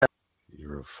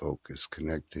of focus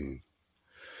connecting.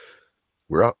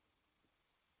 We're up.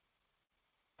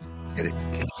 Get it.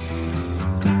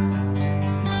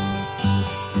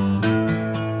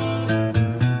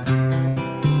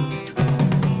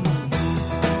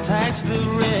 Tax the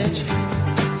rich,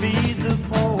 feed the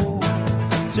poor,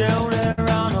 tell there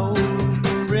are no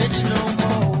rich no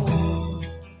more.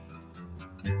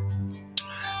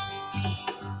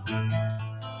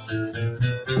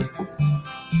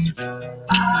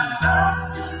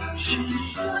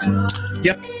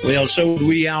 Yep. Well, so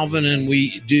we, Alvin, and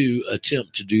we do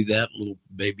attempt to do that little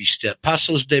baby step.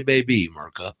 Pasos de baby,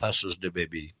 Marca. Pasos de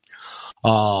baby.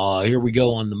 Here we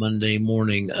go on the Monday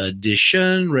morning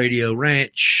edition. Radio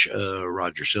Ranch.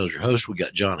 Roger Sales, your host. We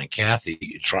got John and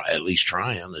Cathie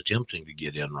attempting to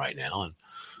get in right now, and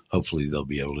hopefully they'll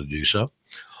be able to do so.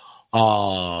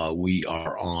 We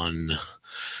are on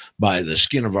by the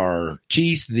skin of our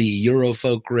teeth, the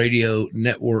Eurofolk Radio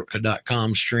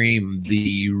Network.com stream,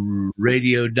 the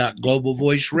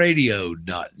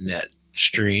radio.globalvoiceradio.net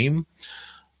stream,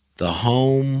 the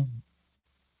home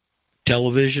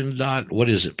television what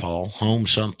is it, Paul? Home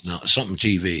something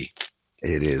TV.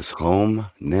 It is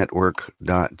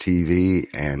homenetwork.tv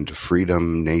and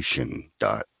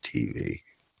freedomnation.tv.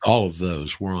 All of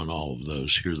those. We're on all of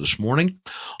those here this morning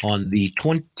on the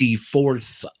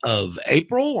 24th of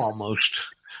April. Almost.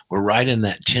 We're right in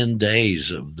that 10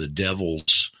 days of the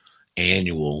devil's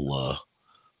annual,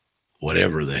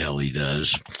 whatever the hell he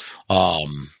does.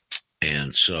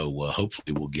 And so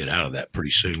hopefully we'll get out of that pretty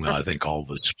soon. I think all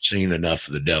of us have seen enough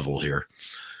of the devil here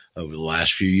over the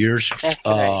last few years.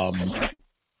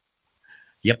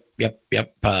 Yep.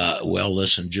 Well,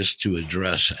 listen, just to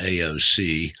address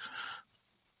AOC,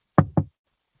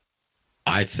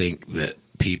 I think that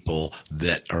people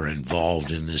that are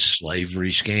involved in this slavery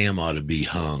scam ought to be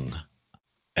hung.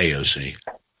 AOC.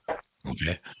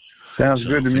 Okay. Sounds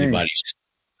good to me.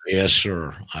 Yes,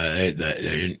 sir. I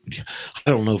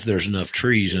don't know if there's enough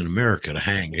trees in America to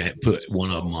hang. Put one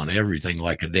of them on everything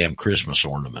like a damn Christmas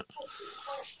ornament.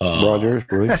 Rogers,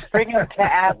 please. Bring them to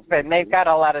Aspen. They've got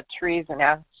a lot of trees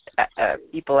and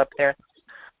people up there.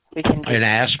 We can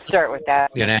start with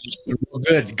that. In Aspen, well,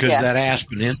 good, because that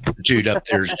Aspen Institute up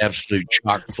there is absolute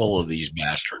chock full of these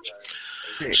bastards.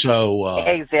 So,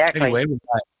 exactly. Anyway,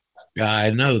 I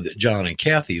know that John and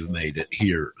Cathie have made it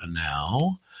here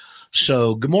now.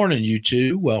 So, good morning, you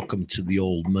two. Welcome to the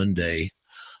old Monday.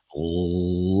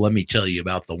 Let me tell you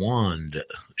about the Wand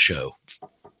show.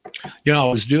 You know,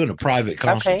 I was doing a private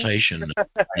consultation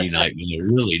Friday night with a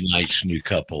really nice new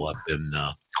couple up in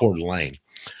Coeur d'Alene.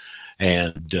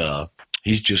 And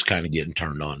he's just kind of getting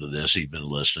turned on to this. He's been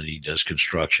listening. He does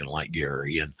construction like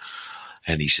Gary. And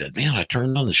he said, man, I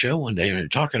turned on the show one day and you're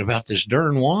talking about this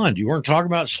darn wand. You weren't talking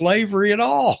about slavery at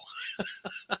all.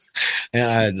 And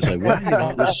I had to say, well, you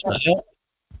know,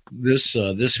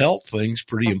 this health thing's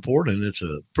pretty important. It's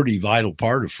a pretty vital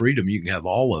part of freedom. You can have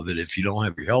all of it. If you don't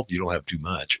have your health, you don't have too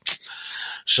much.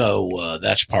 So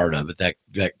that's part of it.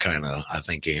 That kind of, I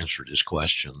think, answered his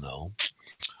question, though.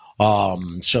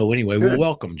 So anyway, well,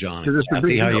 welcome, John and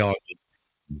Cathie. How y'all?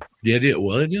 It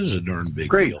is a darn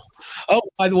big deal. Oh,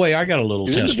 by the way, I got a little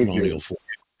testimonial for you.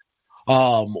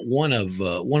 One of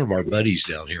our buddies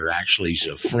down here actually is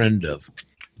a friend of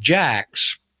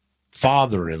Jack's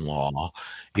father-in-law,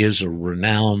 is a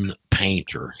renowned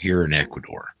painter here in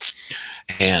Ecuador.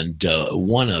 And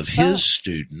one of his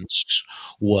students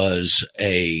was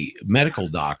a medical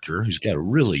doctor who's got a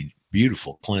really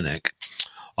beautiful clinic.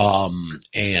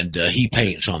 And he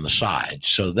paints on the side.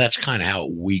 So that's kind of how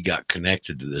we got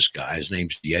connected to this guy. His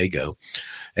name's Diego.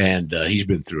 And he's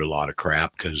been through a lot of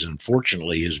crap because,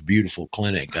 unfortunately, his beautiful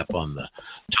clinic up on the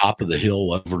top of the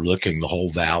hill overlooking the whole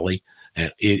valley,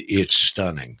 and it's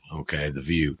stunning, okay, the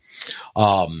view.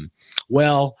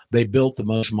 Well, they built the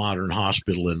most modern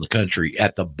hospital in the country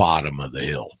at the bottom of the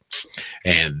hill,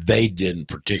 and they didn't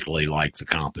particularly like the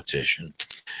competition.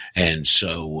 And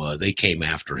so they came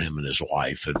after him and his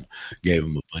wife and gave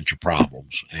him a bunch of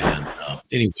problems. And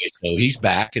anyway, so he's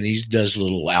back and he does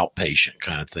little outpatient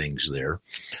kind of things there.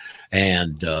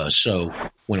 And so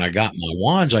when I got my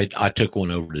wands, I took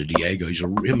one over to Diego.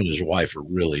 Him and his wife are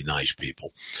really nice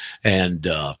people. And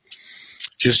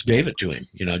just gave it to him,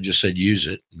 just said, use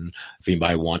it. And if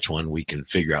anybody wants one, we can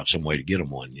figure out some way to get them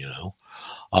one,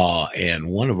 and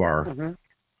one of our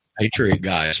Patriot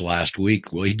guys last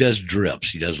week, well, he does drips.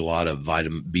 He does a lot of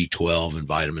vitamin B12 and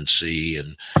vitamin C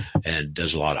and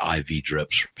does a lot of IV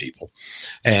drips for people.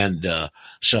 And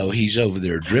so he's over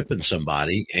there dripping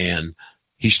somebody and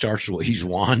he's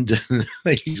wanding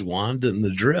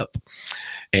the drip.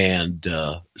 And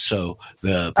so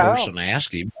the person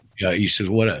asked him, he said,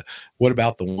 what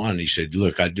about the one? He said,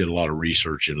 look, I did a lot of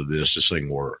research into this. This thing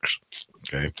works.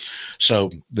 Okay. So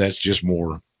that's just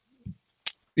more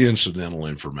incidental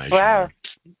information. Wow.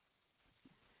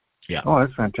 Yeah. Oh,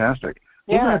 that's fantastic.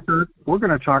 Yeah. We're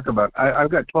going to talk about,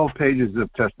 I've got 12 pages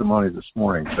of testimony this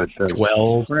morning. But,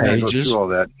 12 we're going to go pages? through all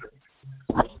that.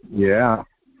 Yeah.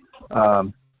 I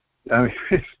mean,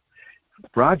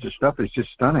 Roger's stuff is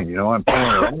just stunning. You know, I'm pulling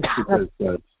it out because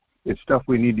it's stuff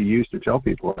we need to use to tell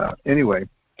people about. Anyway,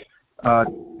 that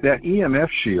EMF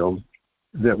Shield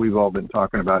that we've all been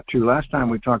talking about, too. Last time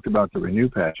we talked about the Renew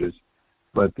patches,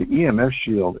 but the EMF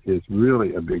Shield is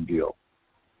really a big deal.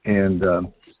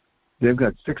 And they've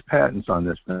got 6 patents on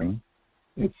this thing.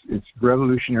 It's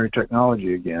revolutionary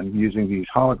technology, again, using these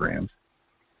holograms.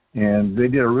 And they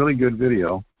did a really good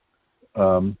video,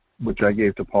 which I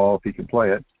gave to Paul if he could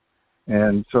play it.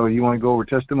 And so you want to go over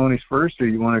testimonies first, or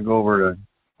you want to go over to,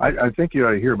 I think you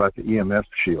ought to hear about the EMF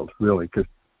Shield, really, because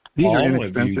these are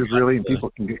inexpensive, really, and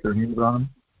people can get their hands on them.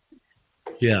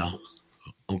 Yeah.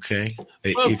 Okay.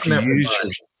 If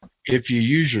you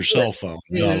use your cell phone,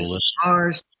 you ought to listen.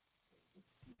 Our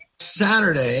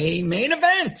Saturday main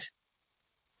event.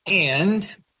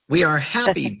 And we are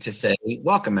happy to say,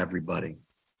 welcome, everybody.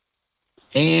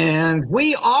 And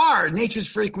we are,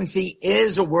 Nature's Frequency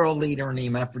is a world leader in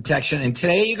EMF protection. And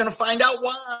today you're going to find out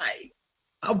why.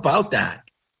 How about that?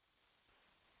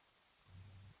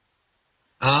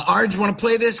 Arj, want to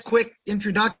play this quick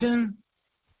introduction?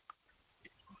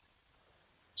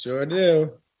 Sure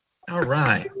do. All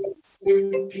right.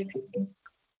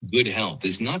 Good health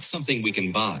is not something we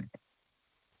can buy,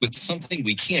 but something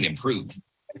we can improve.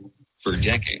 For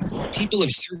decades, people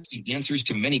have searched the answers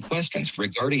to many questions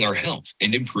regarding our health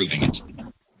and improving it.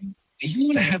 Do you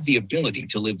want to have the ability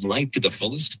to live life to the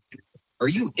fullest? Are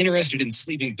you interested in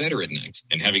sleeping better at night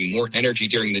and having more energy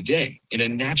during the day in a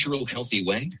natural, healthy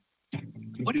way?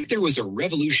 What if there was a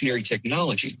revolutionary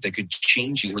technology that could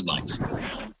change your life?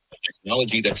 A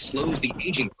technology that slows the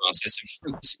aging process of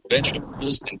fruits,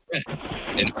 vegetables, and bread,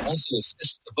 and also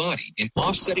assists the body in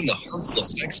offsetting the harmful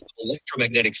effects of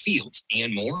electromagnetic fields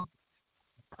and more?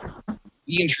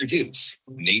 We introduce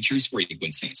Nature's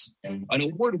Frequencies, an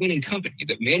award-winning company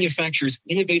that manufactures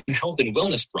innovative health and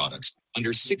wellness products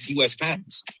under 6 U.S.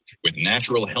 patents with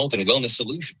natural health and wellness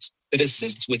solutions that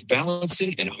assists with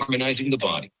balancing and harmonizing the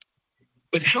body.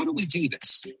 But how do we do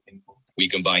this? We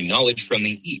combine knowledge from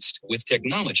the East with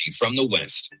technology from the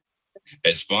West.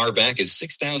 As far back as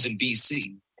 6000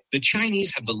 BC, the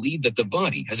Chinese have believed that the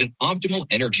body has an optimal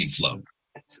energy flow.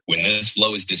 When this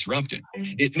flow is disrupted,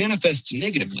 it manifests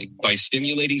negatively by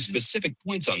stimulating specific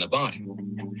points on the body.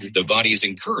 The body is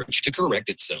encouraged to correct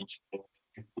itself.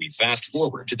 We fast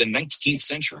forward to the 19th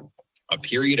century, a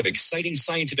period of exciting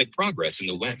scientific progress in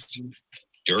the West.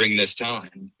 During this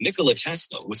time, Nikola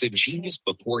Tesla was a genius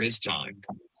before his time.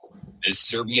 This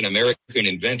Serbian-American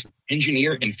inventor,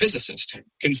 engineer, and physicist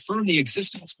confirmed the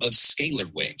existence of scalar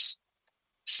waves.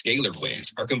 Scalar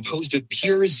waves are composed of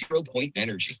pure zero-point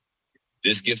energy.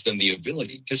 This gives them the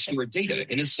ability to store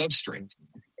data in a substrate.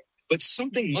 But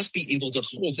something must be able to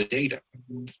hold the data.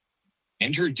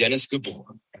 Enter Dennis Gabor,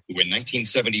 who in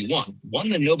 1971 won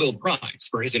the Nobel Prize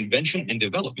for his invention and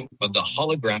development of the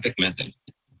holographic method.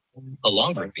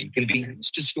 Holography can be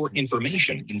used to store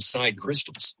information inside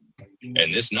crystals.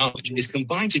 And this knowledge is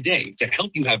combined today to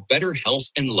help you have better health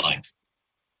and life.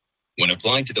 When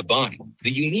applied to the body, the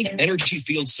unique energy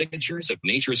field signatures of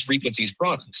Nature's Frequencies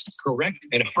products correct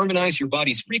and harmonize your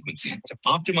body's frequency to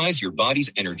optimize your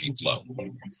body's energy flow.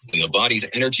 When the body's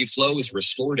energy flow is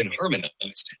restored and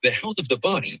harmonized, the health of the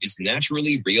body is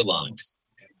naturally realigned.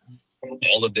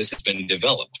 All of this has been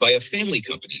developed by a family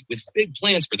company with big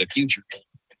plans for the future.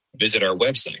 Visit our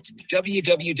website,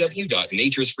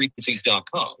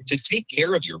 www.naturesfrequencies.com, to take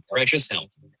care of your precious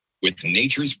health with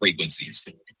Nature's Frequencies.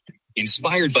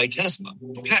 Inspired by Tesla,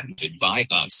 patented by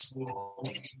us. All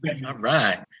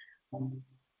right.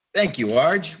 Thank you,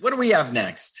 Arj. What do we have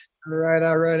next? All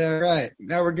right.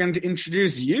 Now we're going to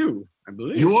introduce you, I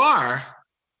believe. You are?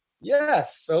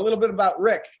 Yes. So a little bit about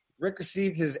Rick. Rick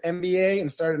received his MBA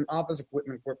and started an office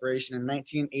equipment corporation in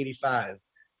 1985.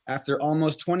 After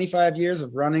almost 25 years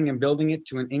of running and building it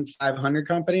to an Inc. 500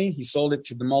 company, he sold it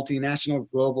to the multinational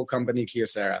global company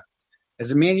Kyocera. As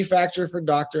a manufacturer for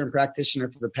doctor and practitioner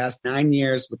for the past 9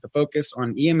 years with the focus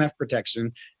on EMF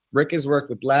protection, Rick has worked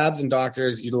with labs and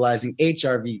doctors utilizing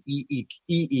HRV,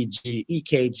 EEG,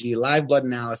 EKG, live blood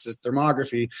analysis,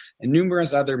 thermography, and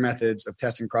numerous other methods of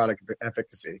testing product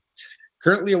efficacy.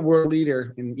 Currently a world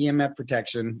leader in EMF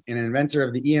protection and an inventor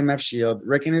of the EMF Shield,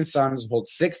 Rick and his sons hold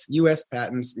 6 U.S.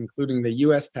 patents, including the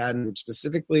U.S. patent, which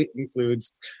specifically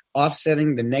includes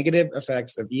offsetting the negative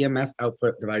effects of EMF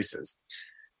output devices.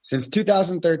 Since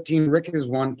 2013, Rick has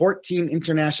won 14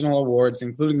 international awards,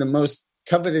 including the most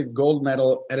coveted gold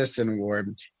medal Edison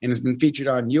Award, and has been featured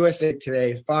on USA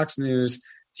Today, Fox News,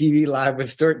 TV Live with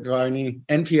Stuart Varney,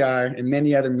 NPR, and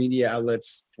many other media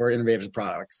outlets for innovative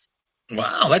products.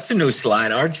 Wow, that's a new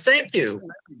slide, Arch. Thank you.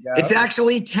 It's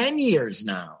actually 10 years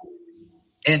now.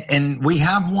 And we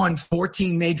have won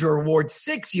 14 major awards,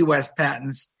 6 U.S.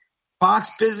 patents. Fox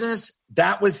Business,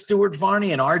 that was Stuart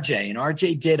Varney and RJ. And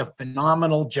RJ did a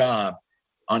phenomenal job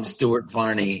on Stuart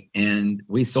Varney, and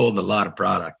we sold a lot of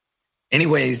product.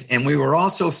 Anyways, and we were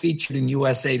also featured in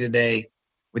USA Today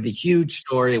with a huge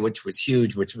story, which was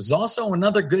huge, which was also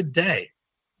another good day.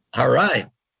 All right.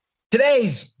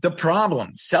 Today's the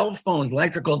problem, cell phones,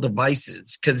 electrical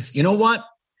devices, because you know what?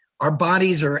 Our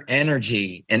bodies are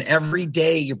energy, and every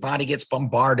day your body gets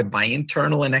bombarded by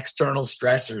internal and external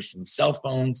stressors from cell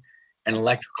phones and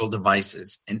electrical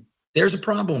devices. And there's a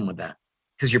problem with that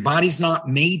because your body's not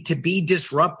made to be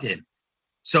disrupted.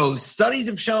 So studies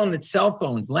have shown that cell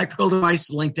phones, electrical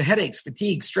devices linked to headaches,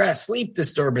 fatigue, stress, sleep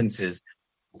disturbances,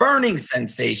 burning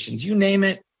sensations, you name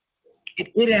it.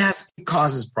 It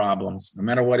causes problems. No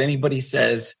matter what anybody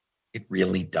says, it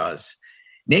really does.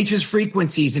 Nature's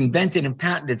Frequencies invented and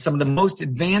patented some of the most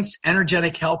advanced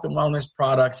energetic health and wellness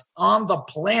products on the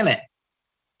planet.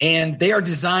 And they are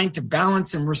designed to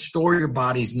balance and restore your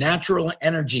body's natural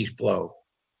energy flow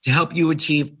to help you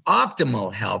achieve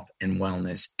optimal health and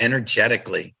wellness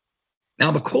energetically.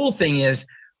 Now, the cool thing is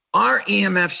our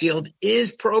EMF Shield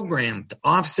is programmed to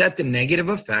offset the negative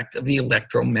effect of the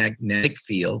electromagnetic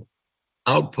field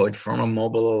output from a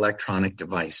mobile electronic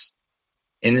device.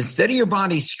 And instead of your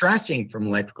body stressing from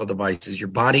electrical devices, your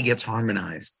body gets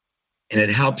harmonized, and it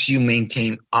helps you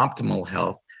maintain optimal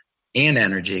health and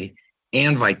energy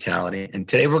and vitality. And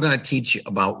today we're going to teach you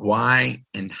about why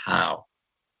and how.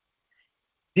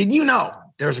 Did you know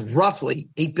there's roughly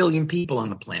 8 billion people on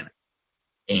the planet?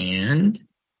 And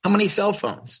how many cell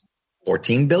phones?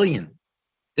 14 billion.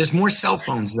 There's more cell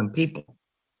phones than people.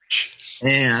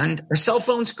 And are cell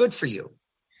phones good for you?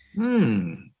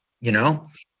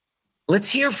 Let's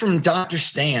hear from Dr.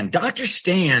 Stan. Dr.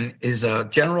 Stan is a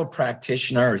general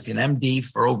practitioner. He's an MD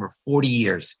for over 40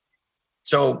 years.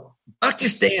 So Dr.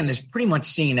 Stan has pretty much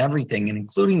seen everything, and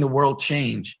including the world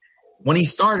change. When he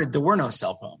started, there were no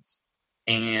cell phones,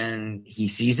 and he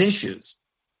sees issues.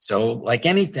 So like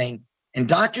anything, and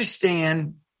Dr.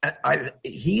 Stan,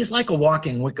 he's like a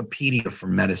walking Wikipedia for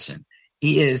medicine.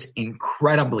 He is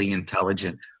incredibly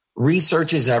intelligent,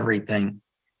 researches everything,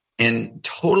 and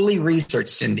totally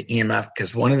researched into EMF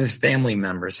because one of his family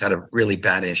members had a really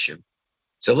bad issue.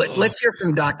 So let's hear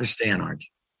from Dr. Stan, Arj.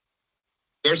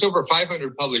 There's over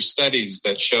 500 published studies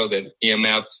that show that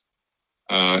EMF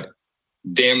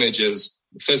damages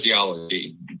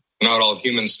physiology. Not all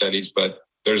human studies, but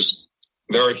there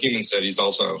are human studies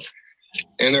also.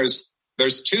 And there's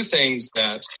two things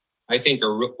that I think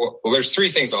are, there's three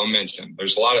things I'll mention.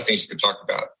 There's a lot of things you could talk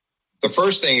about. The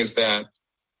first thing is that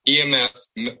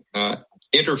EMF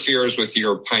interferes with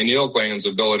your pineal gland's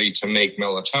ability to make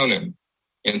melatonin.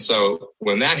 And so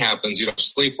when that happens, you don't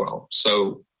sleep well.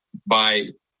 So by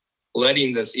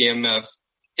letting this EMF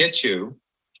hit you,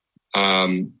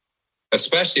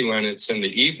 especially when it's in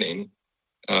the evening,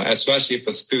 especially if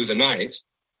it's through the night,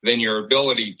 then your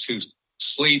ability to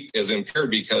sleep is impaired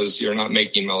because you're not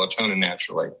making melatonin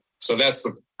naturally. So that's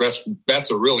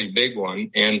a really big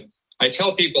one. And I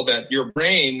tell people that your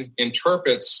brain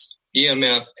interprets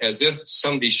EMF as if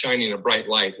somebody's shining a bright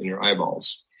light in your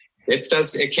eyeballs.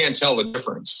 It can't tell the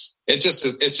difference. It's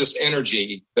just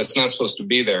energy that's not supposed to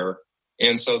be there.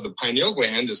 And so the pineal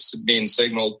gland is being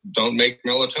signaled, don't make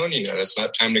melatonin yet. It's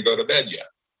not time to go to bed yet.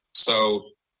 So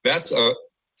that's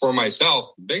for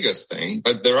myself, the biggest thing.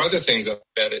 But there are other things that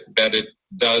it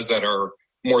does that are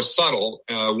more subtle.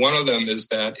 One of them is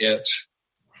that it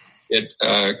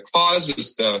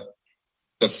causes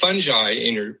the fungi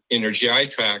in your GI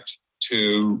tract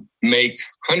to make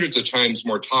hundreds of times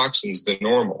more toxins than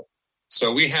normal.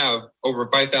 So we have over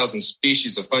 5,000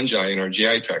 species of fungi in our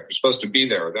GI tract. They're supposed to be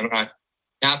there. They're not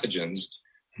pathogens,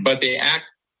 but they act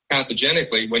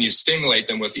pathogenically when you stimulate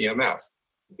them with EMF.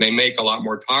 They make a lot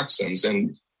more toxins,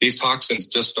 and these toxins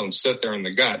just don't sit there in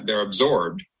the gut. They're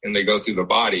absorbed, and they go through the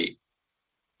body.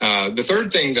 The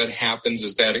third thing that happens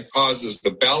is that it causes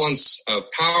the balance of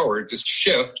power to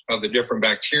shift of the different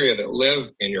bacteria that live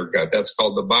in your gut. That's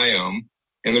called the biome.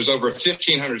 And there's over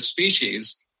 1,500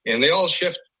 species, and they all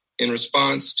shift in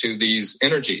response to these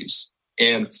energies.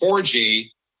 And 4G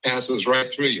passes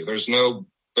right through you. There's no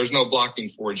blocking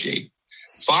 4G.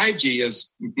 5G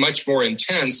is much more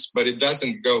intense, but it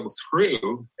doesn't go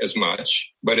through as much,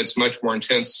 but it's much more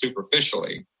intense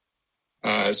superficially.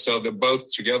 So the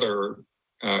both together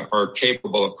are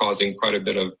capable of causing quite a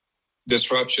bit of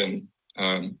disruption,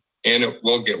 and it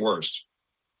will get worse.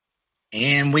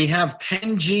 And we have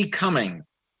 10G coming,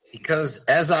 because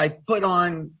as I put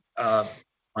on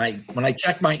when I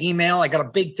check my email, I got a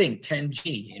big thing,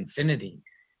 10G, infinity.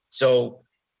 So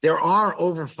there are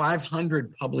over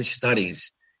 500 published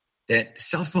studies that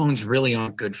cell phones really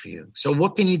aren't good for you. So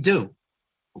what can you do?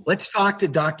 Let's talk to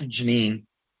Dr. Janine.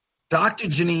 Dr.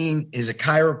 Janine is a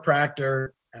chiropractor.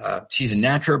 She's a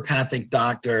naturopathic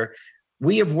doctor.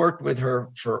 We have worked with her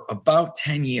for about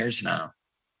 10 years now.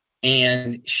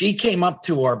 And she came up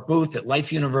to our booth at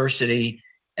Life University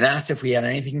and asked if we had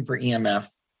anything for EMF.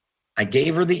 I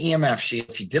gave her the EMF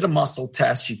Shield. She did a muscle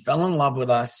test. She fell in love with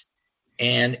us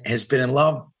and has been in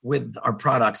love with our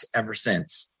products ever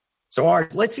since. So,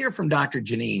 Art, let's hear from Dr.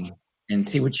 Janine and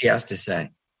see what she has to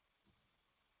say.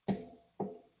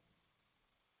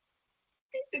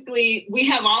 Basically, we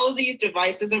have all of these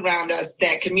devices around us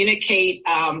that communicate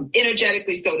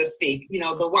energetically, so to speak. You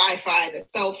know, the Wi-Fi, the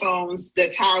cell phones, the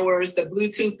towers, the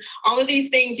Bluetooth, all of these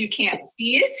things, you can't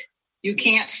see it. You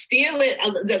can't feel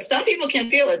it. Some people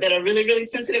can feel it that are really, really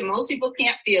sensitive. Most people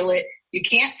can't feel it. You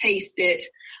can't taste it.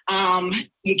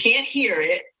 You can't hear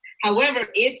it. However,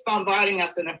 it's bombarding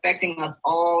us and affecting us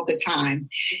all the time.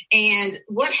 And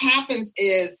what happens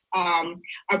is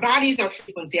our bodies are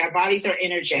frequency. Our bodies are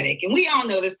energetic. And we all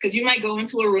know this because you might go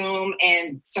into a room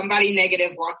and somebody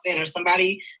negative walks in, or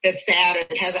somebody that's sad or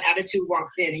that has an attitude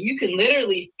walks in. And you can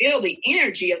literally feel the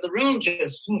energy of the room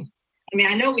just, I mean,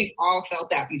 I know we've all felt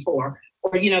that before.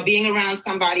 Or, you know, being around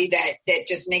somebody that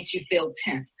just makes you feel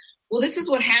tense. Well, this is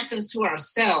what happens to our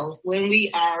cells when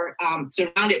we are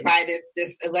surrounded by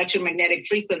this electromagnetic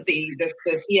frequency,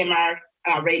 this EMR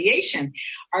radiation.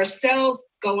 Our cells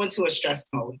go into a stress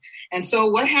mode. And so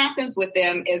what happens with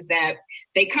them is that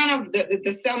they kind of,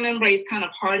 the cell membranes kind of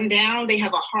harden down. They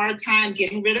have a hard time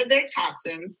getting rid of their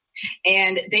toxins,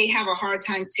 and they have a hard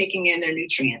time taking in their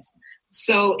nutrients.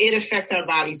 So it affects our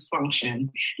body's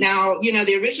function. Now, you know,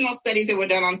 the original studies that were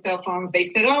done on cell phones, they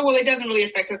said, oh, well, it doesn't really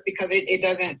affect us because it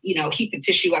doesn't, you know, heat the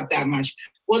tissue up that much.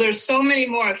 Well, there's so many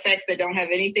more effects that don't have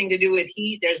anything to do with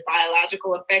heat. There's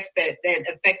biological effects that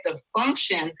affect the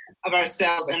function of our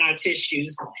cells and our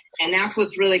tissues. And that's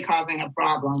what's really causing a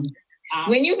problem.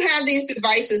 When you have these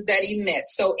devices that emit,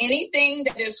 so anything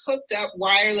that is hooked up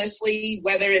wirelessly,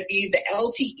 whether it be the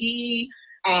LTE,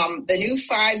 the new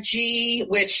 5G,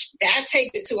 which that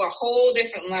takes it to a whole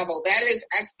different level. That is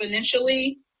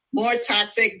exponentially more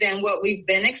toxic than what we've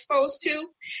been exposed to.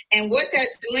 And what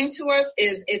that's doing to us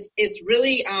is it's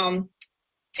really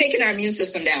taking our immune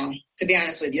system down, to be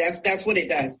honest with you. That's what it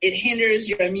does. It hinders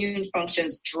your immune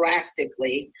functions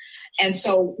drastically. And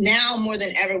so now more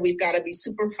than ever, we've got to be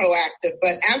super proactive.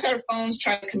 But as our phones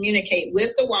try to communicate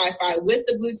with the Wi-Fi, with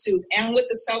the Bluetooth, and with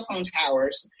the cell phone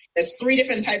towers, there's 3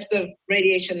 different types of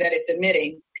radiation that it's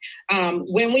emitting.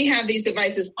 When we have these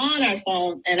devices on our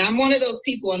phones, and I'm one of those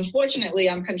people, unfortunately,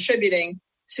 I'm contributing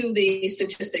to the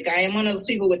statistic. I am one of those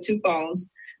people with 2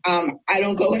 phones. I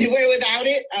don't go anywhere without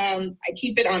it. I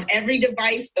keep it on every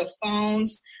device, the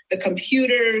phones, the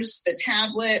computers, the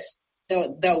tablets,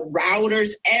 the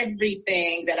routers,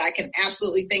 everything that I can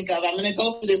absolutely think of. I'm going to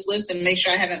go through this list and make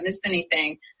sure I haven't missed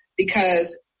anything,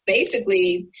 because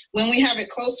basically when we have it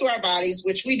close to our bodies,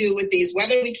 which we do with these,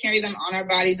 whether we carry them on our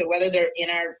bodies or whether they're in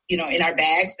our, in our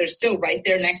bags, they're still right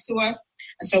there next to us.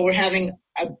 And so we're having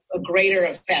a greater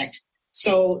effect.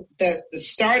 So the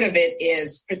start of it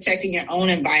is protecting your own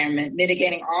environment,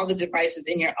 mitigating all the devices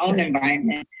in your own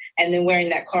environment, and then wearing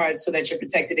that card so that you're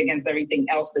protected against everything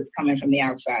else that's coming from the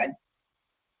outside.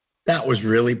 That was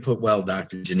really put well,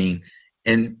 Dr. Janine.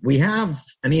 And we have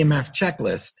an EMF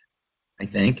checklist, I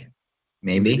think,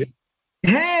 maybe.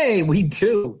 Hey, we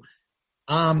do.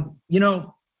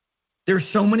 There's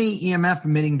so many EMF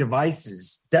emitting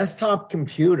devices. Desktop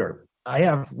computer, I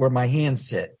have where my hands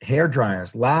sit, hair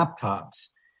dryers, laptops,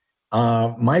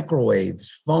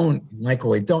 microwaves, phone,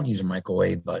 microwave. Don't use a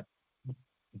microwave, but in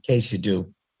case you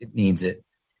do, it needs it.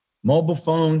 Mobile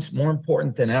phones, more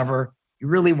important than ever. You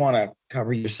really want to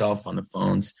cover yourself on the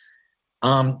phones.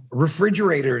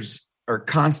 Refrigerators are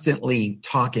constantly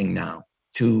talking now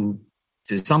to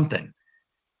something.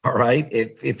 All right.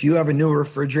 If you have a new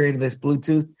refrigerator that's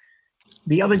Bluetooth,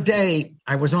 the other day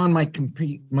I was on my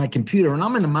computer, and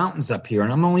I'm in the mountains up here,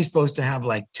 and I'm only supposed to have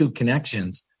like 2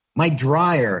 connections. My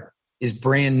dryer is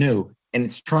brand new, and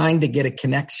it's trying to get a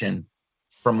connection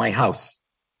from my house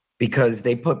because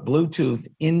they put Bluetooth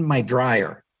in my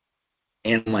dryer.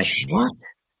 And I'm like, what?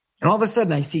 And all of a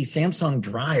sudden I see Samsung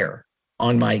dryer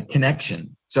on my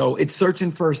connection. So it's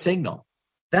searching for a signal.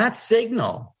 That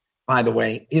signal, by the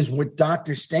way, is what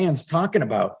Dr. Stan's talking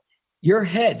about. Your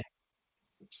head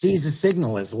sees a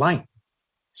signal as light.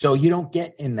 So you don't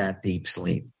get in that deep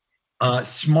sleep.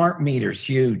 Smart meters,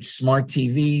 huge. Smart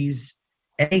TVs,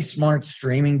 any smart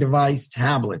streaming device,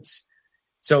 tablets.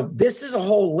 So this is a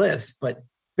whole list, but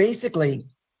basically,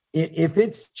 if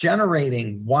it's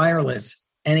generating wireless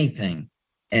anything,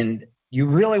 and you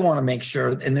really want to make sure,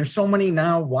 and there's so many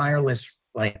now wireless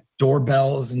like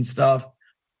doorbells and stuff,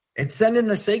 it's sending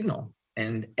a signal.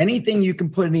 And anything you can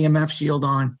put an EMF shield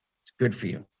on, it's good for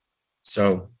you.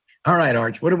 So, all right,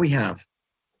 Arch, what do we have?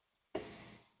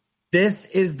 This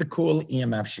is the cool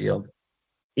EMF shield.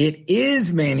 It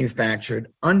is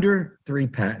manufactured under 3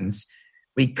 patents.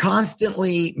 We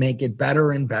constantly make it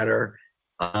better and better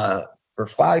for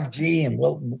 5G, and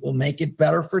we'll make it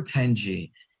better for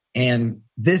 10G. And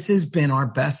this has been our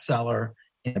best seller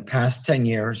in the past 10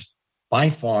 years. By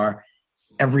far,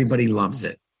 everybody loves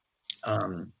it.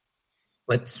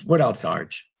 What else,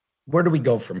 Arch? Where do we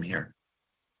go from here?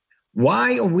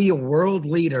 Why are we a world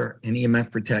leader in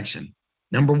EMF protection?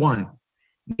 Number one,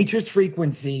 Nature's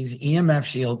Frequencies EMF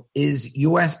Shield is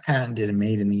U.S. patented and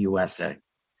made in the USA.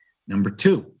 Number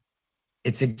two,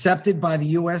 it's accepted by the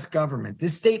U.S. government.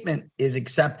 This statement is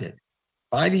accepted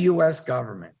by the U.S.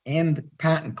 government, and the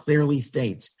patent clearly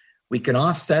states we can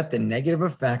offset the negative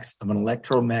effects of an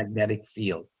electromagnetic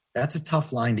field. That's a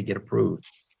tough line to get approved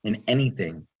in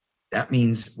anything. That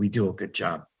means we do a good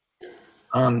job.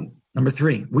 Number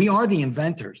three, we are the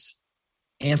inventors.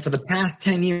 And for the past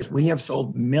 10 years, we have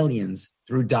sold millions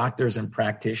through doctors and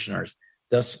practitioners,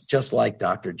 just like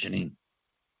Dr. Janine.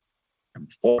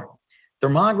 Number four,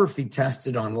 thermography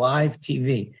tested on live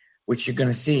TV, which you're going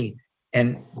to see.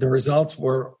 And the results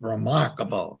were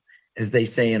remarkable, as they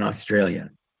say in Australia.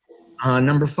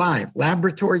 Number five,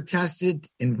 laboratory tested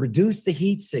and reduced the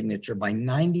heat signature by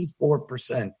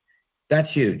 94%.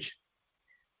 That's huge.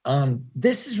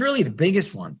 This is really the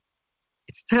biggest one.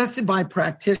 It's tested by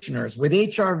practitioners with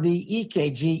HRV,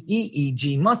 EKG,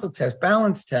 EEG, muscle test,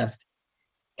 balance test.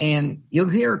 And you'll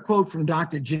hear a quote from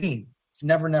Dr. Janine. It's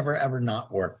never, never, ever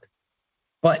not worked.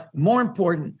 But more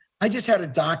important, I just had a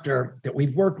doctor that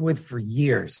we've worked with for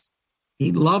years.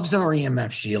 He loves our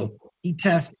EMF shield. He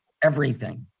tests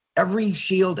everything, every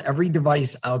shield, every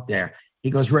device out there. He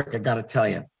goes, Rick, I got to tell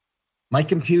you, my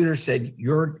computer said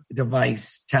your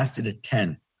device tested a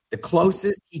 10. The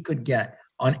closest he could get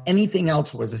on anything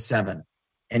else was a 7.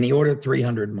 And he ordered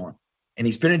 300 more. And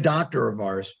he's been a doctor of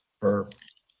ours for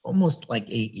almost like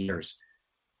 8 years.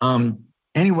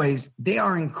 Anyways, they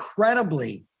are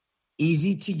incredibly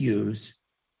easy to use,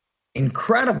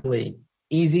 incredibly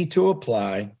easy to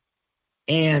apply.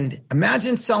 And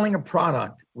imagine selling a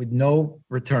product with no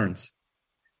returns.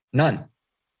 None.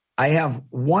 I have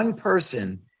one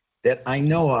person that I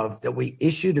know of that we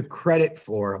issued a credit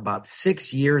for about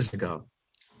 6 years ago.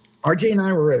 RJ and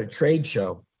I were at a trade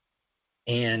show,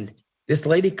 and this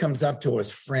lady comes up to us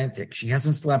frantic. She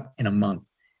hasn't slept in a month.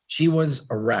 She was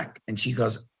a wreck, and she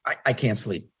goes, I can't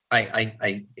sleep.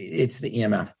 It's the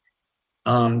EMF.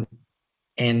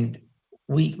 And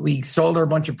we sold her a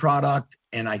bunch of product,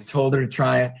 and I told her to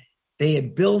try it. They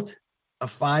had built a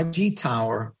 5G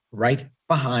tower right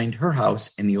behind her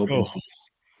house in the open field.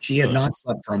 She had not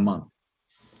slept for a month.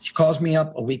 She calls me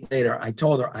up a week later. I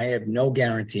told her I have no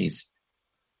guarantees.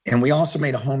 And we also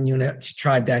made a home unit. She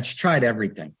tried that. She tried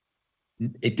everything.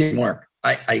 It didn't work.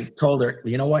 I told her,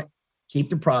 you know what?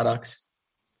 Keep the products.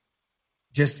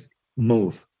 Just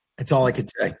move. That's all I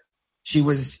could say. She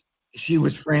was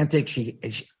frantic.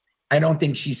 I don't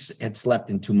think she had slept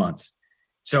in 2 months.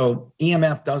 So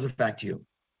EMF does affect you,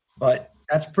 but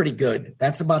that's pretty good.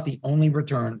 That's about the only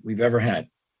return we've ever had.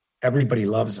 Everybody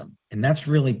loves them. And that's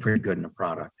really pretty good in a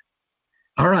product.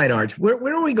 All right, Arch, where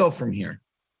do we go from here?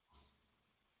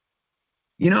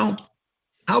 You know,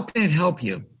 how can it help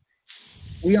you?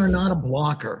 We are not a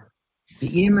blocker. The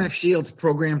EMF shield's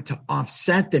programmed to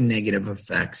offset the negative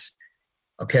effects,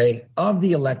 of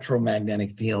the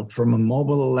electromagnetic field from a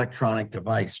mobile electronic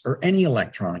device or any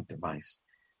electronic device.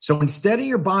 So instead of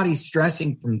your body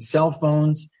stressing from cell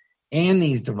phones and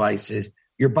these devices,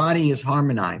 your body is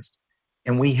harmonized,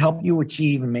 and we help you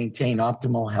achieve and maintain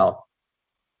optimal health.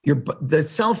 The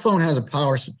cell phone has a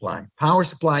power supply. Power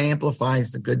supply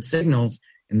amplifies the good signals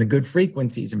and the good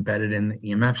frequencies embedded in the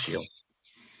EMF shield.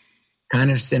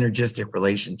 Kind of synergistic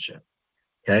relationship.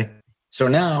 Okay. So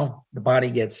now the body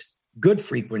gets good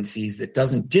frequencies that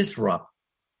doesn't disrupt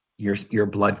your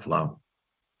blood flow.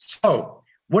 So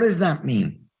what does that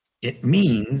mean? It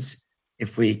means,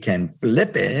 if we can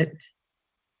flip it,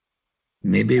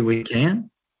 Maybe we can.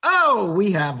 Oh,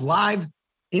 we have live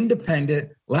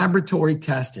independent laboratory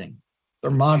testing,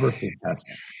 thermography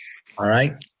testing. All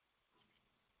right.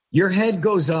 Your head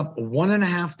goes up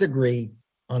 1.5 degrees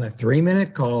on a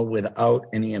 3-minute call without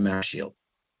an EMF shield.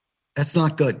 That's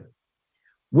not good.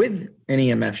 With an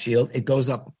EMF shield, it goes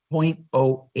up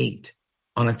 0.08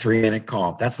 on a 3-minute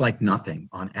call. That's like nothing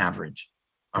on average.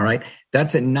 All right.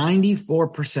 That's a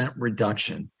 94%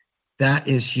 reduction. That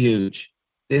is huge.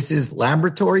 This is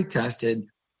laboratory tested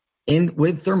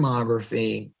with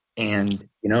thermography. And,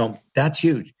 that's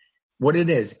huge. What it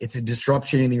is, it's a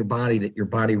disruption in your body that your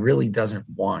body really doesn't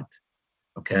want.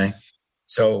 Okay.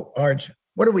 So, Arj,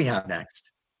 what do we have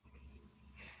next?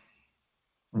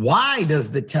 Why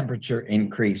does the temperature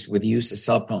increase with use of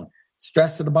cell phone?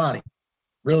 Stress to the body.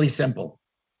 Really simple.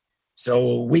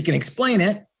 So we can explain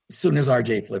it as soon as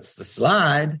RJ flips the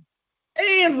slide.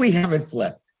 And we have it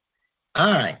flipped.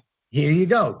 All right. Here you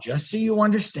go. Just so you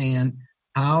understand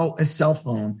how a cell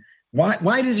phone,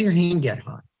 why does your hand get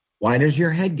hot? Why does your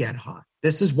head get hot?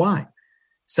 This is why.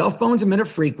 Cell phones emit a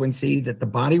frequency that the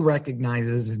body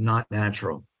recognizes is not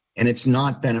natural and it's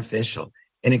not beneficial.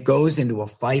 And it goes into a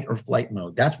fight or flight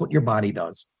mode. That's what your body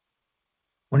does.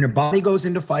 When your body goes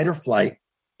into fight or flight,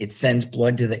 it sends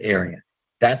blood to the area.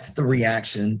 That's the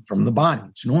reaction from the body.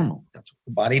 It's normal. That's what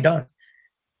the body does.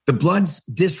 The blood's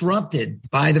disrupted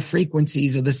by the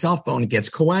frequencies of the cell phone. It gets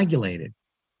coagulated.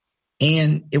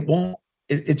 And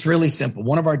it's really simple.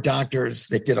 One of our doctors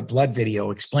that did a blood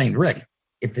video explained, Rick,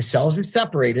 if the cells are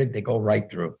separated, they go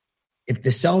right through. If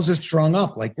the cells are strung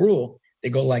up like rule, they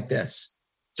go like this.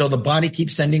 So the body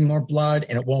keeps sending more blood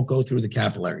and it won't go through the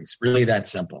capillaries. Really that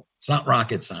simple. It's not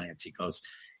rocket science. He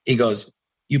goes,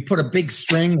 you put a big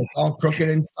string that's all crooked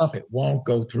and stuff, it won't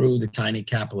go through the tiny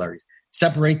capillaries.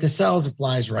 Separate the cells, it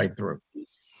flies right through.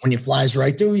 When it flies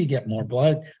right through, you get more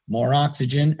blood, more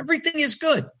oxygen. Everything is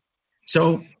good.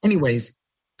 So anyways,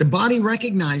 the body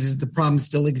recognizes the problem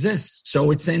still exists.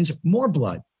 So it sends more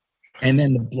blood. And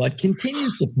then the blood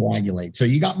continues to coagulate. So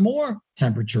you got more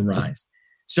temperature rise.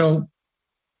 So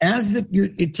as your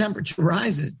temperature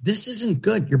rises, this isn't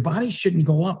good. Your body shouldn't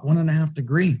go up 1.5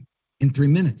 degrees in 3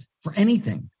 minutes for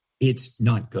anything. It's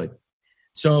not good.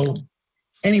 So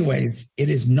anyways, it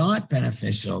is not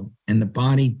beneficial and the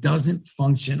body doesn't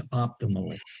function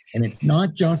optimally. And it's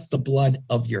not just the blood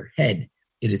of your head.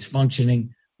 It is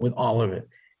functioning with all of it.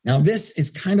 Now, this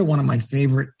is kind of one of my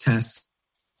favorite tests.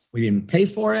 We didn't pay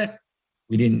for it.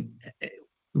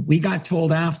 We got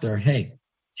told after, hey,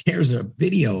 here's a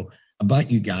video about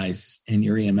you guys and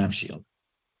your EMF shield.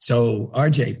 So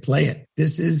RJ, play it.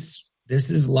 This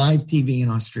is live TV in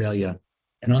Australia.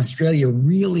 And Australia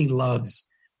really loves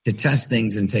to test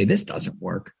things and say, this doesn't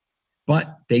work.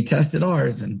 But they tested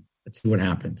ours and let's see what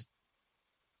happens.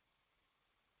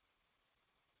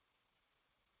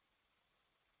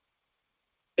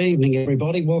 Evening,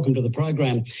 everybody. Welcome to the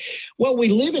program. Well, we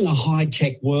live in a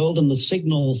high-tech world and the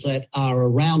signals that are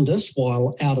around us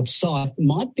while out of sight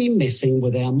might be messing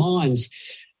with our minds.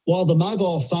 While the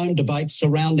mobile phone debate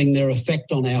surrounding their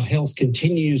effect on our health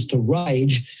continues to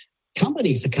rage,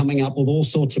 companies are coming up with all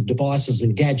sorts of devices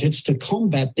and gadgets to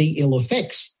combat the ill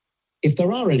effects, if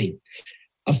there are any.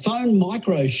 A phone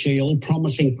micro shield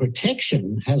promising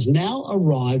protection has now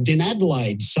arrived in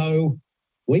Adelaide, so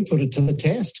we put it to the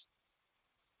test.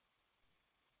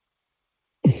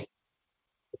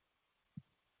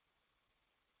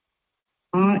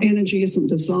 Our energy isn't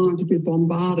designed to be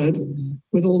bombarded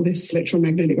with all this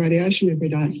electromagnetic radiation every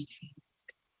day.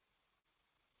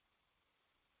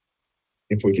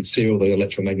 If we could see all the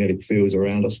electromagnetic fields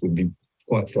around us, we'd be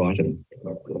quite frightened.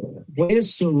 We're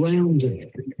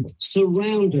surrounded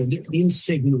in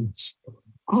signals.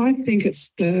 I think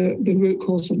it's the root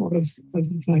cause of a lot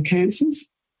of cancers.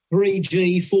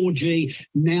 3G, 4G,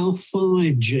 now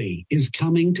 5G is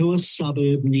coming to a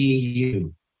suburb near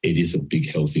you. It is a big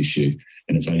health issue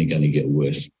and it's only going to get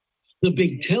worse. The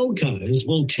big telcos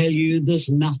will tell you there's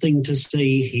nothing to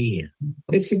see here.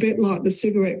 It's a bit like the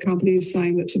cigarette companies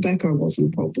saying that tobacco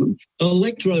wasn't a problem.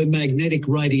 Electromagnetic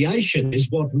radiation is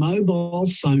what mobile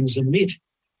phones emit.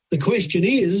 The question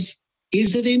is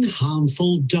it in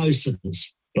harmful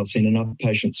doses? I've seen enough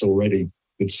patients already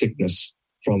with sickness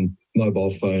from mobile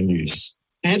phone use.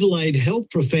 Adelaide health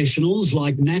professionals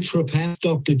like naturopath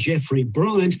Dr. Jeffrey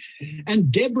Bryant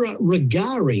and Deborah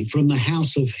Regari from the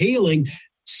House of Healing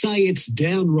say it's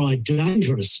downright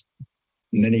dangerous.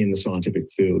 Many in the scientific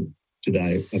field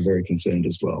today are very concerned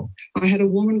as well. I had a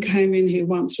woman came in here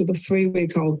once with a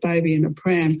 3-week-old baby in a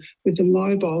pram with the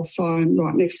mobile phone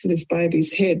right next to this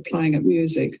baby's head playing at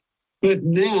music. But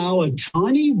now a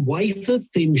tiny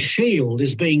wafer-thin shield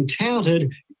is being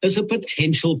touted as a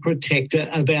potential protector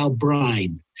of our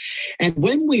brain. And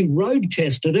when we road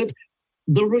tested it,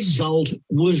 the result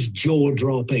was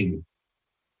jaw-dropping.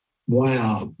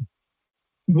 Wow.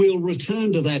 We'll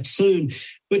return to that soon.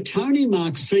 But Tony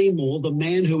Mark Seymour, the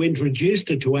man who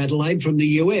introduced it to Adelaide from the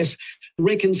US,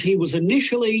 reckons he was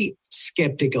initially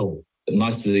sceptical.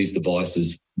 Most of these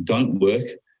devices don't work,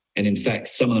 and in fact,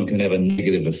 some of them can have a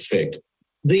negative effect.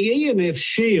 The EMF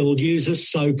Shield uses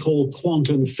so-called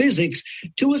quantum physics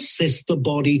to assist the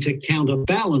body to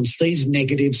counterbalance these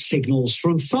negative signals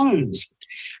from phones.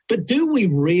 But do we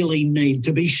really need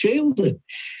to be shielded?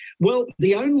 Well,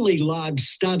 the only large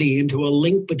study into a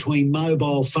link between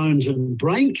mobile phones and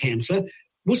brain cancer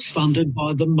was funded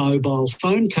by the mobile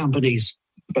phone companies.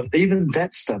 But even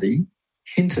that study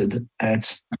hinted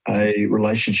at a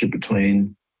relationship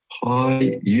between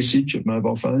high usage of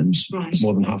mobile phones,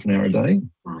 more than half an hour a day,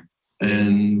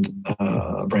 and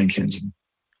brain cancer.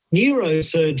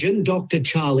 Neurosurgeon Dr.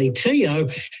 Charlie Teo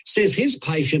says his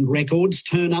patient records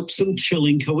turn up some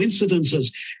chilling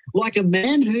coincidences, like a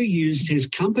man who used his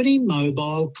company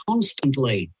mobile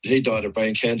constantly. He died of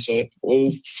brain cancer.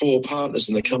 All 4 partners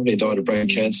in the company died of brain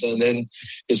cancer. And then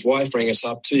his wife rang us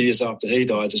up 2 years after he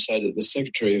died to say that the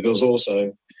secretary, who was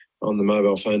also on the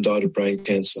mobile phone, died of brain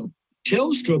cancer.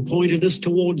 Telstra pointed us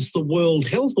towards the World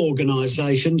Health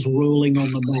Organisation's ruling on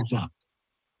the matter.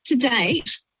 To date,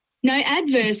 no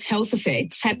adverse health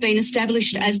effects have been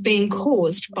established as being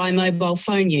caused by mobile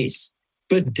phone use.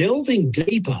 But delving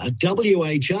deeper,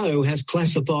 WHO has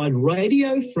classified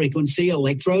radio frequency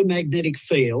electromagnetic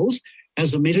fields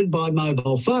as emitted by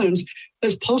mobile phones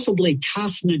as possibly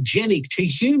carcinogenic to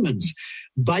humans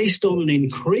based on an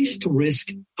increased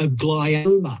risk of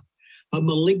glioma, a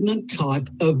malignant type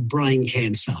of brain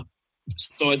cancer.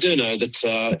 So I do know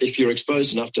that if you're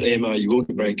exposed enough to EMO, you will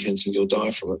get brain cancer and you'll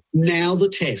die from it. Now the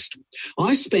test.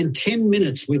 I spent 10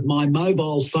 minutes with my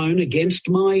mobile phone against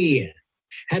my ear,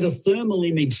 had a thermal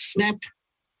image snapped,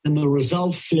 and the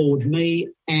result floored me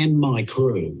and my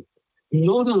crew.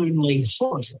 Not only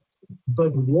hot,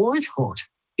 but white hot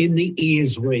in the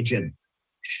ears region.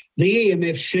 The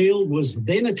EMF Shield was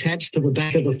then attached to the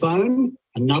back of the phone,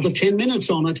 another 10 minutes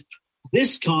on it.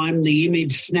 This time the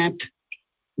image snapped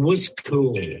was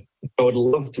cool. I would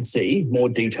love to see more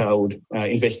detailed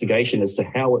investigation as to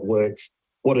how it works,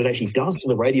 what it actually does to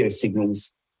the radio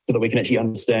signals, so that we can actually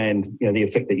understand, the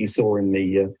effect that you saw in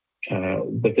the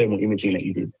thermal imaging that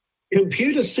you did.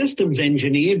 Computer systems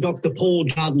engineer Dr. Paul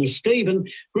Gardner-Stephen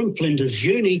from Flinders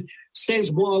Uni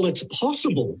says while it's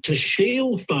possible to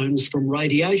shield phones from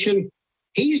radiation,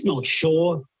 he's not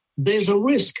sure there's a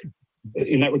risk.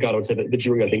 In that regard, I would say that the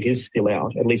jury, I think, is still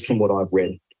out, at least from what I've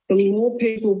read. The more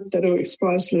people that are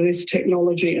exposed to this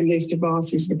technology and these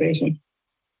devices, the better.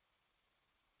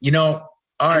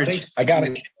 Arch,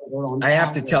 I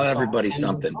have to tell everybody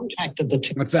something.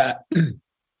 What's that?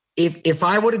 If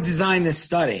I would have designed this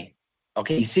study,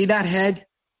 okay, you see that head?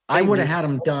 I would have had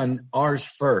them done ours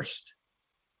first.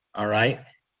 All right?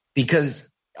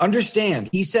 Because understand,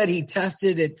 he said he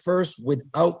tested it first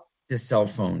without the cell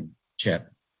phone chip,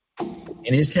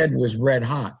 and his head was red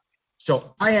hot.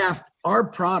 So our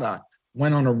product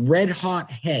went on a red hot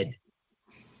head,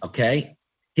 okay?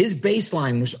 His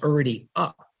baseline was already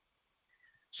up.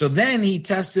 So then he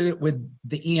tested it with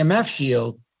the EMF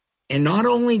Shield, and not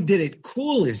only did it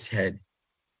cool his head,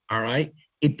 all right,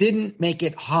 it didn't make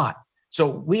it hot. So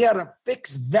we had to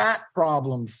fix that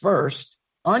problem first,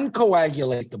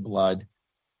 uncoagulate the blood,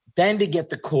 then to get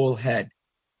the cool head.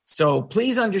 So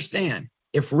please understand,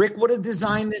 if Rick would have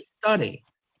designed this study,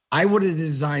 I would have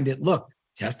designed it, look,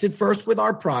 test it first with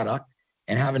our product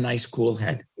and have a nice cool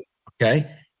head,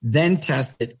 okay? Then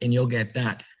test it and you'll get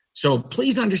that. So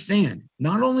please understand,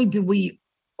 not only did we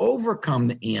overcome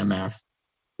the EMF,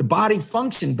 the body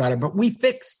functioned better, but we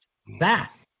fixed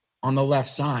that on the left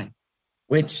side,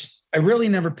 which I really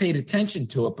never paid attention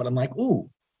to it, but I'm like, ooh,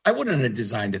 I wouldn't have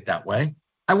designed it that way.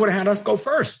 I would have had us go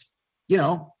first,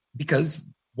 because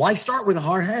why start with a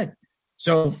hard head?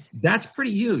 So that's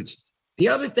pretty huge. The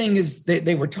other thing is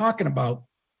they were talking about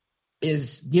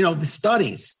is, the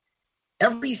studies.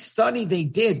 Every study they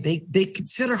did, they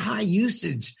consider high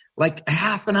usage like a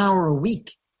half an hour a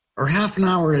week or half an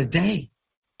hour a day.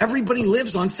 Everybody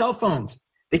lives on cell phones.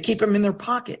 They keep them in their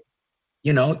pocket.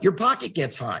 Your pocket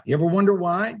gets hot. You ever wonder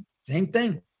why? Same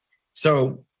thing.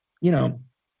 So,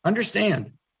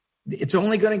 understand, it's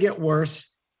only going to get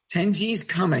worse. 10G is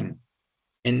coming.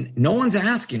 And no one's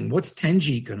asking, what's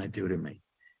 10G going to do to me?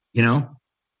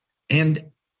 And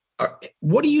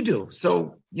what do you do?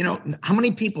 So, how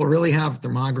many people really have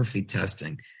thermography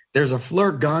testing? There's a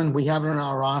FLIR gun. We have it in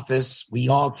our office. We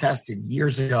all tested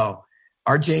years ago.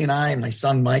 RJ and I and my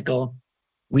son Michael,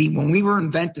 when we were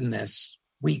inventing this,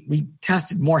 we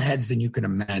tested more heads than you can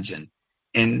imagine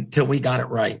until we got it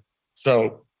right.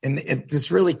 So, and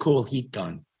this really cool heat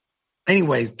gun.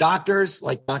 Anyways, doctors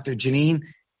like Dr. Janine,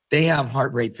 they have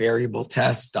heart rate variable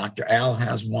tests. Dr. Al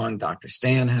has one. Dr.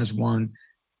 Stan has one.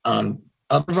 Other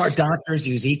of our doctors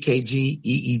use EKG,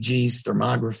 EEGs,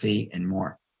 thermography, and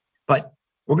more. But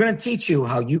we're going to teach you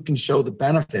how you can show the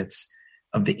benefits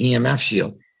of the EMF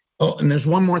Shield. Oh, and there's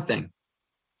one more thing.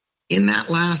 In that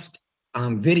last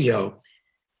video,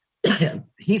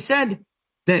 he said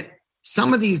that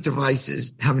some of these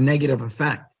devices have a negative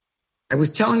effect. I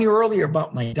was telling you earlier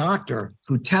about my doctor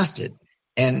who tested,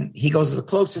 and he goes, the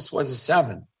closest was a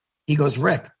 7. He goes,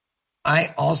 Rick,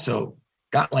 I also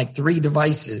got like 3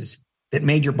 devices that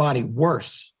made your body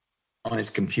worse on his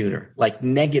computer, like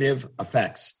negative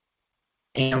effects.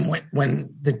 And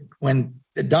when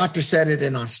the doctor said it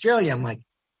in Australia, I'm like,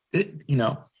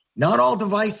 not all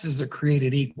devices are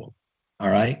created equal. All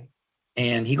right.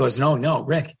 And he goes, no,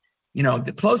 Rick,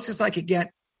 the closest I could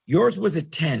get, yours was a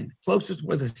 10, closest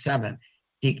was a 7.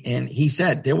 He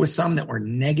said there was some that were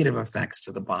negative effects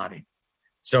to the body.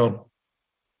 So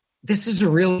this is a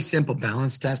really simple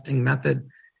balance testing method.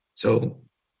 So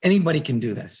anybody can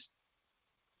do this.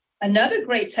 Another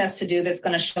great test to do that's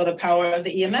going to show the power of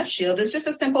the EMF Shield is just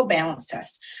a simple balance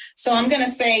test. So I'm going to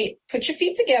say, put your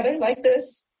feet together like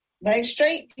this, legs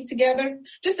straight, feet together,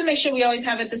 just to make sure we always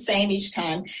have it the same each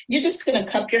time. You're just going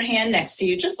to cup your hand next to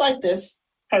you, just like this.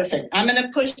 Perfect. I'm going to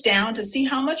push down to see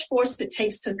how much force it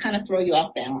takes to kind of throw you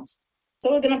off balance.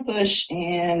 So we're going to push,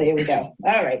 and there we go.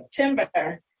 All right, timber.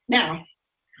 Now,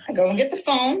 I go and get the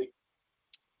phone,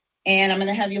 and I'm going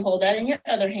to have you hold that in your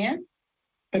other hand.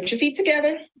 Put your feet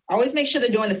together. Always make sure they're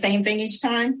doing the same thing each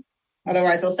time.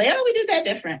 Otherwise, they'll say, oh, we did that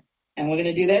different. And we're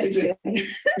going to do that again.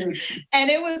 And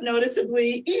it was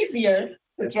noticeably easier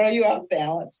to throw you off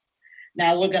balance.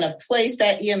 Now we're going to place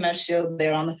that EMF Shield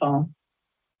there on the phone.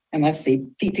 And let's see,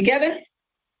 feet together.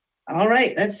 All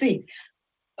right, let's see.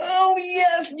 Oh,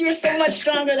 yeah, you're so much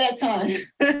stronger that time.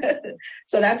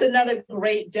 So that's another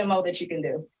great demo that you can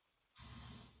do.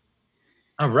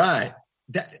 All right.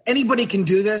 Anybody can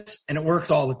do this, and it works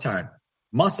all the time.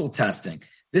 Muscle testing.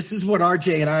 This is what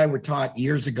RJ and I were taught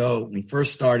years ago when we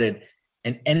first started,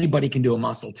 and anybody can do a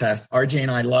muscle test. RJ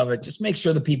and I love it. Just make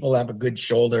sure the people have a good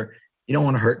shoulder. You don't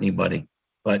want to hurt anybody,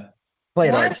 but play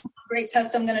it out. Great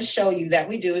test I'm going to show you that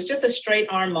we do is just a straight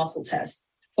arm muscle test.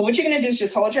 So what you're going to do is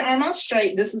just hold your arm out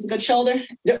straight. This is a good shoulder.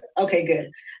 Yep. Okay, good.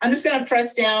 I'm just going to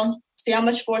press down, see how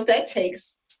much force that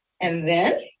takes. And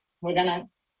then we're going to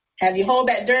have you hold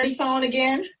that dirty phone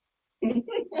again. And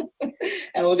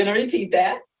we're going to repeat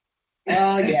that.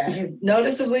 Oh, yeah.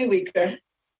 Noticeably weaker.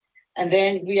 And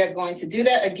then we are going to do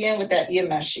that again with that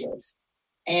EMF Shield.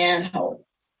 And hold.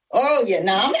 Oh, yeah.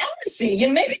 Now, I'm going to see.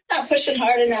 You maybe not pushing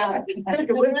hard enough. You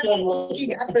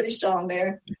got pretty strong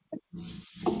there.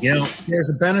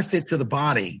 There's a benefit to the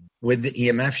body with the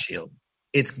EMF Shield.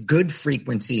 It's good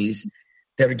frequencies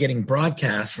that are getting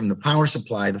broadcast from the power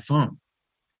supply of the phone.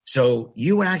 So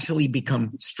you actually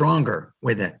become stronger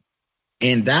with it.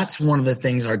 And that's one of the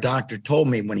things our doctor told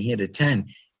me when he hit a 10.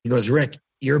 He goes, Rick,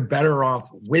 you're better off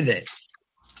with it.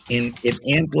 And it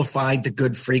amplified the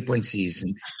good frequencies.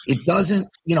 And it doesn't,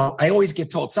 I always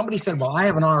get told, somebody said, well, I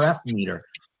have an RF meter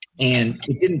and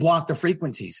it didn't block the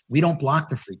frequencies. We don't block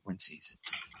the frequencies.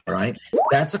 All right.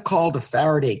 That's called a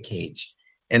Faraday cage.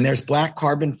 And there's black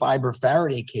carbon fiber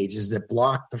Faraday cages that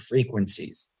block the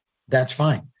frequencies. That's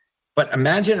fine. But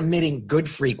imagine emitting good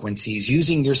frequencies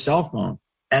using your cell phone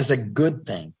as a good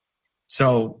thing.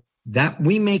 So that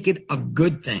we make it a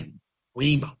good thing.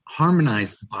 We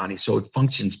harmonize the body so it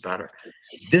functions better.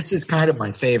 This is kind of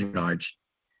my favorite, Arch.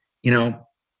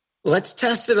 Let's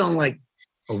test it on like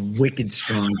a wicked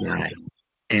strong guy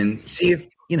and see if,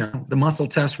 the muscle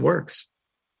test works.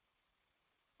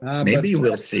 Maybe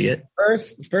we'll see it.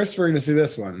 First, we're going to see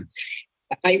this one.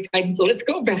 Let's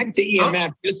go back to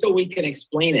EMF just so we can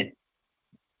explain it.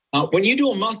 When you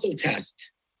do a muscle test,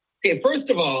 okay, first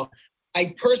of all,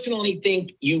 I personally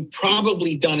think you've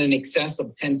probably done in excess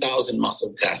of 10,000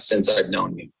 muscle tests since I've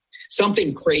known you.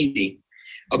 Something crazy,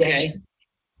 okay?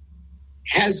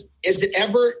 Yeah. Is it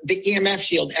ever, the EMF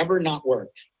Shield ever not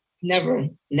worked? Never,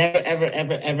 ever,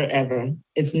 ever, ever, ever.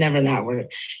 It's never not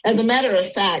worked. As a matter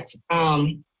of fact,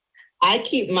 I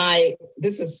keep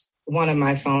this is one of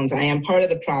my phones. I am part of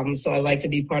the problem, so I like to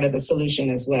be part of the solution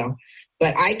as well.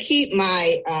 But I keep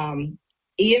my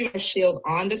EMF Shield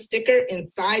on the sticker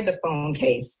inside the phone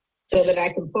case so that I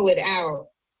can pull it out.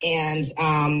 And,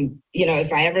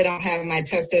 if I ever don't have my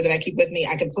tester that I keep with me,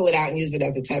 I can pull it out and use it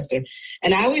as a tester.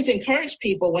 And I always encourage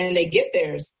people when they get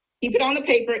theirs keep it on the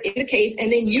paper in the case,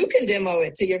 and then you can demo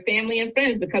it to your family and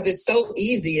friends because it's so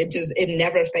easy. It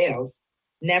never fails.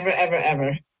 Never, ever,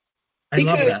 ever. I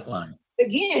love that line.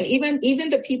 Again, even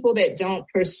the people that don't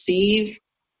perceive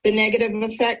the negative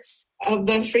effects of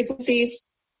the frequencies,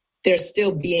 they're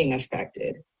still being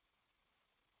affected.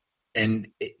 And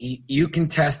you can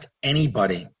test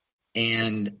anybody,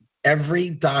 and every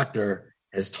doctor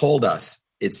has told us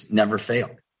it's never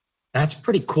failed. That's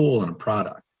pretty cool in a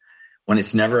product when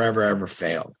it's never, ever, ever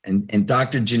failed. And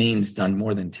Dr. Janine's done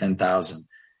more than 10,000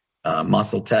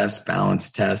 muscle tests,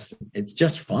 balance tests. It's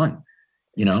just fun,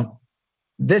 you know.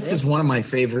 This is one of my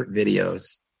favorite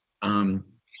videos.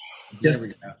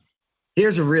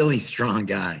 Here's a really strong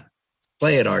guy.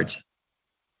 Play it, Arch.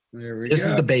 This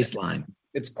is the baseline.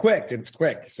 It's quick.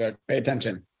 So pay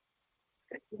attention.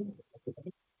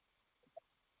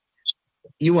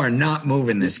 You are not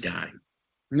moving this guy.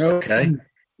 No. Okay.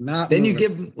 Not. Then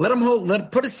moving. let him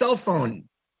put a cell phone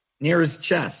near his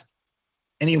chest,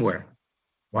 anywhere.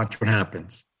 Watch what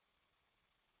happens.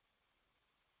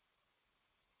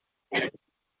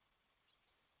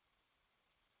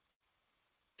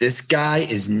 This guy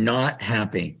is not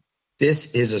happy.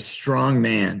 This is a strong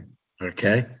man.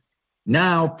 Okay.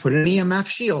 Now put an EMF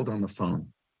shield on the phone.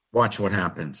 Watch what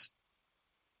happens.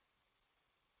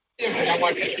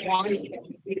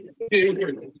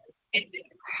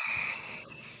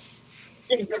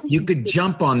 You could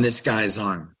jump on this guy's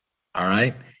arm. All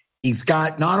right. He's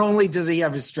got, not only does he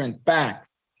have his strength back,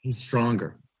 he's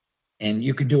stronger. And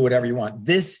you could do whatever you want.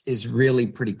 This is really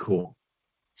pretty cool.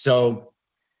 So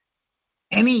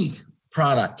any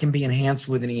product can be enhanced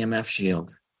with an EMF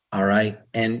shield. All right.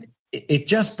 And it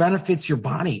just benefits your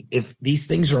body if these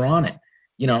things are on it.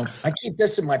 You know, I keep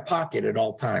this in my pocket at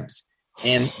all times.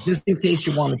 And just in case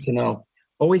you wanted to know,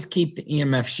 always keep the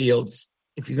EMF shields.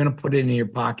 If you're going to put it in your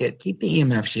pocket, keep the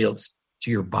EMF shields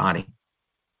to your body.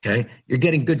 Okay. You're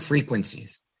getting good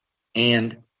frequencies.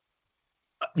 And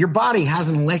your body has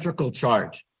an electrical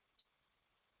charge.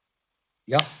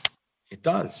 Yep, it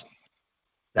does.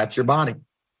 That's your body.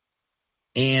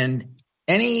 And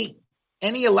any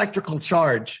electrical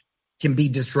charge can be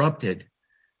disrupted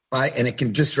and it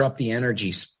can disrupt the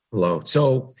energy flow.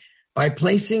 So by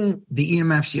placing the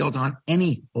EMF shield on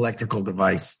any electrical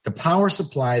device, the power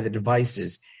supply of the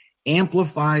devices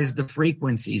amplifies the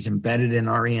frequencies embedded in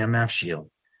our EMF shield,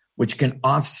 which can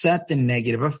offset the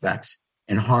negative effects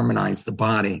and harmonize the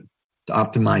body to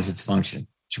optimize its function.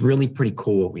 It's really pretty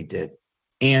cool what we did.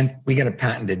 And we got it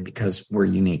patented because we're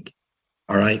unique.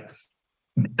 All right.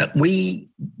 We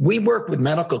work with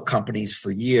medical companies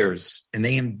for years, and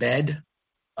they embed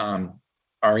our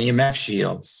EMF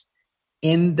shields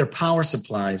in their power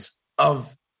supplies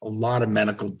of a lot of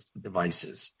medical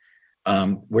devices.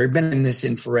 We've been in this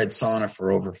infrared sauna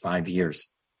for over 5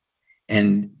 years,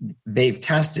 and they've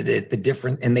tested it,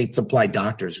 and they supply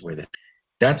doctors with it.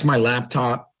 That's my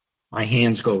laptop. My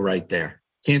hands go right there.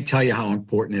 Can't tell you how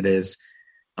important it is.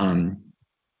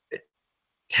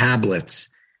 Tablets.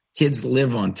 Kids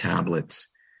live on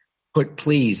tablets.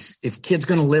 Please, if kids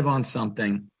going to live on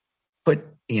something, put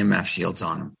EMF shields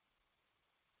on them.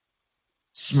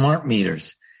 Smart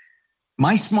meters.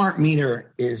 My smart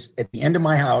meter is at the end of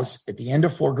my house, at the end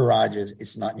of 4 garages.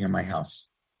 It's not near my house.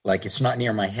 Like, it's not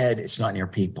near my head. It's not near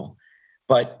people.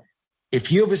 But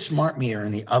if you have a smart meter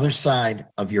on the other side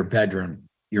of your bedroom,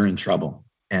 you're in trouble.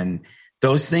 And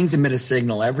those things emit a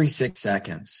signal every 6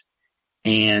 seconds.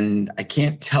 And I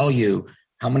can't tell you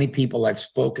how many people I've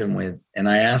spoken with, and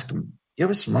I ask them, do you have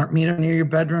a smart meter near your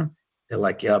bedroom? They're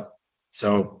like, yep.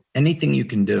 So anything you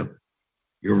can do.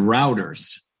 Your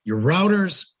routers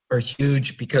are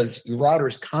huge because your router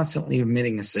is constantly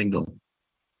emitting a signal.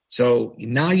 So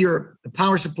now the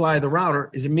power supply of the router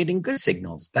is emitting good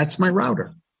signals. That's my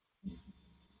router.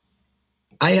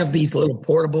 I have these little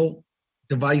portable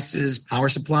devices, power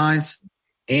supplies,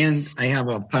 and I have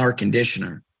a power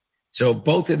conditioner. So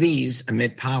both of these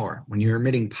emit power. When you're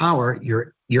emitting power,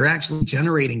 you're actually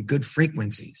generating good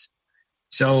frequencies.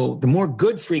 So the more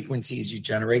good frequencies you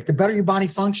generate, the better your body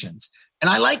functions. And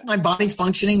I like my body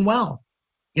functioning well.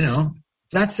 You know,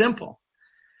 it's that simple.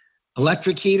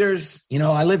 Electric heaters, you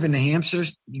know, I live in New Hampshire.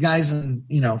 You guys,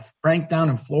 Frank down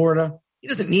in Florida, he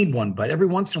doesn't need one, but every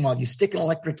once in a while you stick an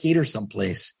electric heater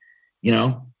someplace, you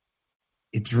know,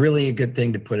 it's really a good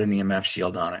thing to put an EMF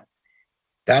shield on it.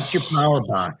 That's your power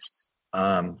box.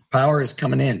 Power is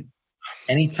coming in.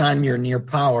 Anytime you're near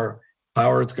power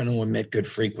is going to emit good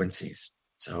frequencies.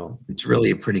 So it's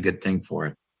really a pretty good thing for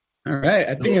it. All right.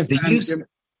 I think it's time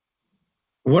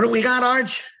what do we got,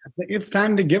 Arch? I think it's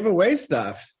time to give away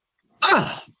stuff.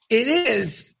 It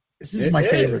is. This is my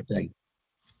favorite thing.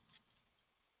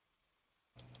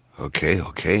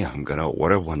 Okay. I'm gonna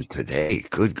order one today.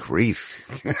 Good grief.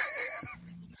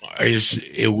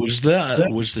 Was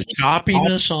the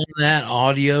choppiness on that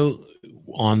audio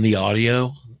on the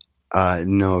audio?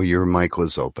 No, your mic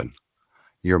was open.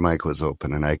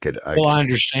 And I could. I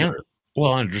understand.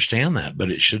 Well, I understand that,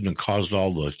 but it shouldn't have caused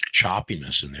all the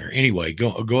choppiness in there. Anyway,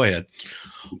 go ahead.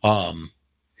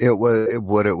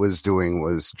 What it was doing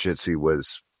was Jitsi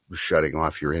was shutting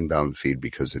off your inbound feed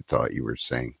because it thought you were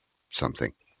saying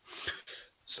something.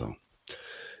 So,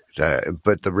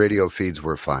 but the radio feeds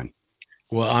were fine.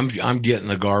 Well, I'm getting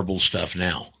the garbled stuff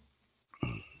now.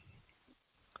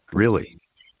 Really?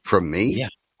 From me? Yeah.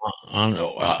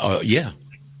 Yeah.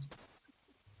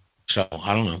 So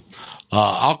I don't know.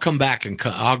 I'll come back and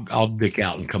I'll dick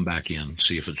out and come back in,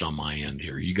 see if it's on my end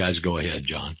here. You guys go ahead,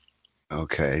 John.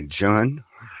 Okay, John.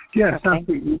 Yeah,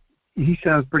 he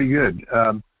sounds pretty good.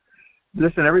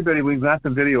 Listen, everybody, we've got the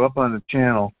video up on the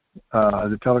channel,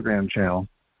 the Telegram channel,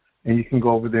 and you can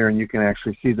go over there and you can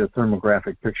actually see the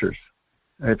thermographic pictures.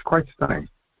 It's quite stunning.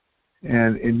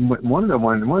 And in one of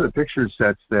the picture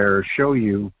sets there show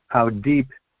you how deep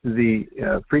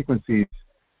the frequencies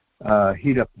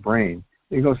heat up the brain.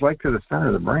 It goes right to the center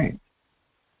of the brain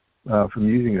from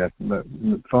using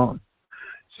the phone.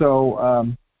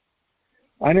 So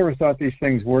I never thought these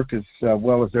things worked as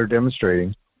well as they're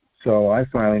demonstrating. So I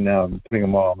finally now am putting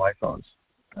them all on my phones.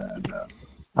 And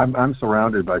I'm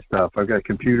surrounded by stuff. I've got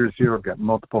computers here. I've got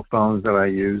multiple phones that I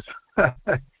use.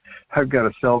 I've got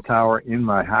a cell tower in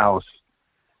my house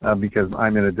because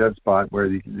I'm in a dead spot where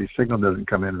the signal doesn't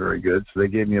come in very good. So they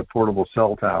gave me a portable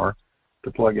cell tower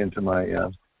to plug into my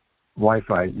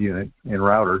Wi-Fi unit and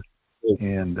router.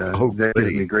 And they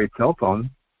gave me great cell phone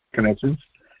connections.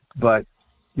 But,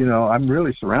 I'm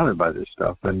really surrounded by this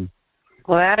stuff. And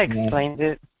well, that explains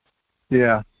it.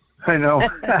 Yeah, I know.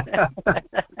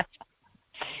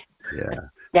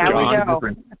 Yeah, we know.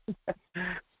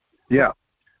 Yeah.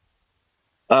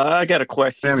 I got a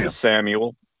question for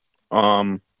Samuel.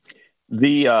 I've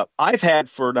had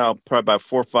for now probably about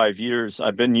 4 or 5 years.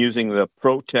 I've been using the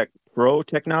Pro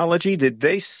technology. Did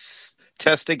they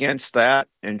test against that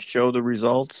and show the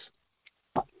results?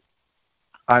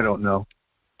 I don't know.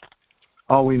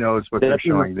 All we know is what they're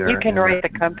showing there. You can write the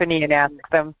company and ask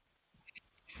them.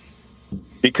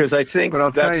 Because I think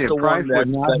that's the one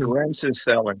that Rents is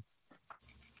selling.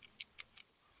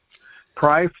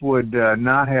 Price would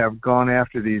not have gone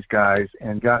after these guys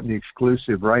and gotten the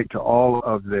exclusive right to all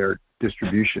of their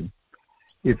distribution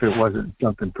if it wasn't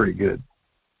something pretty good.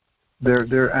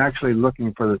 They're actually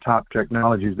looking for the top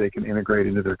technologies they can integrate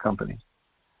into their company.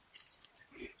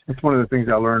 It's one of the things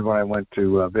I learned when I went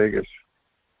to Vegas.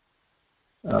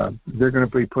 They're going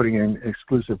to be putting in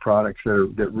exclusive products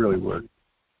that really work.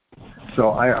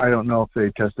 So I don't know if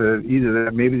they tested it. Either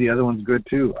that, maybe the other one's good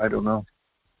too. I don't know.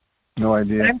 No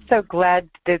idea. I'm so glad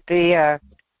that they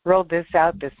rolled this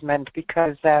out this month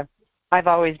because I've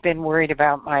always been worried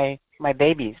about my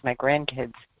babies, my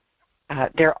grandkids.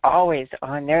 They're always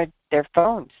on their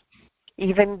phones.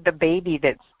 Even the baby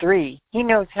that's 3, he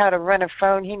knows how to run a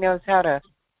phone. He knows how to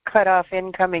cut off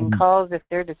incoming calls if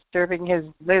they're disturbing his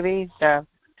movies.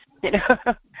 It's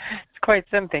quite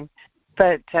something.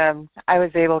 But I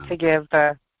was able to give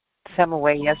some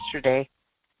away yesterday,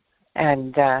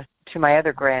 and to my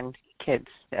other grandkids,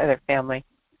 other family,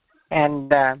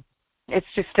 and it's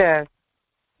just a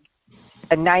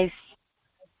nice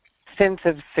sense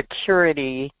of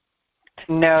security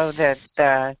to know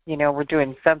that we're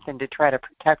doing something to try to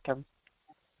protect them.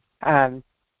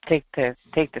 Take the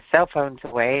cell phones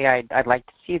away. I'd like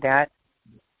to see that.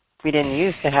 We didn't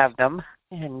used to have them,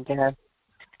 and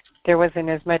there wasn't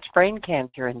as much brain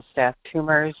cancer and stuff,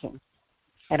 tumors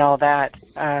and all that.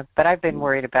 But I've been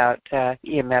worried about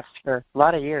EMFs for a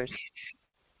lot of years.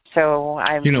 So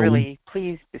I'm really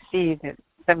pleased to see that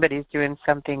somebody's doing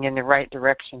something in the right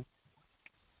direction.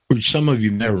 Some of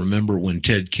you may remember when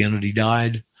Ted Kennedy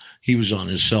died, he was on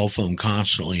his cell phone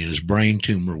constantly, and his brain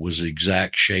tumor was the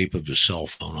exact shape of his cell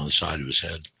phone on the side of his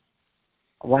head.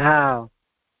 Wow.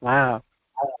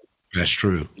 That's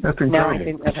true. That's incredible. No, I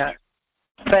didn't know that.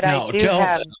 But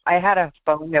I had a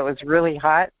phone that was really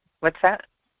hot. What's that?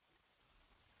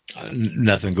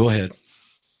 Nothing. Go ahead.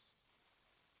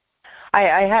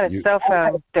 I had a cell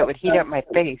phone that would heat up my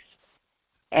face,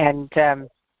 and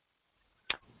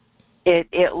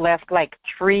it left like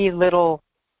 3 little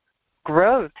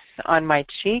growths on my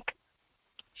cheek,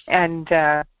 and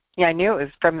I knew it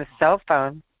was from the cell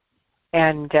phone,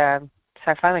 and so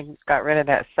I finally got rid of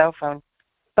that cell phone.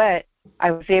 But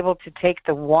I was able to take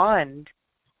the wand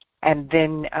and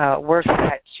then work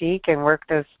that cheek and work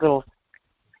those little.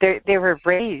 They were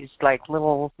raised like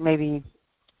little maybe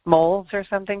moles or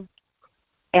something.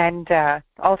 And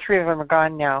all 3 of them are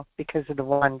gone now because of the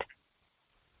wand.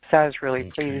 So I was really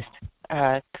pleased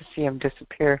to see them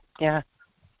disappear. Yeah.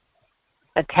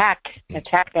 Attack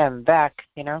them back,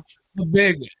 you know.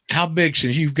 How big,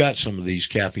 since you've got some of these,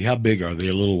 Cathie, how big are they?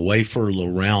 A little wafer, a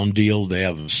little round deal? They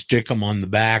have stick them on the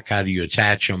back? How do you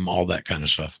attach them? All that kind of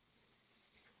stuff.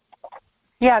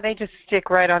 Yeah, they just stick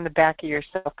right on the back of your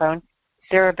cell phone.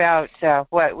 They're about,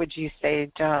 what would you say,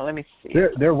 John? Let me see.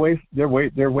 They're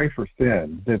wafer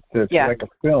thin. It's like a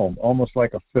film, almost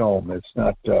like a film. It's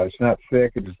not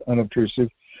thick. It's unobtrusive.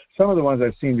 Some of the ones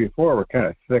I've seen before were kind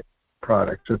of thick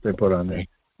products that they put on there.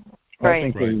 I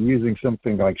think they're using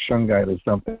something like shungite or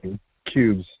something,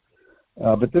 cubes.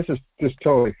 But this is just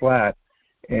totally flat,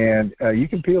 and you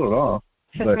can peel it off.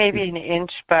 This is maybe an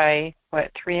inch by,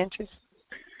 3 inches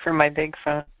for my big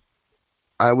phone?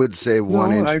 I would say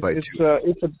 1 inch by 2.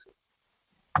 It's a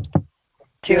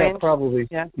 2 inch? Probably.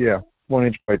 Yeah, 1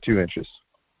 inch by 2 inches.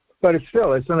 But it's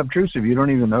unobtrusive. You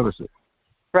don't even notice it.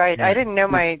 Right. I didn't know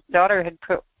my daughter had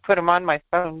put them on my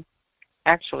phone,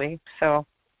 actually. So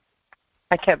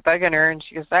I kept bugging her, and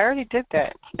she goes, I already did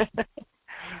that.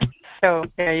 So,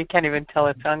 yeah, you can't even tell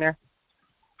it's on there.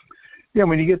 Yeah,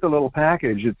 when you get the little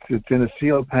package, it's in a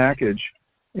sealed package,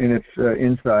 and it's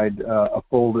inside a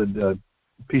folded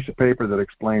piece of paper that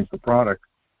explains the product.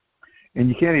 And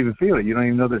you can't even feel it. You don't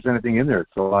even know there's anything in there.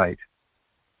 It's so light.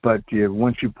 But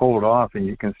once you pull it off, and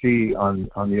you can see on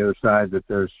the other side that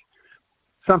there's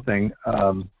something,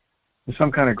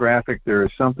 some kind of graphic, there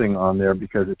is something on there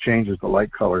because it changes the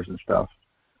light colors and stuff.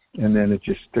 And then it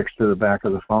just sticks to the back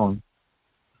of the phone.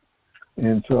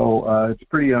 And so it's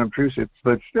pretty unobtrusive.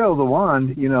 But still, the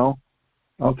wand,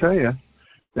 I'll tell you,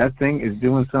 that thing is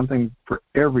doing something for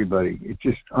everybody. It's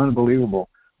just unbelievable.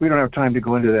 We don't have time to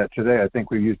go into that today. I think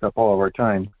we've used up all of our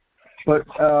time. But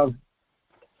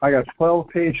I got 12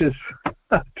 pages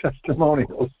of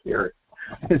testimonials here.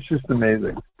 It's just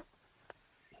amazing.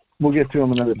 We'll get to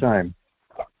them another time.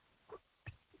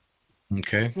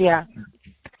 Okay. Yeah.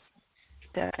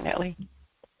 Definitely.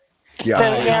 Yeah.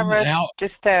 So, Russ,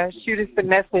 just shoot us a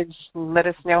message and let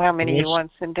us know how many you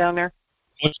want sent down there.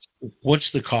 What's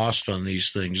the cost on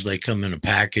these things? They come in a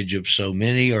package of so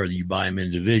many, or you buy them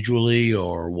individually,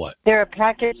 or what? They're a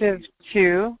package of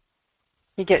 2.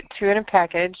 You get 2 in a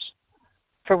package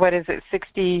for, what is it,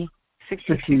 $60?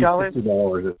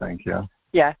 $60, I think, yeah.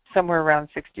 Yeah, somewhere around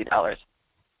 $60.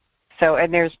 So,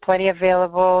 and there's plenty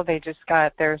available. They just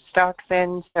got their stocks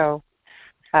in. So,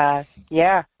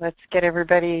 let's get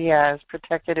everybody as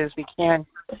protected as we can.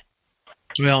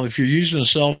 Well, if you're using a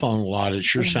cell phone a lot, it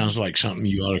sure sounds like something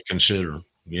you ought to consider.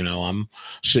 I'm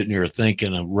sitting here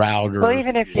thinking a router. Well,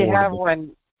 even if you have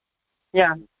one,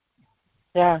 yeah.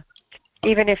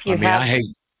 Even if you have.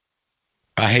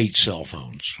 I hate cell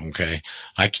phones. Okay,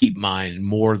 I keep mine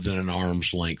more than an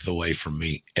arm's length away from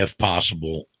me, if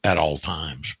possible, at all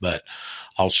times. But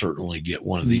I'll certainly get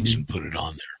one of these and put it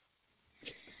on there.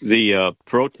 The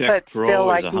ProTech Pro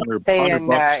still, is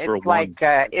 $100 for it's one.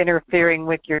 like interfering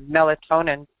with your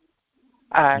melatonin.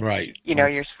 Right.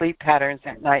 Your sleep patterns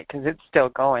at night because it's still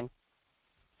going.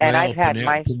 And I've had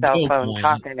my cell phone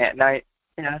talking at night.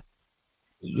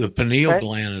 The pineal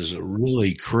gland is a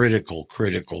really critical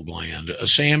gland.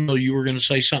 Samuel, you were going to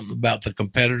say something about the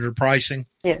competitor pricing?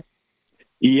 Yes.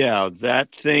 Yeah,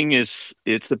 that thing it's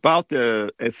about a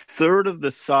third of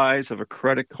the size of a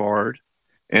credit card,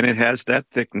 and it has that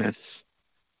thickness,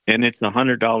 and it's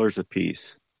 $100 a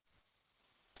piece.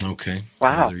 Okay.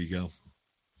 Wow. There you go.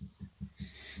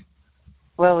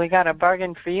 Well, we got a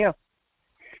bargain for you.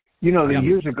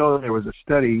 Years ago there was a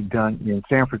study done in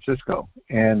San Francisco,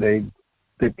 and they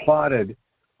plotted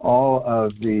all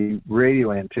of the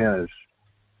radio antennas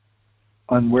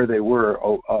on where they were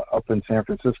up in San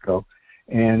Francisco,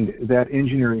 and that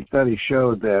engineering study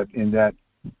showed that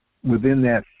within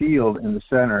that field in the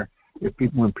center,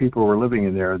 when people were living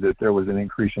in there, that there was an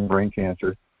increase in brain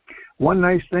cancer. One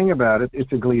nice thing about it,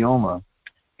 it's a glioma,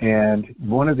 and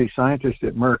one of the scientists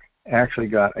at Merck actually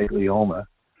got a glioma,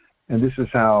 and this is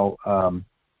how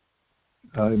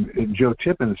Joe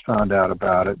Tippins found out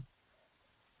about it,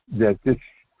 that this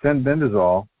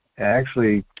fenbendazole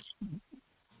actually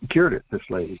cured it, this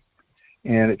lady,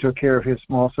 and it took care of his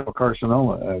small cell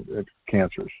carcinoma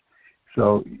cancers.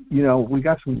 So we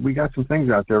got some things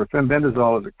out there.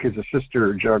 Fenbendazole is a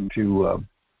sister drug to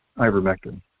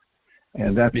ivermectin,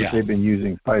 and that's what they've been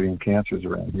using fighting cancers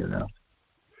around here now.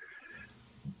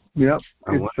 It's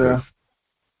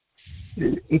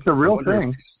a real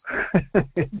thing.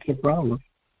 It's a problem.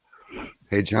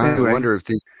 Hey, John, anyway, I wonder if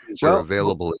these are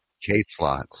available in case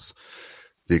slots,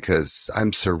 because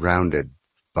I'm surrounded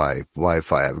by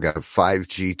Wi-Fi. I've got a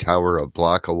 5G tower a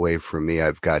block away from me.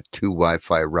 I've got 2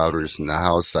 Wi-Fi routers in the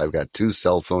house. I've got 2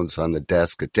 cell phones on the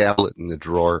desk, a tablet in the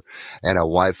drawer, and a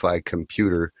Wi-Fi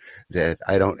computer that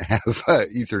I don't have an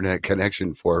Ethernet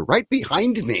connection for right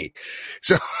behind me.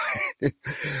 So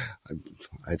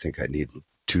I think I need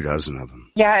 24 of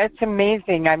them. Yeah, it's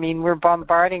amazing. I mean, we're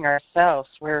bombarding ourselves.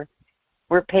 We're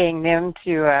paying them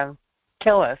to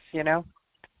kill us, you know?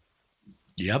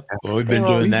 Yep. Well, we've been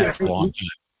doing that for a long time.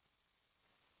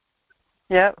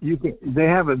 Yep. They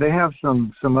have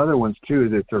some other ones too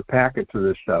that are packets of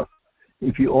this stuff.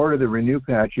 If you order the Renew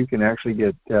patch, you can actually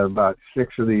get about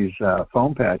 6 of these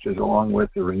foam patches along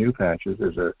with the Renew patches.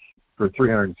 For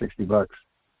 $360,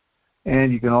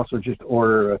 and you can also just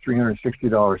order a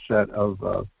 $360 set of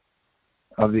the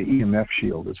EMF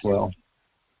Shield as well.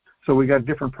 So we got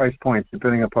different price points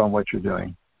depending upon what you're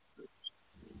doing.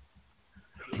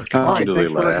 All right, thanks for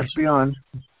letting us be on.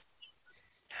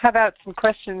 How about some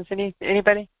questions?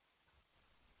 Anybody?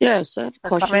 Yes, I have a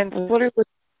question. I wonder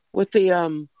with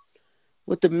the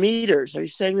meters. Are you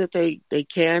saying that they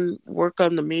can work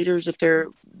on the meters if they're,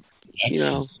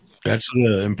 That's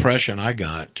the impression I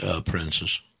got,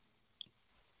 Princess.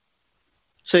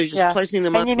 So you're just placing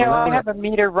them up. And I have a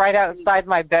meter right outside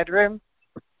my bedroom,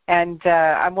 and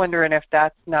I'm wondering if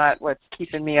that's not what's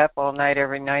keeping me up all night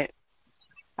every night.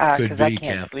 Could be, I can't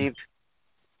Kathy. sleep.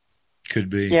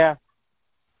 Could be. Yeah.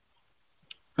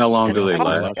 How long do they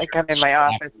last? I come in my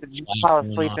office and fall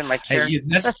asleep in my chair. Hey,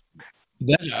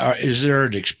 is there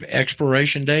an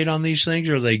expiration date on these things,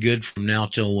 or are they good from now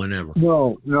till whenever?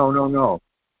 No.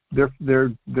 They're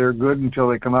good until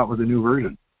they come out with a new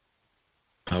version.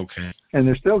 Okay. And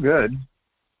they're still good.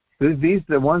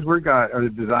 The ones we got are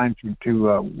designed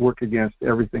to work against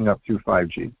everything up through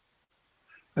 5G.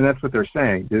 And that's what they're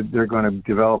saying. They're going to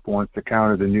develop ones to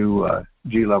counter the new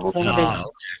G-level stuff. Okay.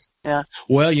 Yeah.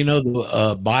 Well,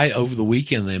 over the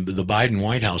weekend, the Biden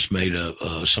White House made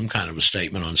some kind of a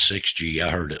statement on 6G. I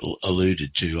heard it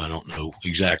alluded to. I don't know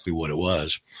exactly what it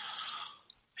was.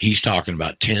 He's talking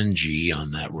about 10G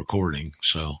on that recording.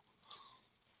 So,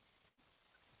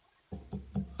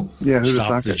 yeah,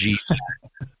 stop the G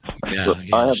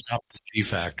factor. Stop the G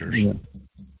factors. Yeah.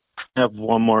 I have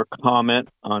one more comment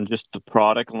on just the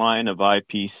product line of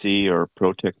IPC or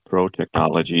Protect Pro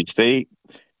Technologies. They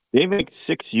make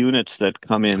 6 units that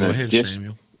come in a disc.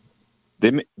 Samuel.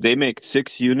 They make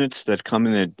 6 units that come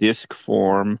in a disc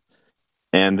form,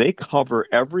 and they cover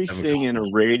everything in a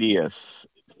radius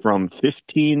from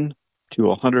 15 to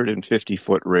 150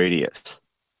 foot radius,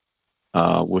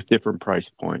 with different price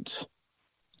points.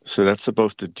 So that's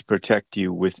supposed to protect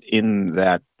you within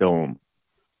that dome,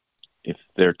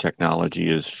 if their technology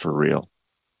is for real.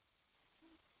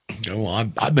 Well,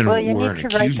 I've been you wearing need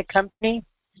to write the company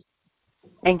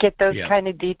and get those kind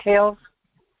of details,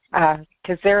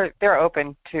 because they're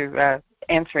open to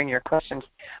answering your questions.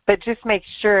 But just make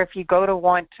sure if you go to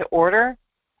want to order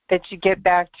that you get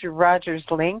back to Roger's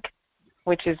link,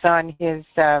 which is on his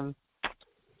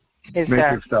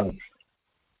Matrix Docs.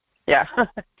 Yeah,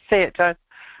 say it, John.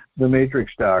 The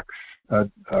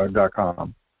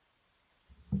MatrixDocs.com.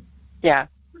 Yeah,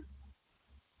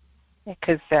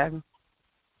 because that's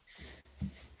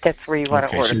where you want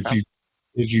to order so from.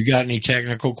 If you got any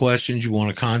technical questions you want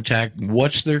to contact,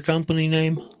 what's their company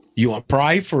name? You want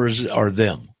Prife or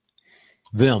them?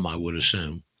 Them, I would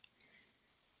assume.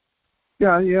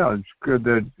 Yeah, it's good.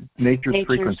 The Nature's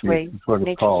Frequency is what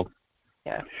it's called.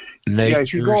 Yeah.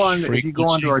 If you go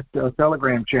onto our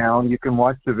Telegram channel, you can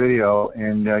watch the video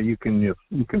and you can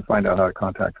find out how to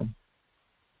contact them.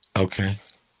 Okay.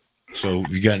 So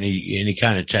if you got any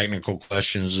kind of technical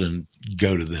questions, then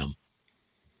go to them.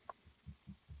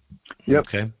 Yep.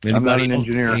 Okay. I'm not an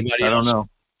engineer. I don't know.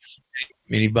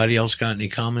 Anybody else got any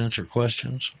comments or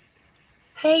questions?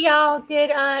 Hey y'all, did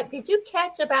you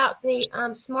catch about the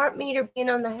smart meter being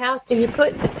on the house? Do you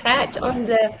put the patch on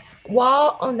the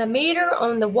wall, on the meter,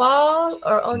 on the wall,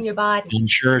 or on your body? I'm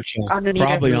sure it's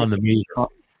probably on the meter.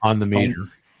 On the meter.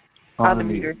 On the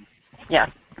meter. Yeah.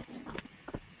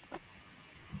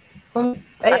 I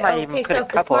might even put a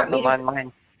couple of them on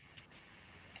mine.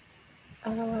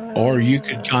 Or you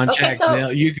could contact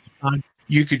them.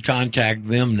 You could contact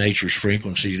them, Nature's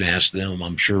Frequencies, and ask them.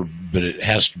 I'm sure, but it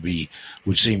has to be.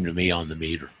 Would seem to me on the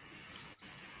meter.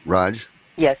 Raj.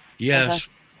 Yes. Yes.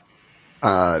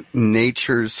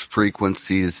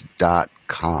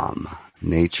 naturesfrequencies.com.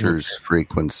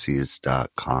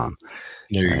 naturesfrequencies.com.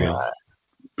 There you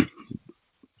go.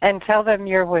 And tell them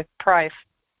you're with Prife,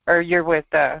 or you're with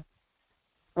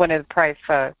one of the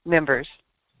Prife members.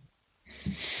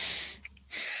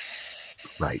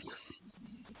 Right.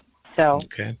 So,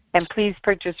 okay. And please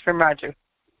purchase from Roger.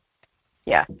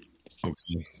 Yeah.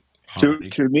 Okay.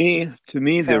 To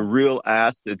me, the real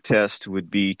acid test would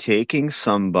be taking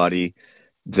somebody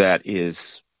that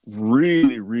is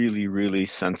really, really, really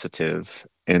sensitive,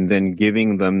 and then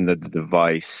giving them the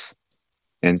device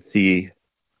and see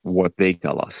what they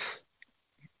tell us.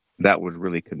 That would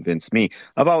really convince me.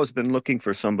 I've always been looking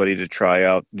for somebody to try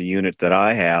out the unit that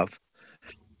I have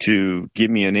to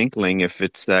give me an inkling if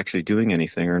it's actually doing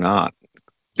anything or not.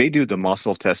 They do the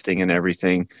muscle testing and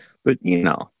everything, but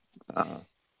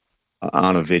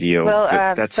on a video.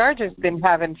 Well, Sarge has been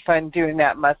having fun doing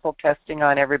that muscle testing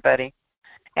on everybody.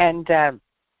 And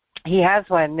he has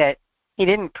one that he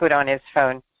didn't put on his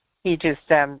phone. He just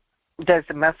does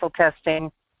the muscle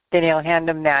testing. Then he'll hand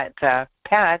them that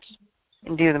patch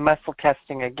and do the muscle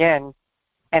testing again.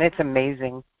 And it's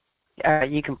amazing.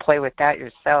 You can play with that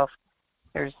yourself.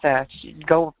 There's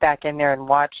go back in there and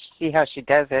watch, see how she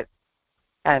does it.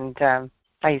 And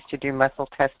I used to do muscle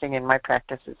testing in my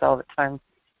practices all the time.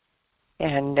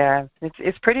 And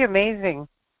it's pretty amazing.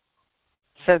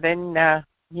 So then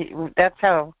that's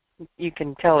how you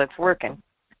can tell it's working,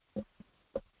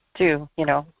 too. You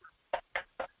know,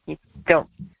 you don't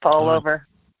fall over.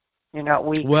 You're not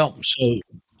weak. Well, so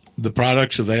the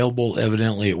product's available.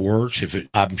 Evidently, it works.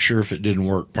 I'm sure if it didn't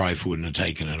work, Price wouldn't have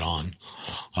taken it on.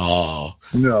 No,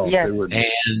 yes. they wouldn't.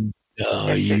 And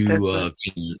you can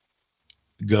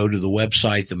go to the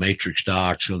website, the Matrix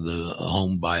Docs, or the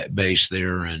home base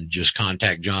there, and just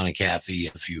contact John and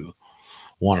Cathie if you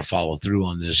want to follow through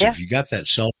on this. Yeah. If you got that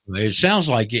cell phone, it sounds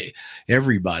like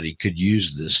everybody could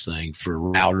use this thing for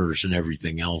routers and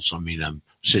everything else. I mean, I'm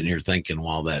sitting here thinking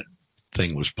while that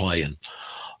thing was playing.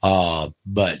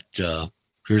 But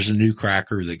here's a new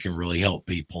cracker that can really help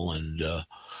people, and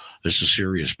it's a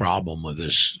serious problem with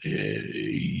this.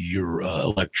 Your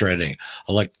electronic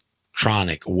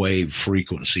wave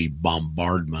frequency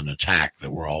bombardment attack that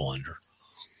we're all under.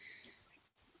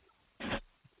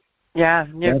 Yeah,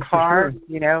 your car,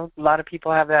 you know, a lot of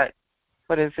people have that,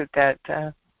 what is it, that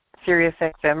Sirius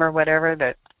XM or whatever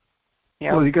that, you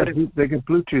know. Well, they get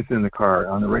Bluetooth in the car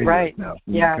on the radio now.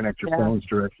 You can connect your phones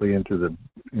directly into the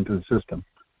system.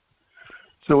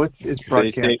 So it's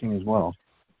broadcasting as well.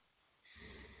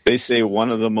 They say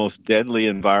one of the most deadly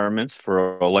environments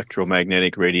for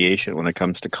electromagnetic radiation when it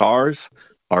comes to cars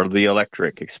are the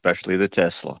electric, especially the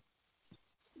Tesla.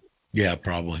 Yeah,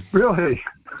 probably. Really?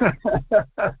 So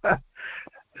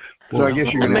I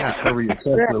guess you're going to have to cover your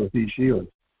Tesla with these shields.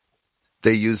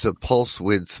 They use a pulse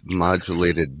width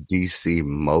modulated DC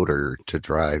motor to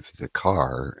drive the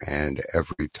car, and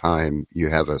every time you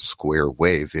have a square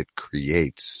wave, it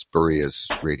creates spurious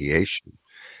radiation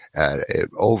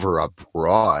over a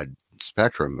broad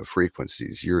spectrum of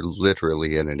frequencies. You're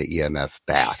literally in an EMF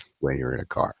bath when you're in a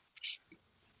car.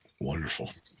 Wonderful.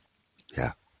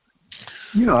 Yeah.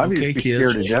 You know, I used to be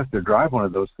scared to death to drive one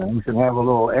of those things and have a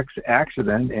little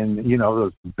accident, and, you know,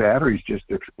 those batteries just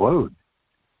explode.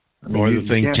 I mean, or the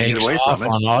thing takes off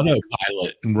on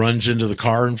autopilot and runs into the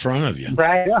car in front of you.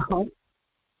 Right.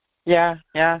 Yeah.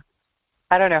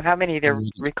 I don't know how many they're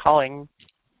recalling.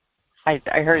 I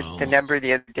heard the number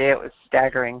the other day. It was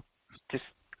staggering.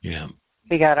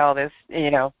 We got all this, you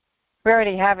know. We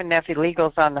already have enough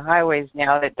illegals on the highways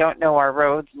now that don't know our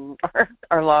roads and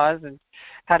our laws and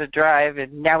how to drive,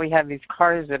 and now we have these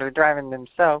cars that are driving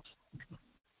themselves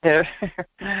that are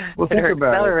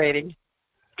accelerating.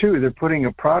 Too, they're putting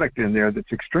a product in there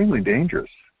that's extremely dangerous.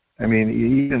 I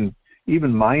mean,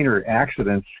 even minor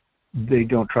accidents, they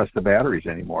don't trust the batteries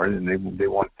anymore, and they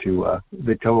want to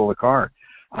they total the car.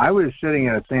 I was sitting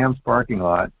in a Sam's parking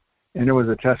lot, and there was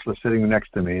a Tesla sitting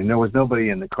next to me, and there was nobody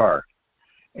in the car.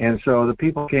 And so the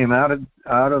people came out of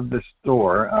the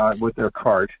store with their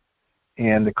cart,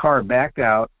 and the car backed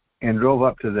out and drove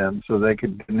up to them so they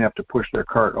didn't have to push their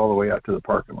cart all the way out to the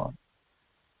parking lot.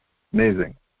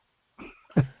 Amazing.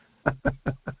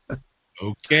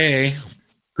 Okay.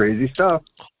 Crazy stuff.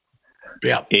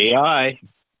 Yeah. AI.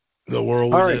 The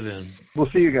world we live in.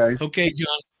 We'll see you guys. Okay,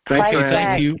 John. Thanks,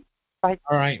 thank you. Bye.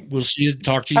 All right. We'll see you.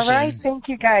 Talk to you soon. All right. Thank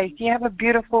you, guys. You have a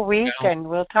beautiful week, and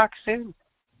we'll talk soon.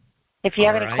 If you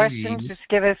have any questions, just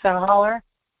give us a holler.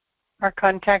 Our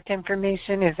contact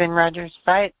information is in Roger's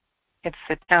site. It's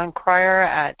the town crier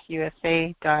at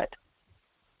usa.com.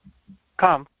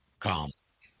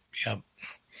 Yep.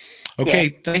 Okay.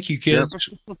 Thank you, kids.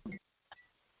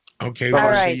 Okay.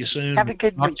 We'll see you soon. Have a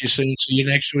good Talk week. to you soon. See you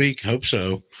next week. Hope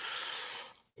so.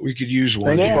 We could use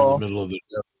one here in the middle of the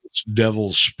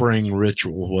devil's spring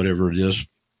ritual, whatever it is.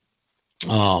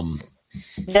 Yeah.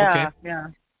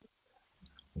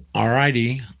 All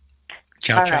righty.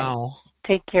 Ciao, All right. ciao.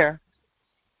 Take care.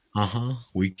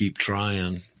 We keep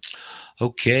trying.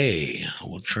 Okay,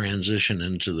 we'll transition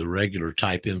into the regular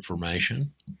type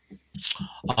information.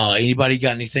 Anybody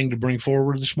got anything to bring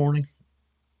forward this morning?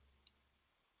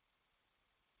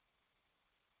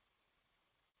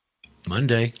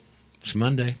 Monday. It's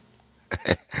Monday.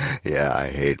 Yeah, I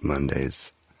hate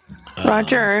Mondays.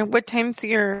 Roger, what time's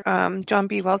your John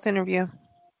B. Wells interview?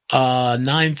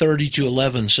 9:30 to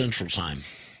 11 Central Time.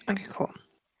 Okay, cool.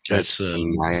 That's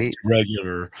the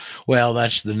regular. Well,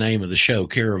 that's the name of the show,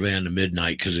 Caravan to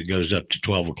Midnight, because it goes up to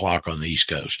 12 o'clock on the East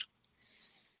Coast.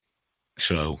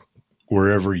 So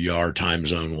wherever you are, time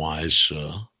zone wise,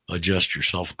 adjust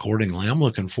yourself accordingly. I'm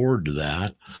looking forward to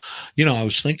that. You know, I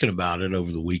was thinking about it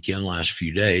over the weekend, last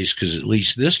few days, because at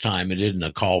least this time it isn't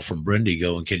a call from Brendy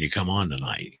going, "Can you come on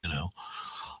tonight?" You know,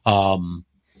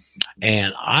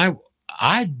 and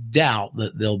I doubt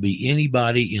that there'll be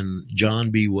anybody in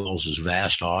John B. Wells's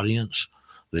vast audience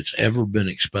that's ever been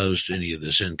exposed to any of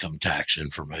this income tax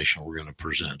information we're going to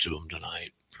present to them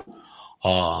tonight.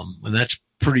 And that's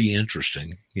pretty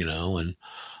interesting, you know, and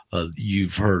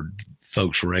you've heard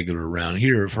folks regular around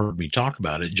here have heard me talk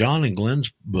about it. John and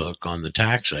Glenn's book on the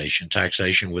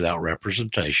taxation without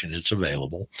representation, it's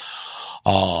available.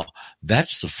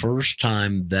 That's the first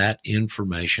time that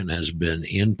information has been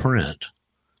in print,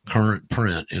 current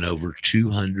print, in over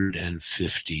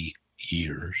 250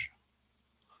 years.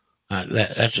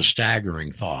 That's a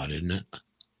staggering thought, isn't it?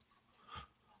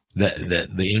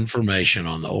 That the information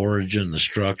on the origin, the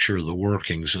structure, the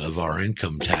workings of our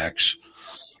income tax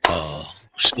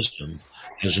system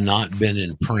has not been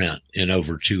in print in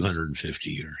over 250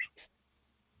 years.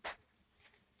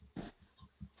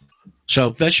 So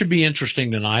that should be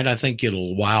interesting tonight. I think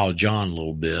it'll wow John a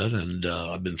little bit, and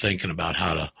I've been thinking about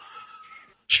how to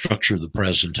structure the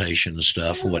presentation and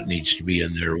stuff, what needs to be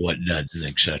in there, what doesn't,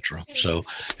 etc. So,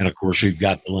 and of course, we've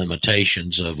got the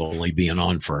limitations of only being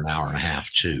on for an hour and a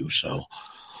half too. So,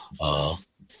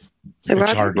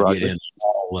 it's hard to get into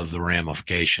all of the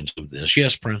ramifications of this.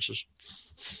 Yes, Princess.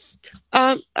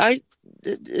 Did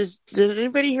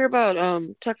anybody hear about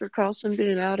Tucker Carlson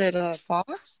being out at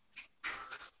Fox?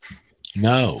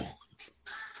 No.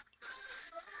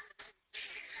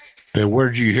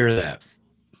 Where'd you hear that?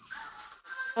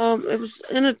 It was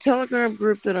in a Telegram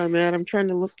group that I'm at. I'm trying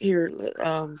to look here.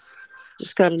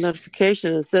 Just got a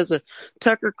notification. It says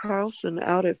Tucker Carlson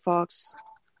out at Fox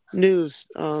News,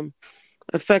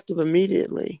 effective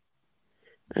immediately.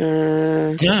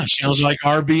 Yeah, sounds like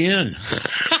RBN.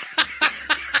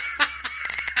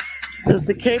 Does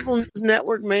the cable news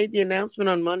network made the announcement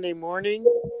on Monday morning?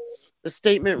 The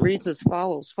statement reads as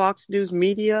follows: Fox News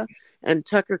Media and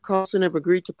Tucker Carlson have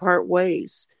agreed to part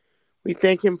ways. We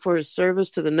thank him for his service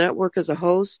to the network as a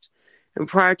host and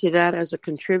prior to that as a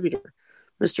contributor.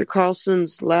 Mr.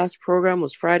 Carlson's last program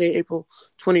was Friday, April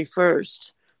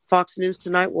 21st. Fox News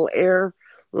Tonight will air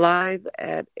live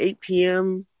at 8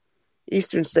 p.m.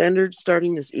 Eastern Standard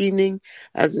starting this evening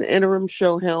as an interim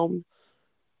show helmed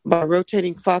by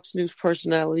rotating Fox News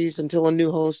personalities until a new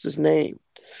host is named.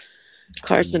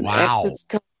 Carson exits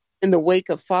in the wake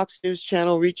of Fox News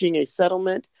Channel reaching a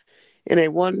settlement in a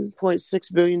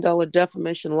 $1.6 billion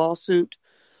defamation lawsuit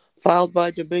filed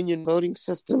by Dominion Voting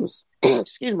Systems,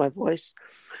 excuse my voice,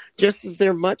 just as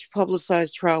their much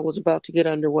publicized trial was about to get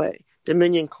underway.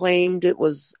 Dominion claimed it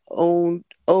was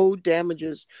owed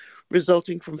damages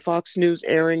resulting from Fox News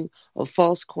airing of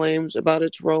false claims about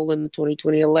its role in the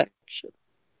 2020 election.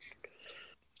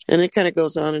 And it kind of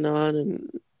goes on and on.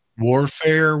 And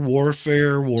warfare,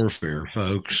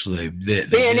 folks. They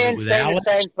did it with Alex.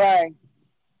 The same thing.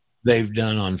 They've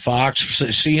done on Fox.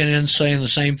 CNN saying the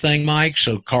same thing, Mike.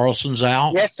 So Carlson's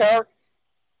out. Yes, sir.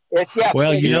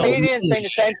 Well, you know, CNN saying the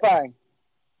same thing.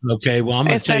 Okay, well, I'm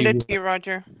going to tell you. Send it to you,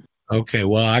 Roger. Okay,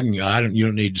 well, you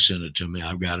don't need to send it to me.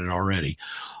 I've got it already.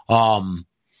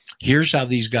 Here's how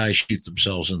these guys shoot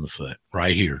themselves in the foot,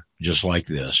 right here, just like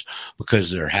this, because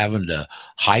they're having to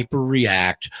hyper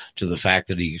react to the fact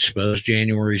that he exposed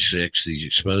January 6th. He's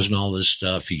exposing all this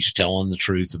stuff. He's telling the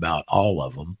truth about all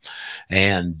of them.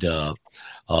 And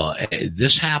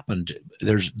this happened.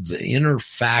 There's the inner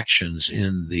factions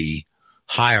in the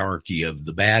hierarchy of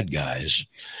the bad guys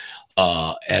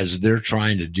as they're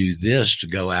trying to do this to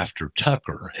go after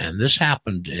Tucker. And this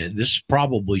happened. This is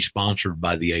probably sponsored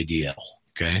by the ADL.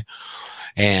 Okay.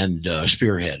 And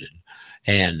spearheaded.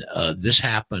 And this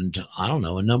happened, I don't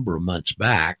know, a number of months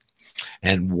back.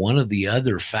 And one of the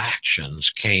other factions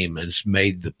came and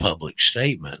made the public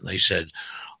statement. They said,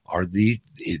 are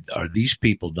these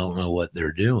people don't know what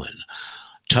they're doing?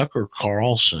 Tucker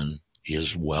Carlson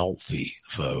is wealthy,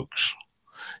 folks.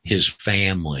 His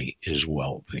family is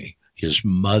wealthy. his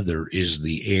mother is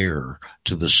the heir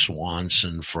to the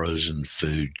Swanson Frozen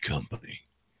Food Company.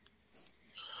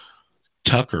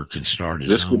 Tucker can start his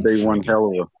This own. could be one hell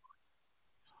of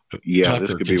a. Yeah, Tucker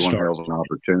this could be one start, hell of an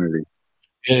opportunity.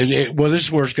 Well, this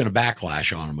is where it's going to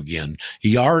backlash on him again.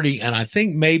 He already, and I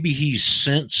think maybe he's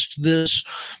sensed this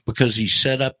because he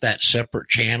set up that separate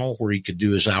channel where he could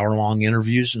do his hour-long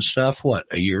interviews and stuff. What,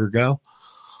 a year ago?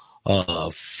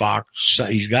 Fox,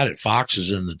 he's got it. Fox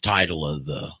is in the title of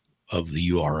the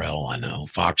URL. I know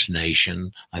Fox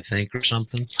Nation, I think, or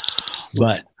something.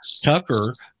 But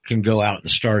Tucker can go out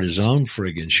and start his own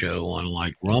friggin' show on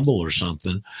like Rumble or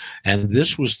something. And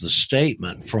this was the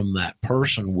statement from that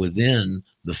person within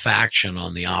the faction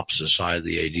on the opposite side of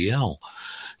the ADL.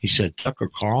 He said, Tucker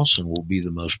Carlson will be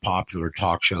the most popular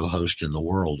talk show host in the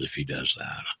world if he does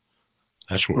that.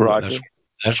 That's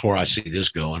where I see this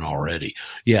going already.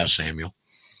 Yeah, Samuel.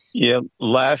 Yeah,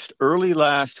 early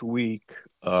last week,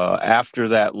 after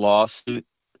that lawsuit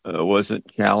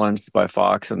wasn't challenged by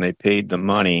Fox and they paid the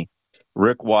money,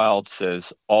 Rick Wilde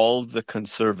says all the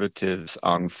conservatives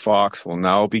on Fox will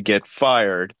now get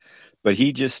fired, but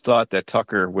he just thought that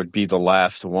Tucker would be the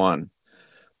last one.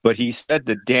 But he said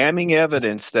the damning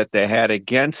evidence that they had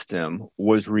against him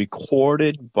was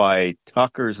recorded by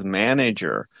Tucker's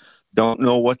manager. Don't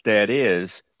know what that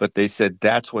is, but they said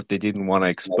that's what they didn't want to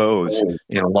expose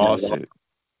in a lawsuit.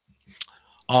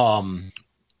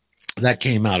 That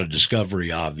came out of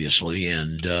discovery, obviously,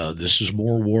 and this is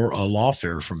more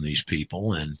lawfare from these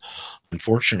people. And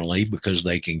unfortunately, because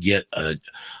they can get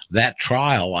that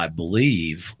trial, I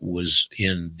believe, was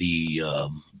in the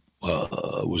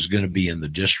was going to be in the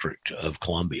District of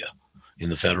Columbia, in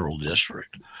the federal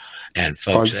district. And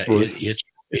folks,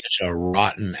 it's a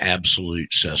rotten,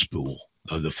 absolute cesspool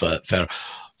of the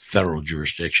federal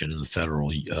jurisdiction and the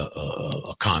federal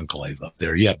conclave up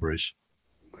there. Yeah, Bruce.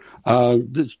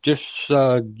 Just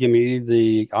give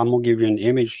me I'm going to give you an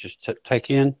image to take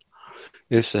in.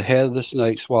 It's the head of the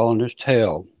snake swallowing his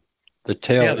tail. The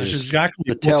tail this is exactly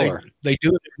the teller. They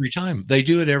do it every time. They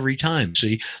do it every time.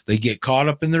 See, they get caught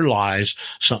up in their lies.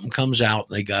 Something comes out.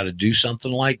 They got to do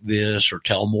something like this or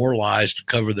tell more lies to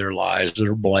cover their lies that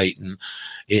are blatant.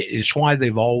 It's why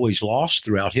they've always lost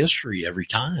throughout history every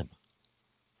time.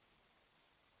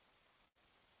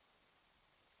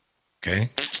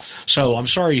 Okay. So I'm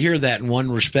sorry to hear that in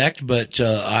one respect, but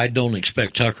I don't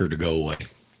expect Tucker to go away.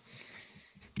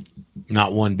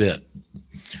 Not one bit.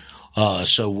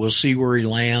 So we'll see where he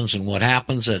lands and what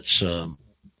happens. It's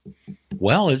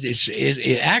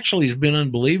it actually has been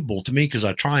unbelievable to me because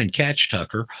I try and catch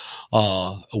Tucker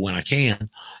when I can,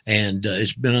 and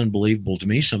it's been unbelievable to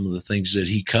me some of the things that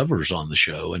he covers on the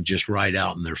show and just right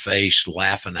out in their face,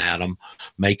 laughing at them,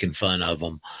 making fun of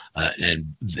them.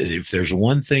 And if there's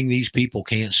one thing these people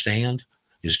can't stand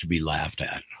is to be laughed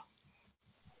at.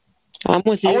 I'm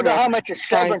with you. I wonder how much a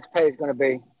severance pay is going to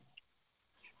be.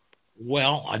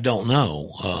 Well, I don't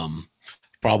know.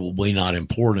 Probably not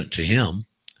important to him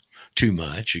too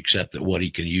much, except that what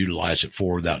he can utilize it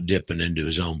for without dipping into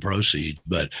his own proceeds.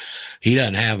 But he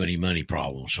doesn't have any money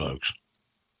problems, folks.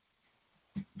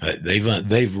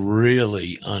 They've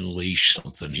really unleashed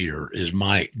something here, is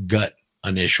my gut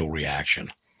initial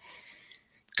reaction.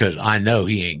 Because I know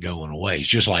he ain't going away. It's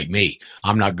just like me.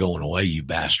 I'm not going away, you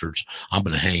bastards. I'm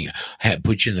going to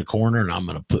put you in the corner, and I'm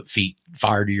going to put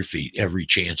fire to your feet every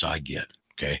chance I get.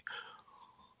 Okay.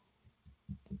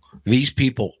 These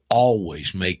people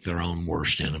always make their own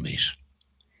worst enemies.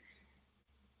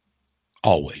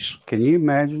 Always. Can you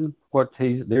imagine what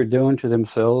they're doing to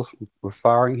themselves with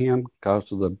firing him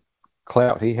because of the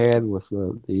clout he had with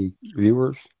the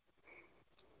viewers?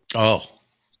 Oh.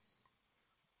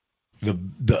 I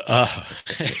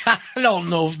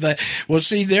don't know if that. Well,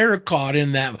 see, they're caught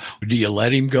in that. Do you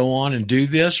let him go on and do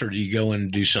this, or do you go in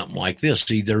and do something like this?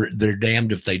 See, they're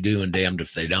damned if they do and damned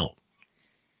if they don't.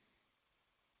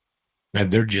 And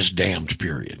they're just damned,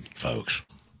 period, folks.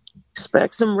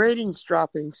 Expect some ratings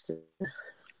droppings.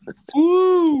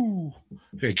 Woo!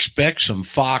 Expect some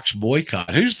Fox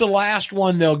boycott. Who's the last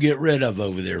one they'll get rid of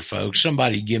over there, folks?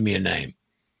 Somebody give me a name.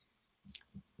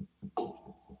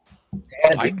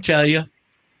 I can tell you,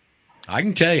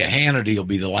 Hannity will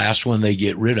be the last one they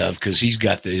get rid of because he's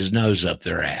got his nose up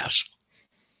their ass.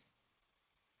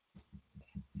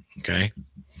 Okay.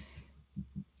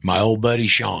 My old buddy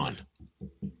Sean.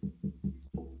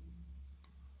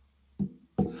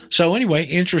 So anyway,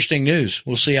 interesting news.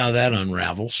 We'll see how that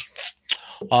unravels.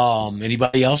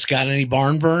 Anybody else got any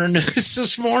barn burner news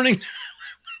this morning?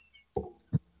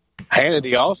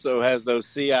 Hannity also has those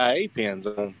CIA pins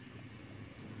on.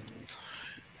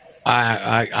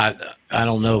 I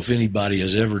don't know if anybody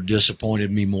has ever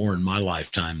disappointed me more in my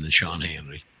lifetime than Sean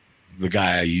Hannity, the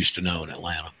guy I used to know in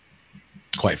Atlanta,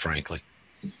 quite frankly.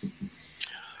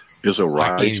 Is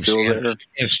O'Reilly still there?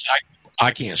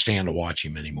 I can't stand to watch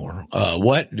him anymore.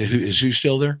 What? Is who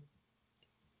still there?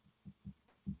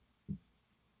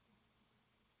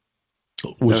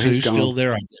 Was who still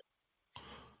there?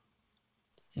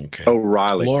 Okay.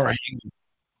 O'Reilly. Laura.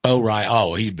 O'Reilly.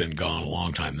 Oh, he's been gone a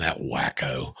long time. That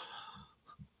wacko.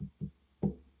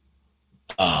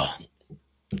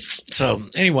 So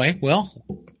anyway, well,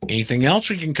 anything else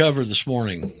we can cover this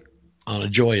morning on a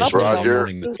joyous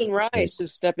morning? Susan Rice,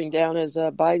 who's stepping down as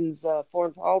Biden's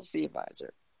foreign policy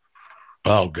advisor.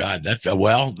 Oh God, that's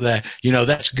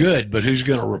good, but who's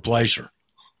going to replace her?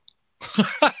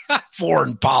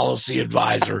 Foreign policy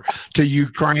advisor to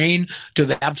Ukraine, to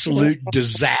the absolute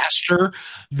disaster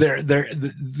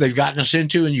they've gotten us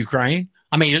into in Ukraine.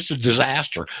 I mean, it's a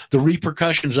disaster. The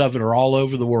repercussions of it are all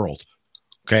over the world.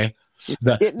 Okay.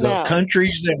 The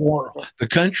countries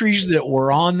that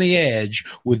were on the edge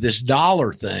with this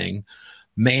dollar thing,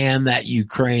 man, that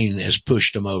Ukraine has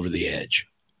pushed them over the edge.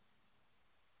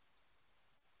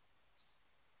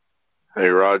 Hey,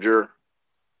 Roger.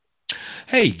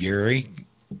 Hey, Gary.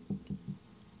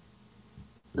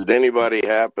 Did anybody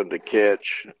happen to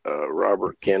catch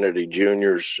Robert Kennedy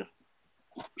Jr.'s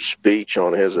speech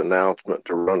on his announcement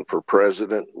to run for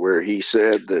president, where he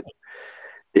said that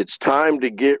it's time to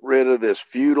get rid of this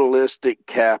feudalistic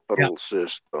capital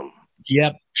system?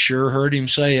 Yep, sure heard him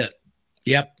say it.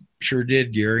 Yep, sure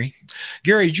did, Gary.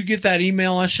 Gary, did you get that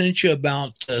email I sent you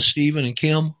about Stephen and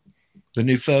Kim, the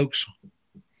new folks?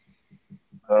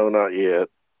 No, not yet.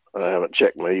 I haven't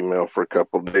checked my email for a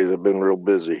couple of days. I've been real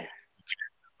busy.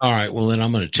 All right, well, then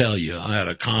I'm going to tell you, I had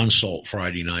a consult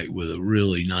Friday night with a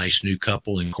really nice new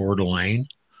couple in Coeur d'Alene,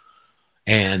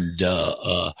 and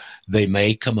they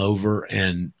may come over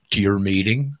and to your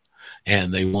meeting,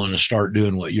 and they want to start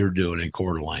doing what you're doing in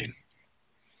Coeur d'Alene.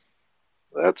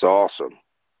 That's awesome.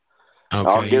 Okay,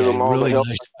 I'll give them all really the help.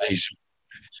 Nice.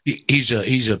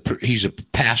 He's a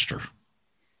pastor.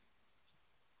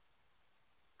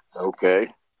 Okay.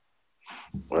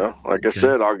 Well, like I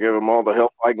said, I'll give them all the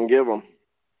help I can give them.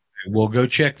 Well, go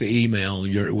check the email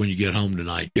when you get home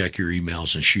tonight. Check your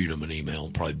emails and shoot them an email. It'll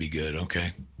probably be good.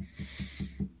 Okay.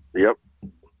 Yep.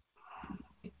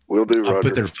 We'll do, Roger. I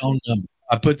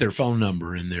put their phone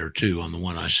number in there too on the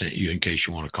one I sent you in case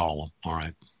you want to call them. All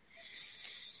right.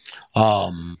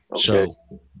 Okay. So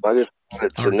I just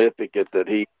find it significant that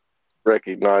he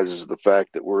recognizes the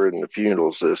fact that we're in the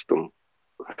feudal system.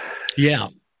 Yeah.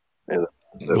 And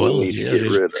that we need to get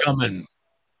rid of.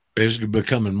 It's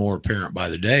becoming more apparent by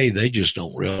the day. They just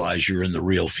don't realize you're in the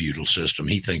real feudal system.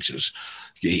 He thinks that's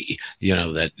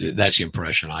the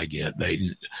impression I get.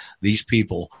 These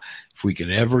people, if we can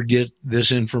ever get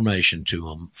this information to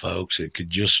them, folks, it could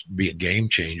just be a game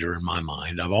changer in my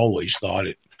mind. I've always thought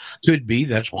it could be.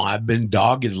 That's why I've been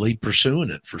doggedly pursuing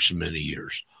it for so many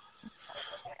years.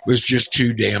 It's just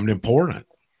too damned important.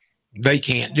 They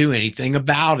can't do anything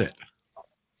about it.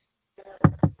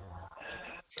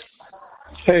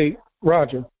 Hey,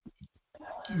 Roger.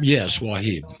 Yes,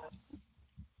 Wahid.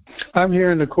 I'm here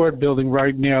in the court building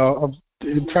right now.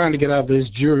 I'm trying to get out of this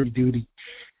jury duty.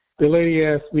 The lady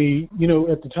asked me,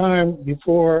 at the time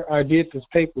before I did this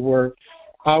paperwork,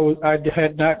 I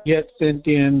had not yet sent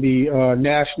in the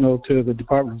national to the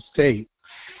Department of State.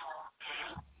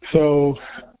 So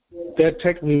that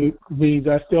technically means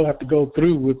I still have to go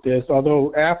through with this,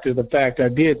 although after the fact I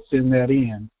did send that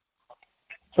in.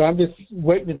 So I'm just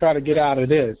waiting to try to get out of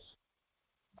this.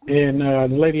 And the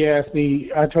lady asked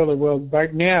me, I told her, well,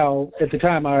 right now, at the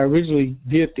time I originally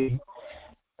did the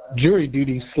jury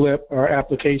duty slip or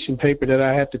application paper that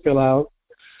I had to fill out,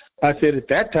 I said at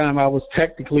that time I was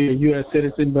technically a U.S.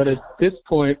 citizen, but at this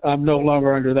point I'm no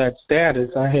longer under that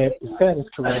status. I had the status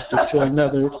corrected to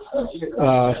another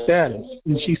status.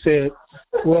 And she said,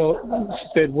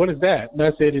 what is that? And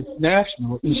I said, it's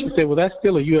national. And she said, well, that's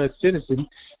still a U.S. citizen.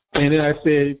 And then I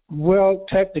said, well,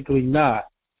 technically not.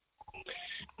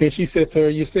 And she said, so are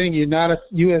you saying you're not a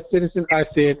U.S. citizen?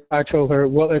 I told her,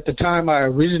 well, at the time I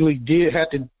originally did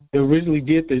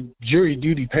the jury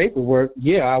duty paperwork,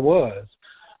 yeah, I was.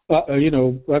 I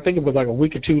think it was like a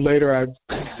week or two later, I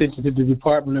sent it to the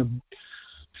Department of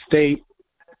State.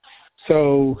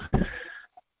 So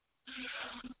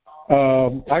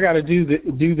I got to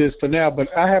do this for now, but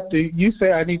I have to. You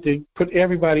say I need to put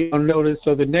everybody on notice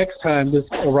so the next time this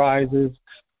arises,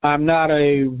 I'm not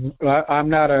a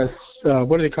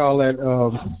what do they call that?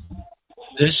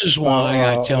 This is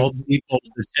why I tell people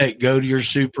to go to your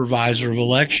supervisor of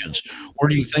elections. Where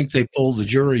do you think they pull the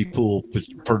jury pool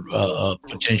for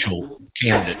potential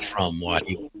candidates from? Why?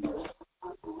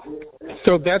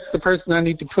 So that's the person I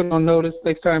need to put on notice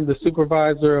next time, the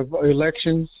supervisor of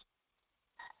elections?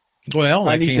 Well,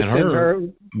 that can't hurt.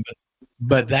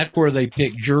 But that's where they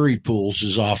pick jury pools,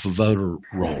 is off of voter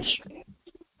rolls.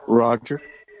 Roger?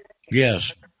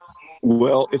 Yes.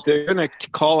 Well, if they're going to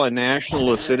call a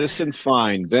national a citizen,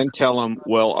 fine. Then tell them,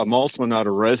 well, I'm also not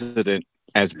a resident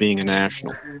as being a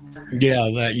national. Yeah,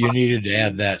 that you needed to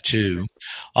add that too.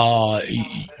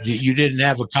 You didn't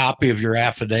have a copy of your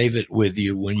affidavit with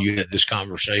you when you had this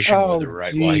conversation with her,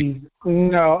 right? White?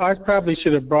 No, I probably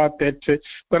should have brought that to,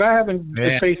 but I haven't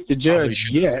faced the judge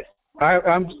yet.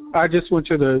 I just went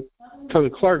to the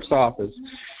clerk's office,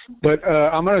 but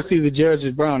I'm going to see the judge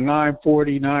at around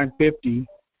 9:40, 9:50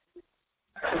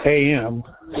 a.m.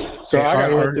 So I got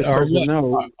to let this person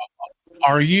know.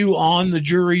 Are you on the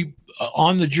jury? Or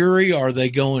are they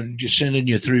just sending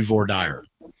you through voir dire?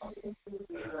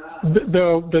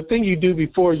 The thing you do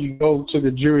before you go to the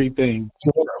jury thing.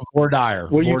 Voir dire.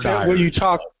 Where you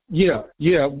talk. Yeah.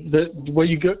 Where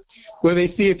you go, where they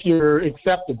see if you're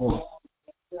acceptable.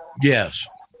 Yes,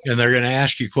 and they're going to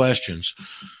ask you questions.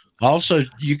 Also,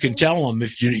 you can tell them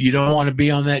if you don't want to be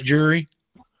on that jury.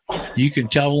 You can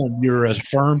tell them you're a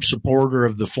firm supporter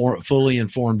of the Fully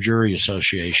Informed Jury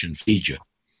Association, FIJA.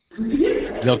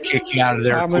 They'll kick you out of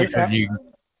there quicker than you.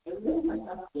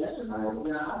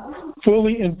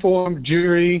 Fully Informed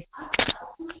Jury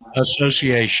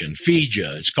Association,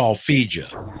 FIJA. It's called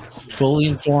FIJA, Fully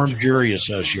Informed Jury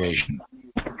Association.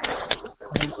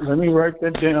 Let me write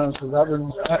that down because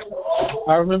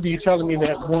I remember you telling me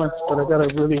that once, but I got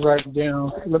to really write it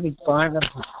down. Let me find it.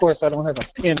 Of course, I don't have a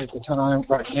pen at the time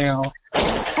right now.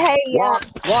 Hey, we'll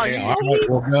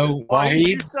go.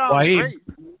 Wahid,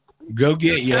 go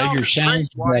get your sound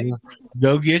together.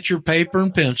 Go get your paper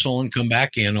and pencil and come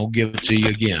back in. I'll give it to you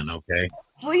again, okay?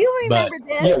 Will you remember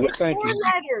this? Yeah, it's four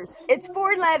letters. It's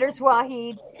 4 letters,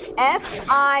 Wahid.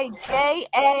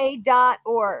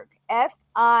 FIJA.org.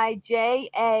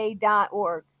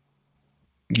 FIJA.org.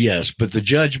 Yes, but the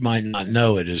judge might not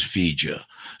know it as FIJA.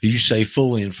 You say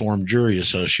Fully Informed Jury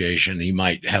Association, he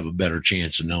might have a better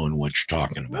chance of knowing what you're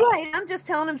talking about. Right. I'm just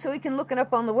telling him so he can look it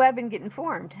up on the web and get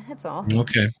informed. That's all.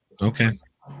 Okay.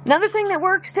 Another thing that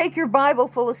works, take your Bible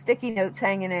full of sticky notes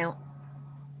hanging out.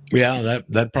 Yeah,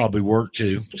 that probably worked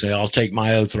too. Say, I'll take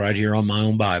my oath right here on my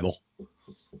own Bible.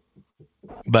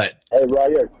 But hey,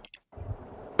 Roger.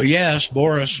 Yes,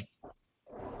 Boris.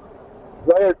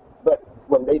 Roger, but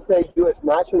when they say U.S.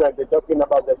 national, they're talking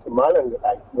about the Somalian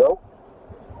guys, no?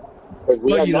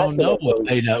 Well, you don't know what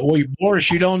they know. Well, Boris,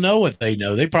 you don't know what they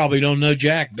know. They probably don't know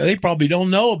Jack. They probably don't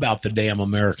know about the damn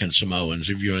American Samoans,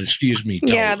 if you excuse me.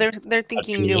 Yeah, they're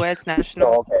thinking U.S. national.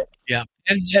 Oh, okay. Yeah,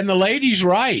 and the lady's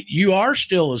right. You are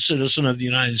still a citizen of the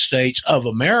United States of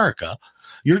America.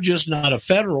 You're just not a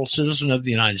federal citizen of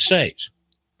the United States.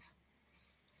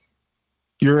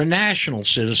 You're a national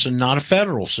citizen, not a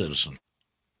federal citizen.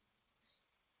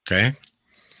 Okay?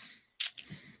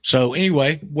 So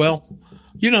anyway, well,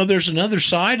 there's another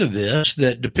side of this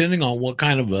that depending on what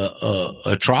kind of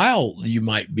a trial you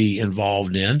might be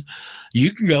involved in,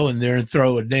 you can go in there and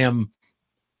throw a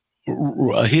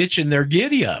hitch in their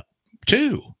giddy up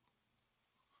too.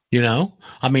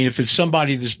 I mean, if it's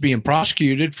somebody that's being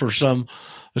prosecuted for some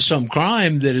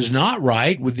crime that is not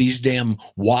right with these damn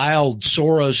wild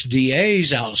Soros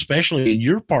DAs out, especially in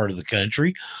your part of the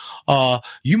country,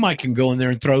 you might can go in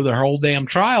there and throw their whole damn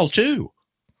trial too.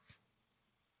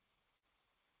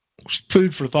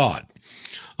 Food for thought.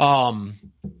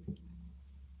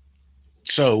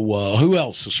 So who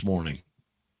else this morning?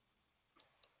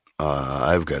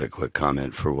 I've got a quick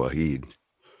comment for Wahid.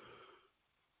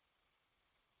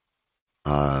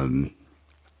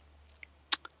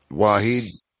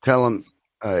 Wahid, tell him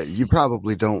you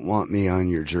probably don't want me on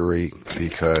your jury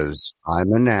because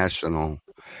I'm a national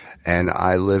and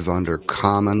I live under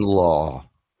common law.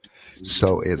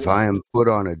 So if I am put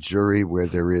on a jury where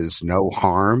there is no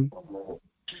harm,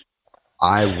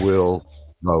 I will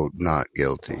vote not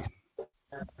guilty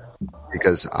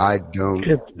because I don't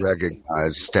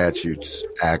recognize statutes,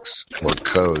 acts, or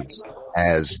codes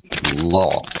as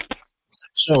law.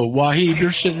 So, Wahid,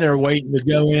 you're sitting there waiting to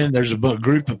go in. There's a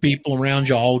group of people around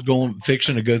you all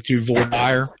fixing to go through voir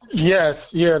dire. Yes,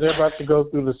 they're about to go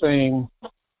through the same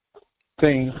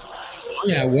thing.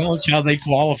 Yeah, well, it's how they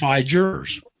qualify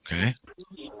jurors. Okay,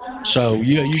 so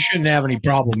you shouldn't have any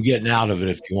problem getting out of it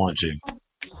if you want to.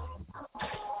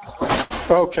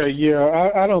 Okay,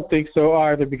 yeah, I don't think so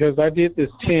either because I did this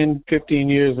 10, 15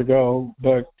 years ago,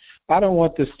 but I don't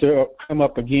want this to come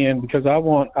up again because I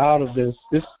want out of this.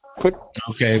 This put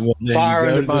well, then fire you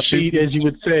go under to my the feet, as you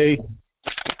would say.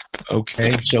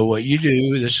 Okay, so what you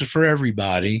do, this is for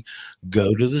everybody,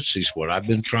 go to this is what I've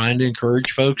been trying to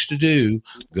encourage folks to do.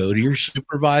 Go to your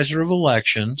supervisor of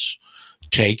elections,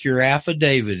 take your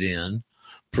affidavit in,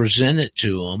 present it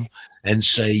to them, and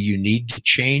say you need to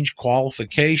change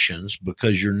qualifications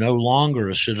because you're no longer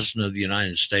a citizen of the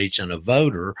United States and a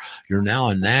voter. You're now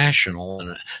a national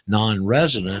and a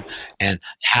non-resident. And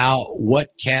what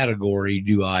category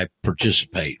do I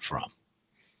participate from?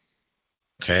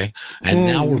 Okay. And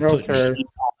now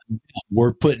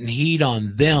we're putting heat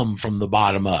on them from the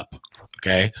bottom up.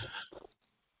 Okay.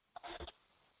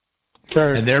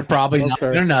 Sure. And they're probably not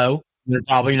going to know. They're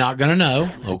probably not going to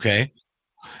know. Okay.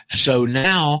 So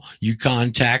now you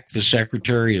contact the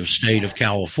Secretary of State of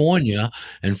California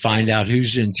and find out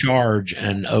who's in charge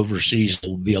and oversees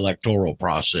the electoral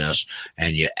process,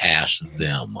 and you ask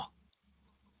them.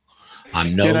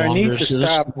 I'm no longer I need a to citizen.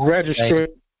 stop registering.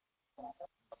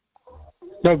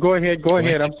 No, go ahead. Go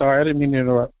ahead. I'm sorry. I didn't mean to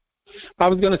interrupt. I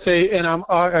was going to say, and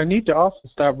I need to also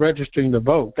stop registering to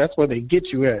vote. That's where they get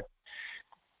you at.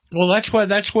 Well,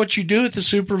 that's what you do at the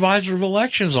supervisor of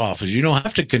elections office. You don't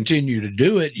have to continue to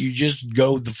do it. You just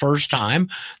go the first time.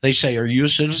 They say, "Are you a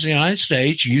citizen of the United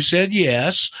States?" You said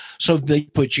yes. So they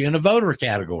put you in a voter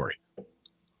category.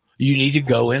 You need to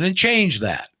go in and change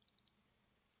that.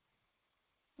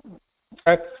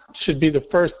 That should be the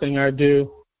first thing I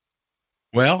do.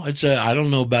 Well, I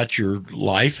don't know about your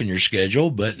life and your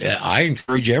schedule, but I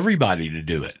encourage everybody to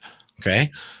do it.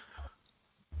 Okay.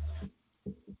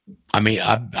 I mean,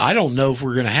 I don't know if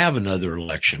we're going to have another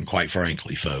election, quite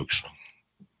frankly, folks.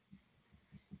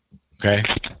 Okay.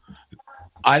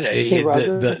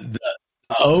 The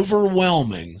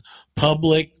overwhelming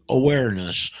public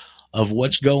awareness of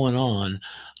what's going on,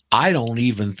 I don't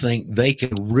even think they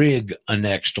can rig a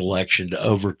next election to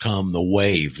overcome the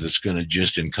wave that's going to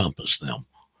just encompass them,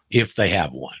 if they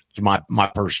have one. It's my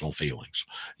personal feelings.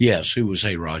 Yes, who was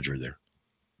Hey Roger there?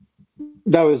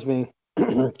 That was me,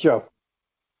 Joe.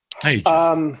 Hey,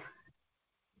 Joe.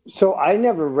 So I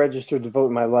never registered to vote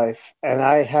in my life, and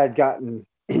I had gotten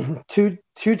two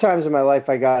times in my life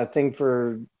I got a thing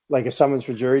for like a summons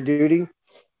for jury duty,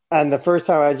 and the first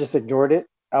time I just ignored it.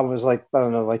 I was like, I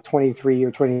don't know, like 23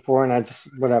 or 24, and I just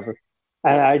whatever,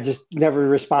 and I just never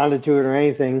responded to it or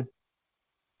anything.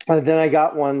 And then I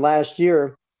got one last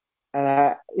year,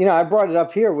 and I brought it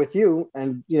up here with you,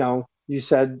 and you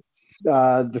said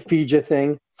the FIJA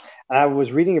thing. And I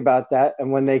was reading about that,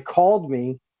 and when they called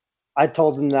me, I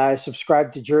told them that I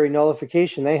subscribed to jury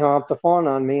nullification. They hung up the phone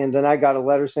on me, and then I got a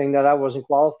letter saying that I wasn't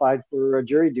qualified for a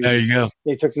jury duty. There you go.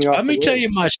 They took me off. Let me tell you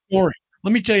my story.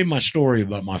 Let me tell you my story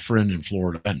about my friend in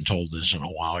Florida. I hadn't told this in a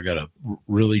while. I got a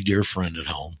really dear friend at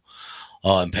home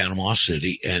in Panama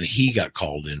City, and he got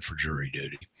called in for jury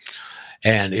duty.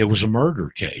 And it was a murder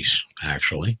case,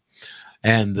 actually.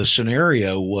 And the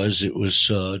scenario was it was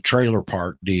a trailer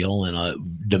park deal and a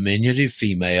diminutive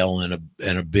female and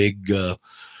a big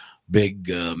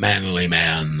manly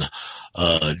man,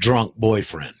 drunk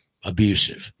boyfriend,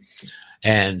 abusive.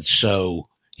 And so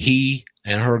he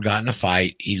and her got in a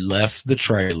fight. He left the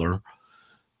trailer.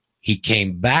 He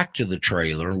came back to the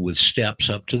trailer with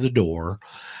steps up to the door,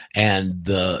 and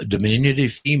the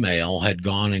diminutive female had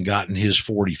gone and gotten his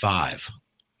 .45.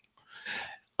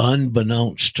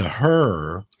 Unbeknownst to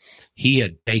her, he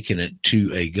had taken it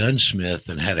to a gunsmith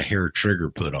and had a hair trigger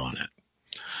put on it.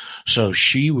 So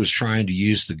she was trying to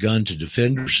use the gun to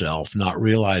defend herself, not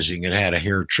realizing it had a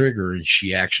hair trigger, and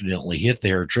she accidentally hit the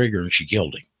hair trigger and she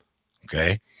killed him.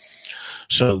 Okay.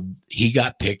 So he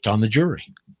got picked on the jury.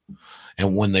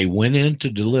 And when they went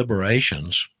into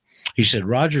deliberations, he said,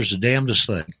 Roger's the damnedest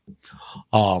thing.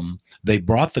 They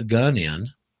brought the gun in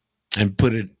and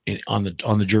put it on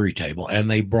the jury table, and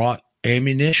they brought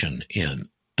ammunition in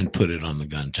and put it on the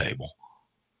gun table.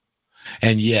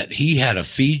 And yet he had a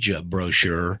FIJA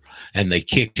brochure, and they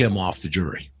kicked him off the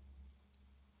jury.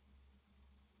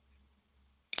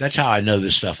 That's how I know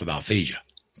this stuff about FIJA.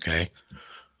 Okay.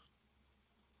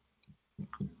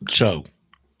 So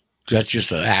that's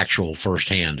just an actual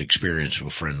firsthand experience of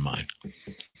a friend of mine.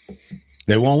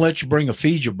 They won't let you bring a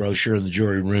FIJA brochure in the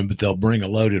jury room, but they'll bring a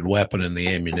loaded weapon and the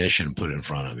ammunition and put it in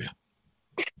front of you.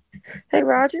 Hey,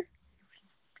 Roger.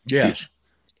 Yes.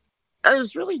 I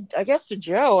guess to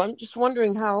Joe, I'm just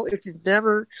wondering how, if you've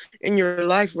never in your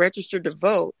life registered to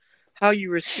vote, how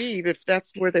you receive, if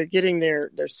that's where they're getting their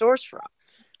source from.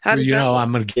 How does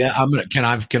that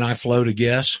work? Can I float a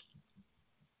guess?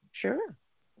 Sure.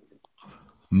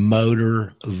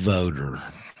 Motor voter.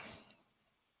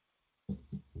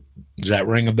 Does that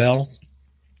ring a bell?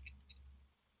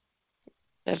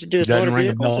 Have to do with Doesn't motor ring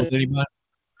a bell vehicles. with anybody?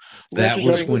 That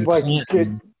was when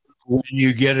Clinton, when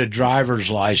you get a driver's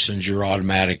license, you're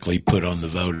automatically put on the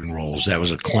voting rolls. That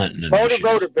was a Clinton initiative.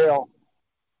 Voter bill.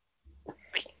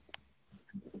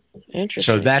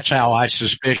 Interesting. So that's how I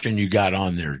suspicion you got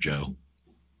on there, Joe.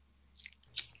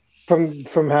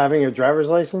 From having a driver's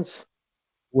license?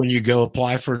 When you go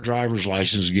apply for a driver's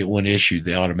license and get one issued,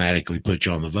 they automatically put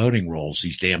you on the voting rolls.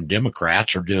 These damn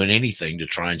Democrats are doing anything to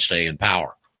try and stay in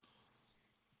power.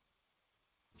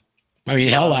 I mean,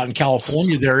 hell, out in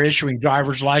California, they're issuing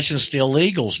driver's license to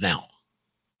illegals now.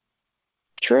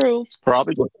 True.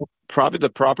 Probably the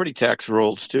property tax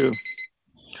rolls too.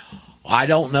 I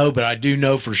don't know, but I do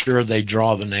know for sure they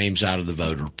draw the names out of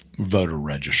the voter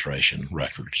registration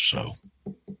records. So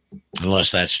unless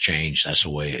that's changed, that's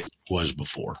the way it was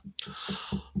before.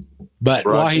 But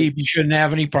Wahib, you shouldn't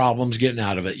have any problems getting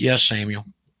out of it. Yes, Samuel.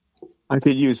 I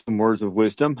could use some words of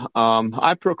wisdom.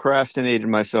 I procrastinated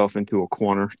myself into a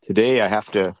corner. Today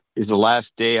is the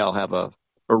last day I'll have an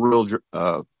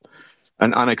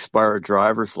unexpired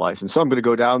driver's license. So I'm going to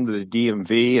go down to the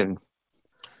DMV and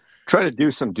try to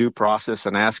do some due process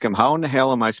and ask them, how in the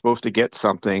hell am I supposed to get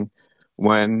something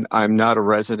when I'm not a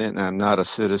resident and I'm not a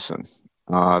citizen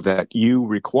that you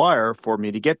require for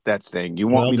me to get that thing? You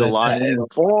want me to line in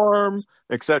a form,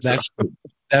 etc.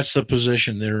 That's the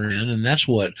position they're in. And that's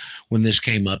what, when this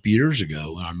came up years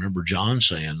ago, I remember John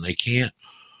saying they can't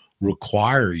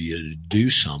require you to do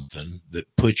something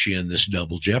that puts you in this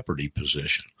double jeopardy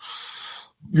position.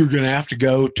 You're going to have to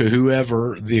go to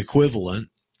whoever the equivalent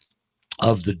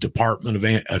of the Department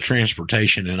of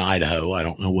Transportation in Idaho. I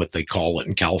don't know what they call it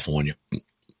in California.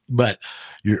 But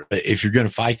if you're going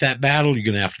to fight that battle, you're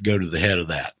going to have to go to the head of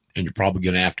that. And you're probably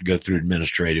going to have to go through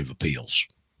administrative appeals.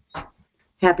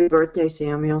 Happy birthday,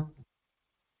 Samuel.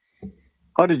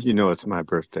 How did you know it's my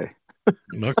birthday?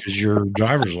 No, because your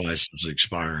driver's license is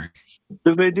expiring.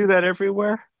 Do they do that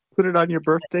everywhere? Put it on your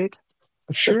birth date?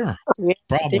 Sure.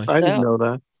 Probably. I didn't know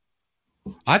that.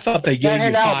 I thought they gave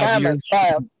you 5 years.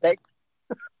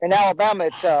 In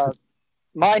Alabama, it's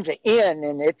mine's an N,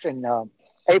 and it's in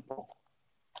April.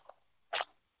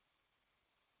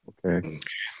 Okay.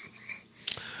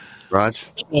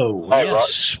 Raj? Oh,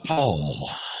 yes, Paul.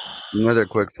 Another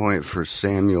quick point for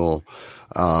Samuel.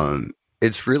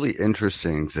 It's really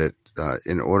interesting that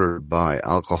in order to buy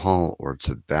alcohol or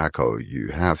tobacco, you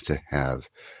have to have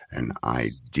an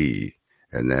ID.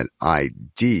 And that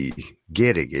ID,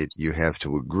 getting it, you have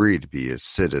to agree to be a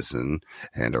citizen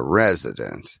and a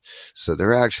resident. So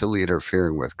they're actually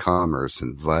interfering with commerce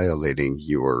and violating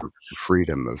your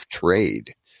freedom of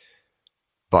trade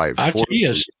by forcing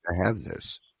you to have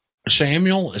this.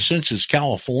 Samuel, since it's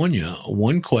California,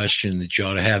 one question that you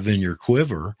ought to have in your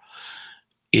quiver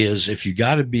is, if you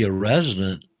got to be a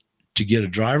resident to get a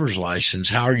driver's license,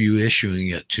 how are you issuing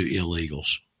it to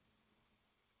illegals?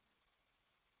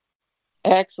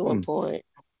 Excellent point.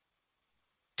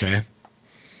 Okay.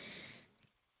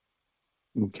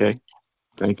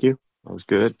 Thank you. That was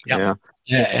good. Yep.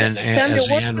 Yeah. And as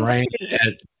Anne Rain,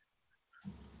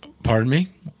 pardon me?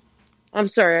 I'm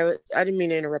sorry. I didn't mean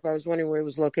to interrupt. I was wondering where he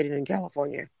was located in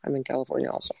California. I'm in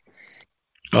California also.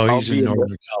 Oh, he's in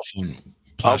Northern California.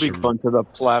 I'll be going to the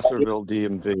Placerville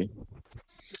DMV.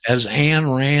 As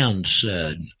Ayn Rand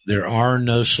said, there are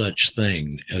no such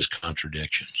thing as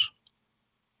contradictions.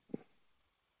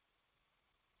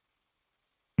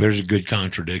 There's a good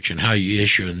contradiction. How are you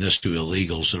issuing this to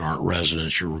illegals that aren't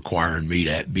residents? You're requiring me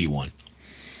to be one.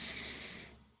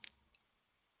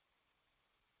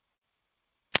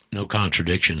 No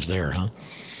contradictions there, huh?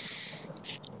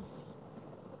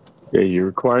 Yeah, you're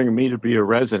requiring me to be a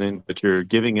resident, but you're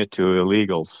giving it to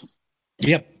illegals.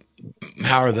 Yep.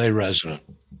 How are they resident?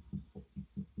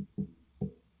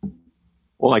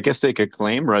 Well, I guess they could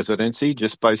claim residency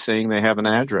just by saying they have an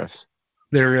address.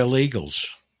 They're illegals.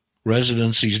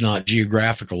 Residency is not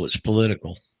geographical, it's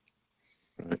political.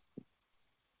 Right.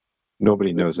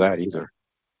 Nobody knows that either.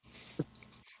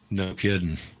 No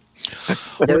kidding.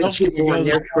 Those people in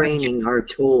their training are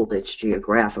told it's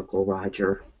geographical,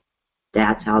 Roger.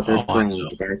 That's how they're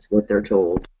trained. That's what they're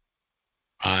told.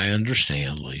 I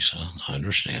understand, Lisa. I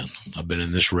understand. I've been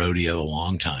in this rodeo a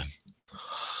long time.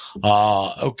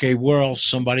 Okay, where else?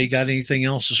 Somebody got anything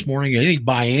else this morning?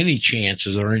 By any chance,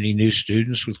 is there any new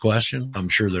students with questions? I'm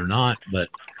sure they're not, but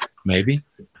maybe.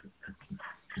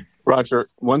 Roger,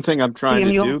 one thing I'm trying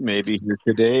to do maybe here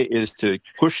today is to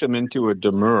push them into a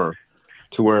demur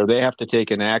to where they have to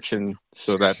take an action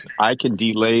so that I can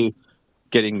delay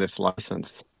getting this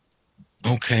license.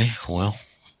 Okay, well,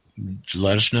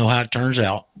 let us know how it turns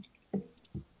out.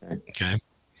 Okay.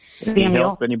 Any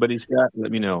help anybody's got,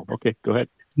 let me know. Okay, go ahead.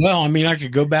 Well, I mean, I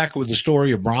could go back with the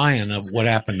story of Brian of what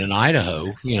happened in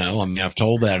Idaho. You know, I mean, I've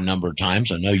told that a number of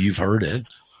times. I know you've heard it.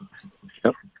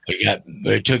 Yep.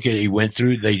 They took it. He went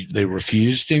through. They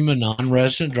refused him a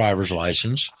non-resident driver's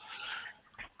license.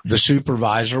 The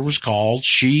supervisor was called.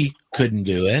 She couldn't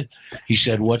do it. He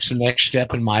said, "What's the next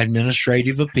step in my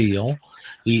administrative appeal?"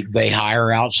 They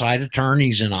hire outside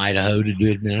attorneys in Idaho to do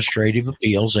administrative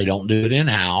appeals. They don't do it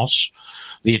in-house.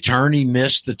 The attorney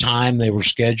missed the time they were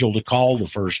scheduled to call the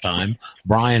first time.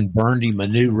 Brian burned him a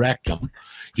new rectum.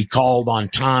 He called on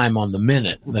time on the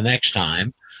minute the next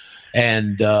time.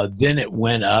 And then it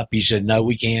went up. He said, no,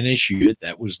 we can't issue it.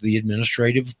 That was the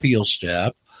administrative appeal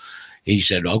step. He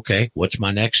said, okay, what's my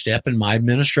next step in my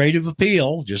administrative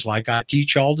appeal? Just like I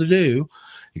teach y'all to do.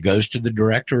 It goes to the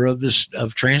director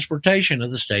of transportation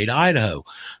of the state of Idaho.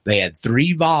 They had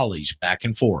 3 volleys back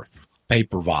and forth,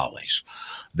 paper volleys.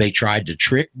 They tried to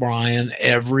trick Brian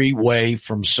every way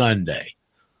from Sunday.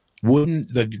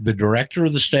 Wouldn't the director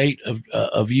of the state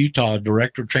of Utah,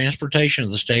 director of transportation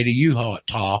of the state of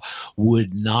Utah,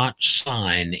 would not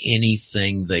sign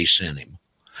anything they sent him.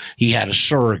 He had a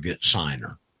surrogate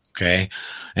signer. Okay.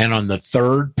 And on the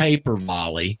 3rd paper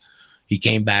volley, he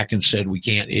came back and said, we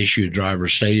can't issue a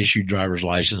state issued driver's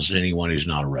license to anyone who's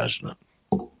not a resident.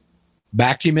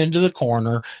 Backed him into the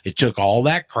corner. It took all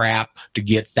that crap to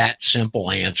get that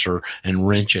simple answer and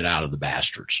wrench it out of the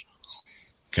bastards.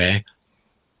 Okay.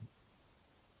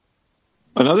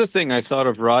 Another thing I thought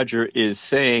of, Roger, is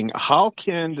saying, how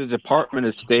can the Department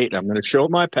of State, I'm going to show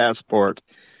my passport,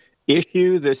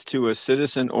 issue this to a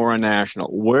citizen or a national?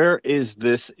 Where is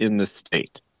this in the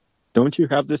state? Don't you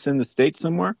have this in the state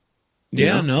somewhere?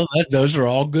 Yeah, no, those are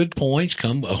all good points.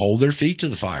 Come hold their feet to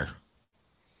the fire.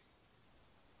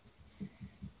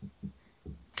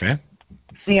 Okay.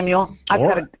 Samuel,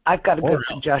 I've got a good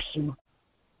suggestion.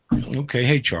 Okay.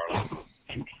 Hey, Charlie.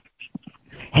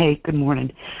 Hey, good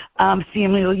morning.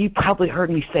 Samuel, you probably heard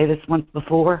me say this once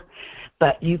before,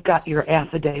 but you've got your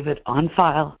affidavit on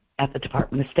file at the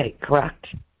Department of State,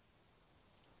 correct?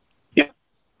 Yeah.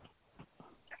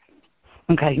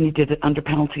 Okay, and you did it under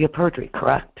penalty of perjury,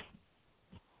 correct?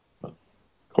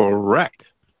 Correct.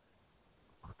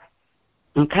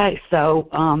 Okay,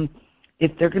 so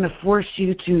if they're going to force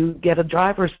you to get a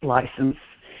driver's license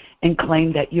and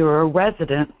claim that you're a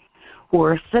resident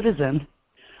or a citizen,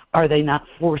 are they not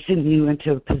forcing you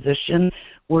into a position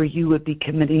where you would be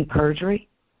committing perjury?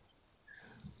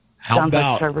 Sounds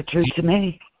like servitude to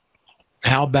me.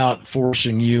 How about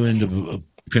forcing you into a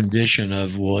condition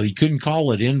of, well, you couldn't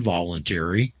call it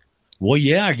involuntary. Well,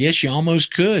 yeah, I guess you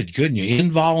almost could, couldn't you?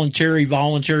 Involuntary,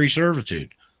 voluntary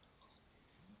servitude.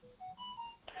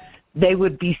 They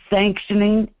would be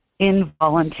sanctioning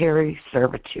involuntary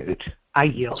servitude. I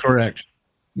yield. Correct.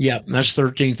 Yep, that's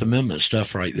 13th Amendment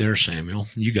stuff right there, Samuel.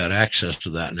 You got access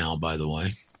to that now, by the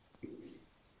way.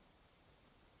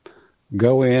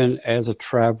 Go in as a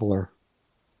traveler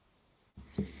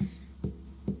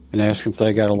and ask if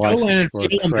they got a license for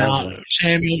a traveler.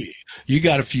 Samuel, you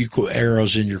got a few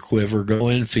arrows in your quiver. Go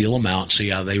in, feel them out, see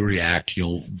how they react.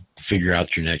 You'll figure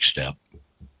out your next step.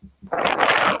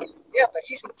 Yeah, but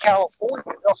he's in California.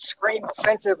 They'll scream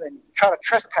offensive and try to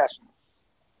trespass him.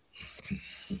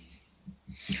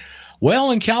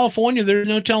 Well, in California, there's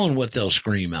no telling what they'll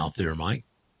scream out there, Mike.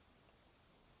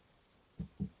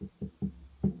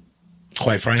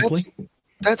 Quite frankly.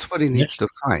 That's what he needs to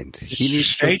find. He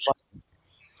needs to find.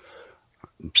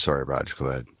 I'm sorry, Roger, go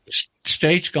ahead.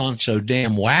 State's gone so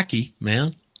damn wacky,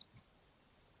 man.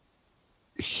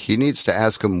 He needs to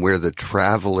ask him where the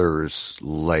traveler's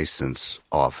license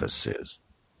office is.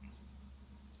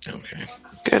 Okay.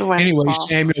 Good one. Anyway, Paul.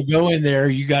 Samuel, go in there.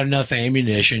 You got enough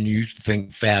ammunition. You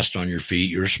think fast on your feet.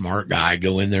 You're a smart guy.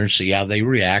 Go in there and see how they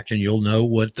react, and you'll know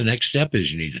what the next step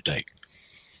is you need to take.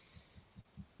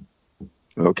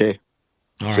 Okay.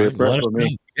 All right. Let us know.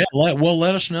 Yeah,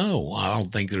 let us know. I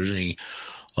don't think there's any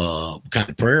kind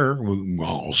of prayer.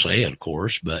 I'll say it, of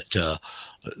course, but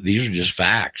these are just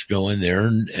facts. Go in there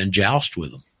and joust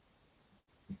with them.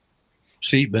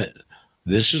 See, but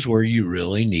this is where you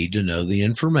really need to know the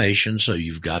information so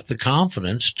you've got the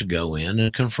confidence to go in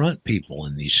and confront people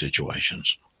in these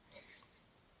situations.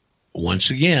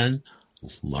 Once again,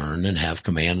 learn and have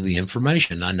command of the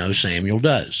information. I know Samuel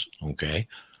does, okay?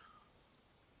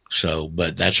 So,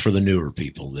 but that's for the newer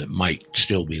people that might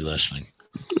still be listening.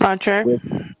 Roger,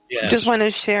 Yes. just want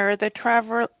to share the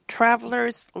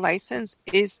traveler's license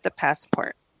is the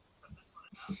passport.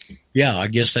 Yeah, I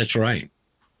guess that's right.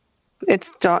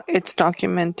 It's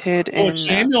documented. Well,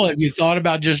 Samuel, have you thought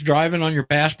about just driving on your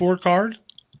passport card?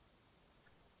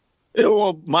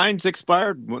 Well, mine's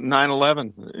expired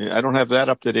 9/11. I don't have that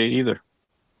up to date either.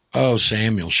 Oh,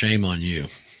 Samuel, shame on you.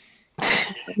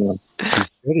 He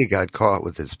said he got caught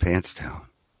with his pants down.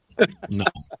 No.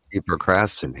 He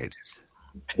procrastinated.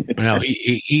 No,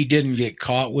 he didn't get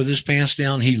caught with his pants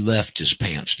down. He left his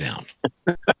pants down.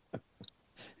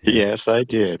 Yes, I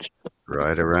did.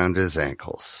 Right around his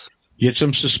ankles. Get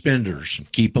some suspenders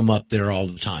and keep them up there all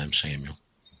the time, Samuel.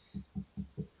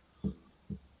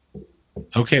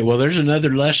 Okay, well, there's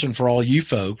another lesson for all you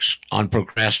folks on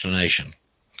procrastination.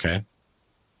 Okay.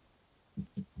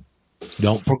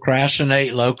 Don't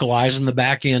procrastinate localizing the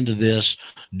back end of this.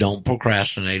 Don't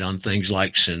procrastinate on things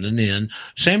like sending in.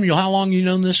 Samuel, how long you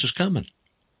known this is coming?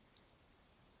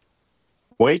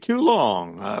 Way too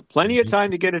long. Plenty of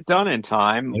time to get it done in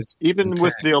time, even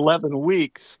with the 11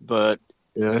 weeks. But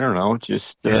I don't know,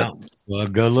 just well,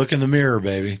 go look in the mirror,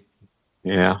 baby.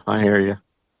 Yeah, I hear you.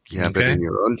 Yeah, but in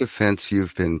your own defense,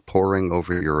 you've been poring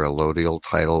over your allodial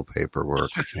title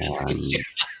paperwork, and you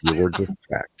were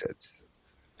distracted.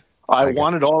 I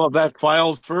wanted all of that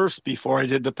filed first before I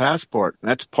did the passport.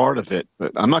 That's part of it,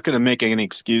 but I'm not going to make any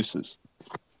excuses.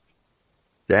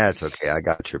 That's okay. I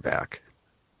got your back.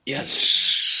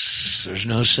 Yes. There's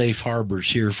no safe harbors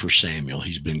here for Samuel.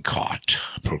 He's been caught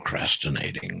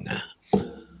procrastinating.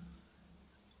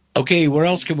 Okay, where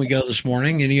else can we go this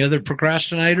morning? Any other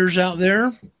procrastinators out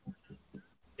there?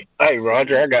 Hey,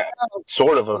 Roger, I got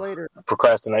sort of a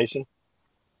procrastination.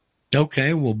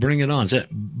 Okay, we'll bring it on. Is that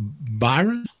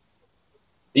Byron?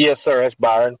 Yes, sir. That's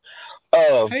Byron.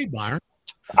 Hey, Byron.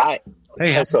 Hey,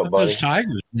 what's up, buddy? Those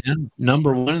Tigers, man?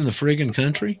 Number one in the friggin'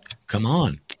 country? Come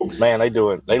on. Man,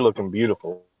 they looking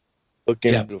beautiful.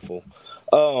 Beautiful.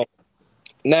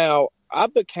 Now, I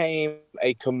became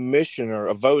a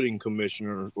voting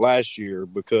commissioner last year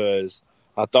because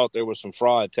I thought there was some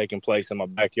fraud taking place in my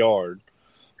backyard.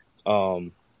 I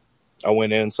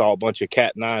went in and saw a bunch of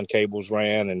Cat9 cables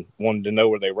ran and wanted to know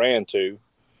where they ran to.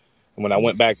 And when I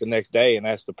went back the next day and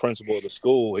asked the principal of the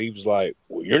school, he was like,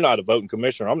 well, you're not a voting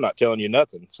commissioner. I'm not telling you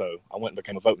nothing. So I went and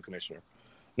became a voting commissioner.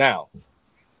 Now,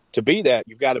 to be that,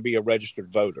 you've got to be a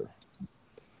registered voter.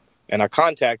 And I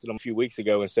contacted them a few weeks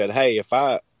ago and said, hey, if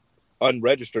I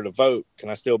unregistered a vote, can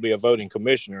I still be a voting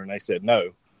commissioner? And they said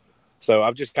no. So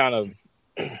I've just kind of,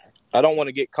 I don't want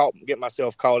to get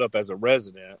myself caught up as a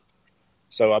resident.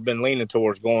 So I've been leaning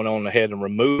towards going on ahead and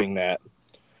removing that.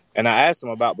 And I asked them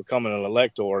about becoming an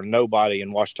elector. Nobody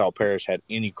in Ouachita Parish had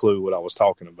any clue what I was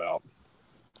talking about.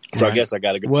 So I guess I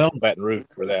got to go to Baton Rouge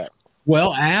for that.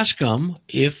 Well, ask them,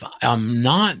 if I'm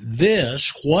not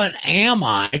this, what am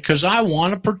I? Because I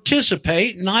want to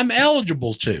participate and I'm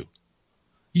eligible to.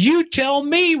 You tell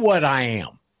me what I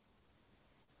am.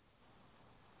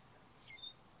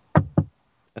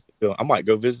 I might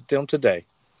go visit them today.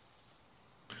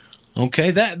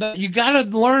 Okay, that you got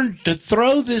to learn to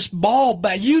throw this ball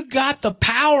back. You got the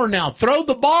power now. Throw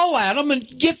the ball at them and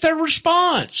get their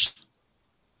response.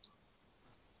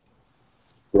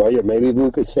 Roger, maybe we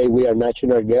could say we are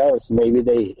national girls. Maybe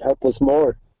they help us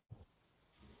more.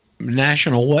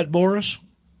 National what, Boris?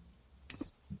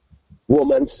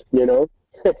 Women's,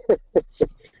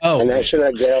 Oh, a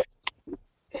national girl.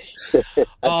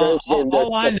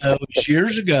 All I know is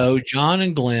years ago, John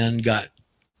and Glenn got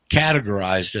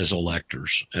categorized as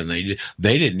electors, and they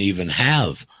didn't even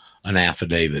have an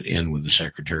affidavit in with the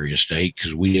Secretary of State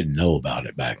because we didn't know about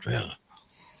it back then.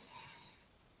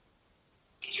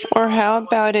 Or how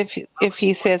about if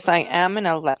he says, I am an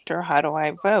elector, how do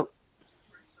I vote?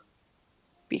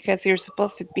 Because you're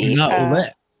supposed to be... No,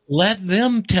 let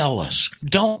them tell us.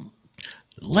 Don't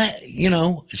let,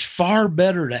 it's far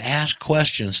better to ask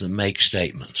questions than make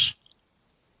statements.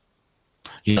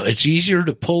 It's easier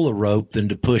to pull a rope than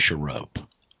to push a rope.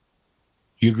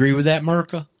 You agree with that,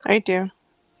 Mirka? I do.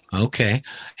 Okay.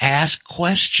 Ask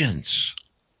questions.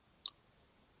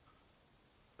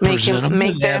 Make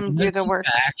them do the work.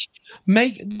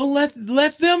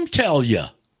 Let them tell you.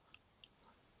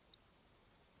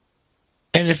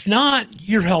 And if not,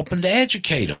 you're helping to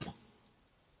educate them.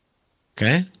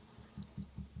 Okay?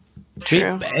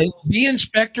 True. Be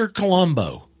Inspector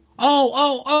Columbo.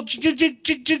 Oh,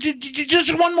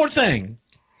 just one more thing.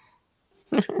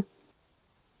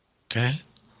 Okay?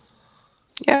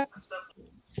 Yeah.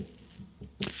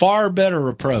 Far better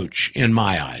approach in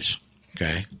my eyes.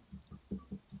 Okay?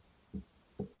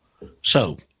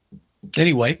 So,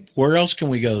 anyway, where else can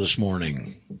we go this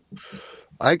morning?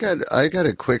 I got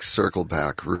a quick circle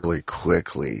back really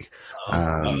quickly.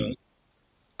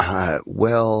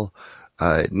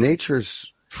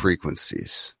 Nature's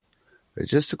frequencies.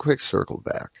 Just a quick circle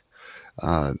back.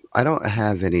 I don't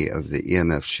have any of the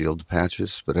EMF Shield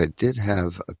patches, but I did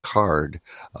have a card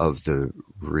of the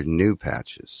Renew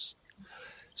patches.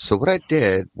 So what I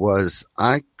did was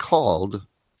I called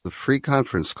the free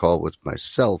conference call with my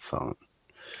cell phone,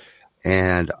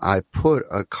 and I put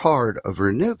a card of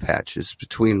renew patches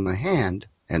between my hand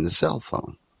and the cell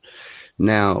phone.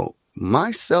 Now,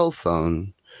 my cell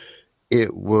phone,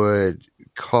 it would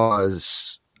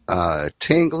cause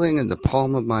tingling in the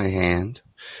palm of my hand.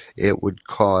 It would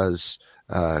cause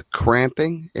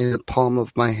cramping in the palm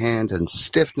of my hand and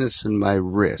stiffness in my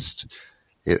wrist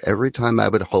every time I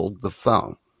would hold the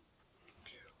phone.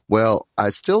 Well,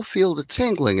 I still feel the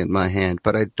tingling in my hand,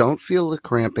 but I don't feel the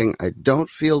cramping. I don't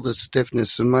feel the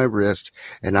stiffness in my wrist,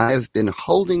 and I have been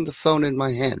holding the phone in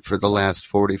my hand for the last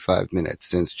 45 minutes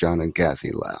since John and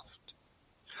Cathie left.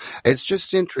 It's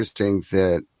just interesting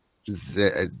that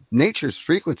nature's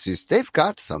frequencies, they've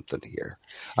got something here.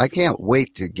 I can't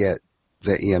wait to get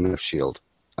the EMF Shield.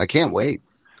 I can't wait.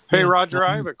 Hey, Roger,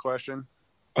 I have a question.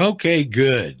 Okay,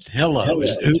 good. Hello.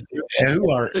 Is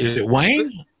it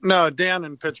Wayne? No, Dan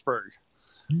in Pittsburgh.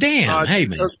 Dan, hey,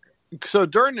 man. So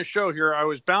during the show here, I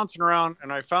was bouncing around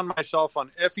and I found myself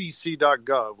on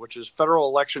FEC.gov, which is Federal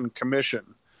Election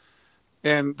Commission.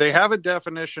 And they have a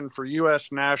definition for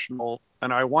U.S. national,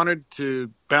 and I wanted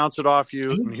to bounce it off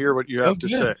you and hear what you have to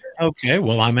say. Okay,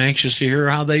 well, I'm anxious to hear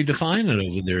how they define it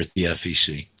over there at the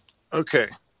FEC. Okay.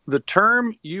 The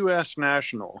term U.S.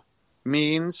 national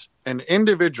means an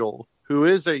individual who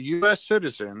is a U.S.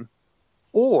 citizen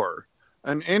or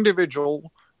an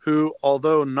individual who,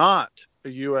 although not a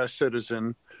U.S.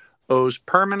 citizen, owes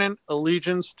permanent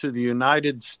allegiance to the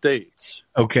United States.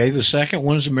 Okay, the second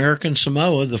one is American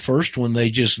Samoa. The first one,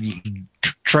 they just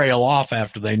trail off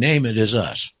after they name it, is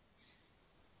us.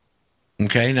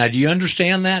 Okay, now do you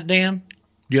understand that, Dan?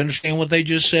 Do you understand what they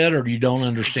just said, or do you don't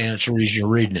understand? It's the reason you're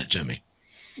reading it to me.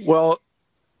 Well,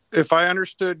 if I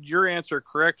understood your answer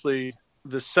correctly,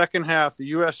 the second half, the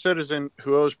U.S. citizen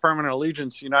who owes permanent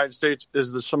allegiance to the United States,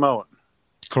 is the Samoan.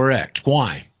 Correct.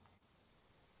 Why?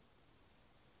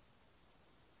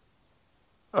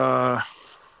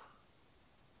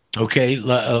 Okay,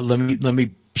 let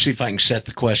me see if I can set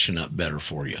the question up better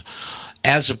for you.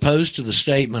 As opposed to the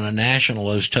statement, a national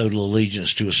owes total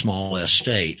allegiance to a small S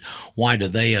state, why do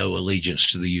they owe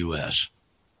allegiance to the U.S.?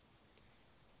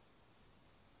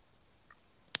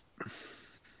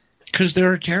 Because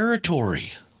they're a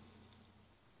territory.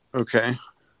 Okay.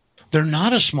 They're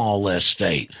not a small S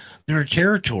state. They're a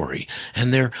territory,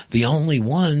 and they're the only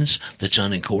ones that's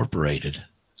unincorporated.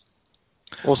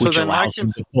 Well, so which then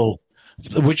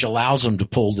which allows them to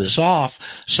pull this off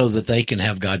so that they can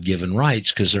have God-given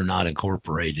rights because they're not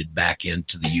incorporated back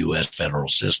into the U.S. federal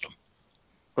system.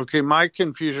 Okay, my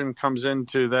confusion comes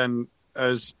into then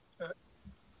as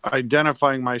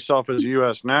identifying myself as a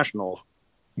U.S. national.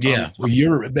 Yeah,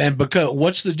 and because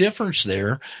what's the difference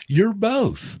there? You're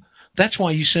both. That's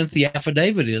why you sent the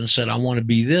affidavit in and said, I want to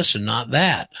be this and not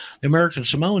that. The American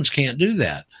Samoans can't do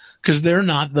that because they're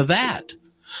not the that.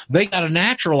 They got to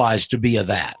naturalize to be a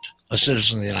that, a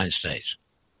citizen of the United States.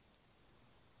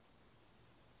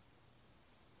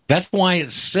 That's why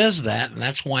it says that, and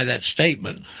that's why that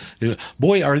statement.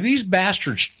 Boy, are these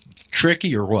bastards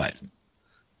tricky or what?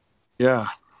 Yeah.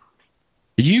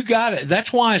 You got it.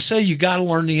 That's why I say you got to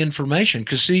learn the information.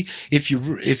 Because see, if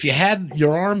you had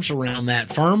your arms around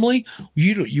that firmly,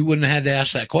 you wouldn't have had to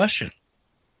ask that question.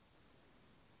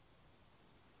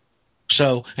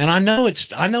 So, and I know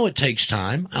it takes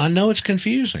time. I know it's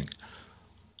confusing,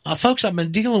 folks. I've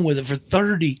been dealing with it for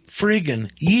 30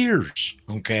 friggin' years.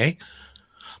 Okay.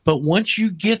 But once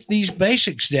you get these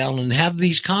basics down and have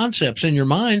these concepts in your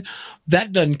mind,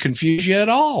 that doesn't confuse you at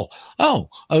all. Oh,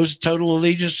 owes total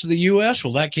allegiance to the U.S.?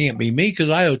 Well, that can't be me because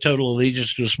I owe total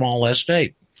allegiance to a small S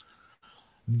state.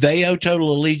 They owe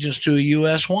total allegiance to a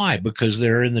U.S. Why? Because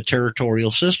they're in the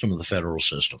territorial system of the federal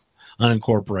system,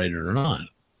 unincorporated or not.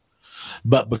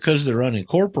 But because they're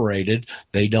unincorporated,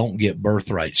 they don't get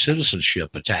birthright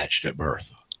citizenship attached at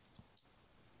birth.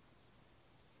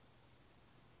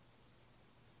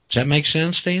 Does that make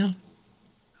sense, Dan?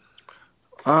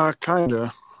 Kind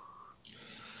of.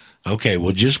 Okay,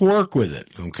 well, just work with it,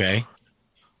 okay?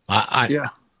 Yeah,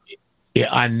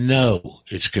 I know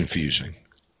it's confusing.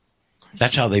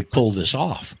 That's how they pull this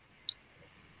off.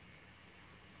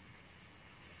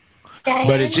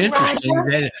 But it's interesting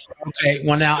that, okay,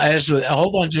 well, now,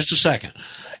 hold on just a second.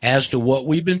 As to what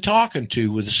we've been talking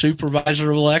to with the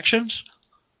supervisor of elections,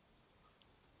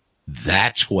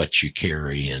 that's what you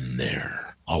carry in there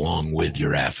along with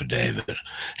your affidavit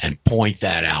and point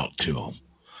that out to them.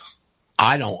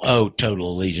 I don't owe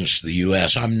total allegiance to the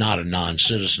U.S. I'm not a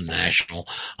non-citizen national.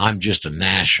 I'm just a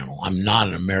national. I'm not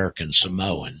an American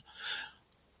Samoan.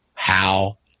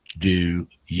 How do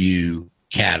you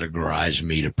categorize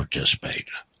me to participate?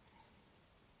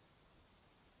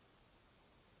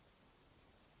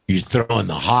 You're throwing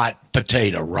the hot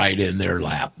potato right in their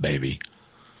lap, baby.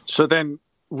 So then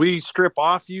we strip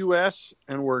off U.S.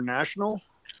 and we're national?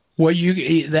 Well,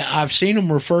 I've seen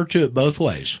them refer to it both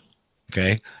ways.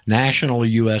 Okay, national or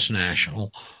U.S.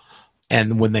 national.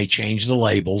 And when they change the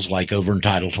labels, like over in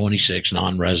Title 26,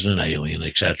 non-resident alien,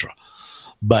 etc.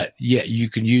 But yeah, you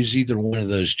can use either one of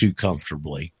those two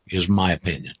comfortably, is my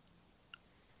opinion.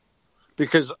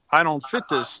 Because I don't fit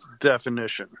this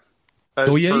definition.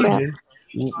 Oh, yeah, you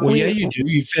do. Well, yeah, you do.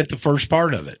 You fit the first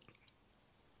part of it.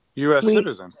 U.S.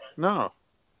 citizen. No.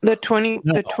 The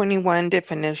 21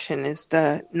 definition is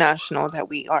the national that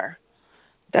we are.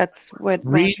 That's what.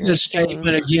 Read Roger the statement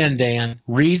saying. again, Dan.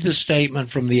 Read the statement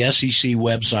from the SEC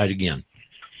website again.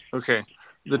 Okay.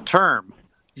 The term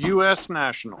U.S.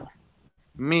 national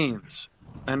means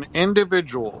an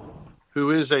individual who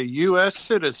is a U.S.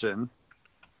 citizen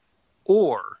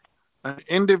or an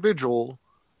individual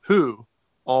who,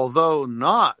 although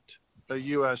not a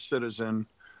U.S. citizen,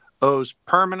 owes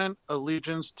permanent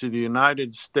allegiance to the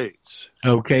United States.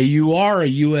 Okay, you are a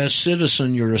U.S.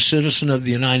 citizen. You're a citizen of the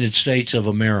United States of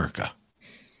America.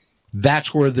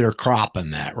 That's where they're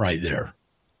cropping that right there.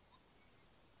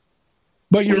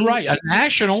 But you're right. A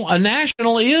national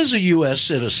is a U.S.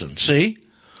 citizen. See?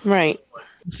 Right.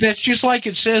 That's just like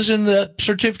it says in the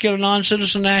Certificate of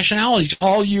Non-Citizen Nationalities.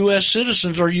 All U.S.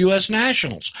 citizens are U.S.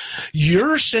 nationals.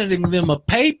 You're sending them a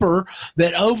paper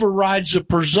that overrides the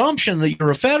presumption that you're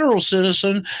a federal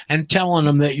citizen and telling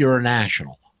them that you're a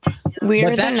national. We're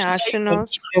the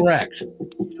nationals. Correct.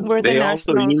 We're the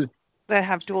nationals that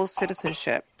have dual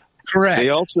citizenship. Correct. They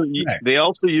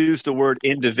also use the word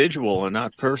individual and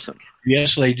not person.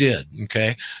 Yes, they did.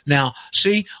 Okay. Now,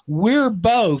 see, we're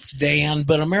both, Dan,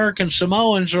 but American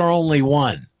Samoans are only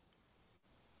one.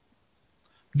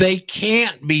 They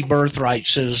can't be birthright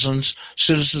citizens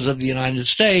of the United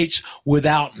States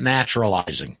without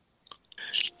naturalizing.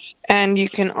 And you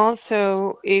can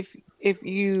also, if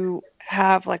you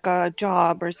have like a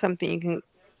job or something, you can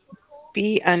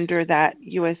be under that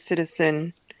U.S.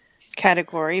 citizen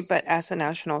category, but as a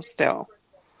national still.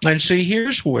 And see,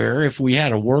 here's where, if we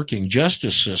had a working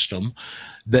justice system,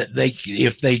 that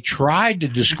if they tried to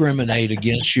discriminate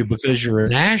against you because you're a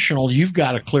national, you've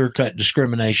got a clear-cut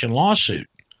discrimination lawsuit.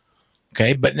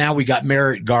 Okay, but now we got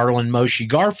Merrick Garland, Moshe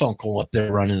Garfunkel up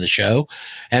there running the show,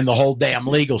 and the whole damn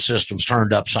legal system's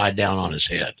turned upside down on his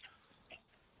head.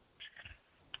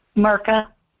 Marka,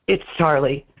 it's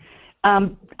Charlie.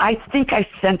 I think I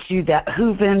sent you that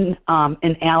Hooven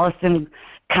and Allison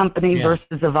Company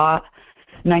versus Avant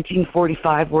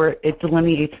 1945, where it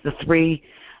delineates the three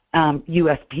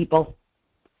U.S. people.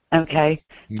 Okay?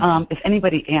 If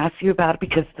anybody asks you about it,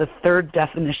 because the third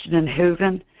definition in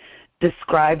Hooven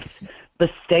describes the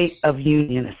state of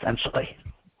union, essentially.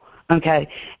 Okay?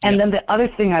 And then the other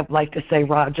thing I'd like to say,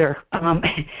 Roger, on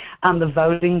the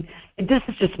voting, this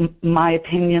is just my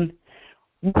opinion.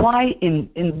 Why in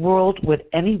the world would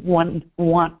anyone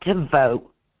want to vote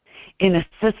in a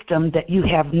system that you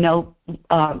have no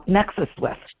nexus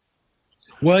with?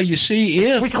 Well, you see,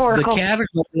 if the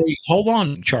category, hold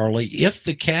on, Charlie, if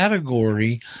the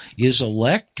category is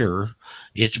elector,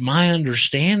 it's my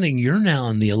understanding you're now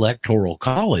in the Electoral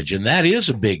College, and that is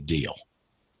a big deal.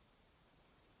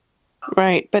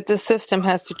 Right, but the system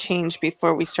has to change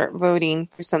before we start voting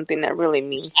for something that really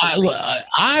means something.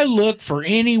 I look for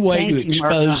any way to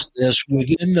expose this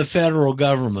within the federal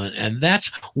government, and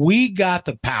we got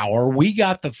the power, we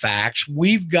got the facts,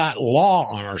 we've got law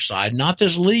on our side, not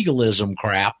this legalism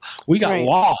crap. We got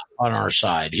law on our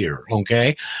side here,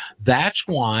 okay? That's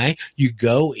why you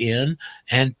go in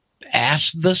and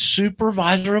ask the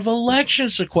supervisor of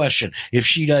elections a question. If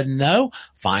she doesn't know,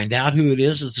 find out who it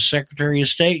is at the Secretary of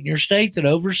State in your state that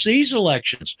oversees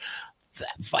elections.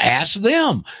 Ask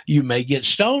them. You may get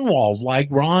stonewalled like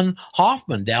Ron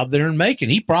Hoffman down there in Macon.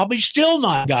 He probably still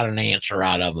not got an answer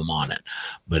out of them on it.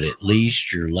 But at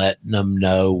least you're letting them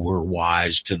know we're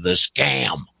wise to the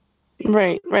scam.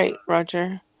 Right,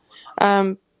 Roger.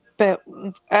 But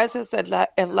as I said,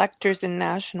 electors and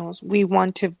nationals, we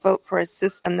want to vote for a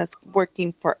system that's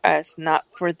working for us, not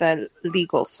for the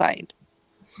legal side,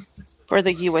 for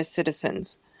the U.S.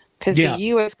 citizens. Because the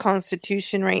U.S.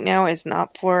 Constitution right now is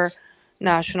not for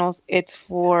nationals, it's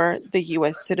for the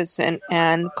U.S. citizen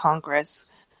and Congress.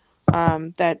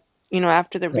 That,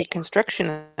 after the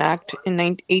Reconstruction Act in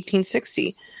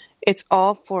 1860, it's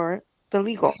all for the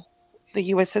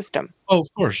U.S. system. Oh,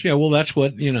 of course. Yeah. Well, that's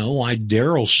what, why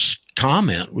Daryl's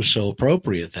comment was so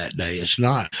appropriate that day. It's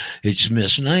not. It's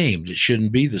misnamed. It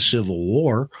shouldn't be the Civil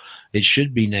War. It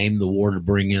should be named the war to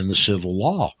bring in the civil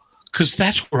law, because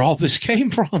that's where all this came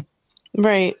from.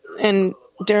 Right. And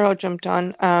Daryl jumped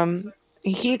on.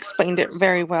 he explained it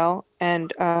very well,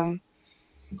 and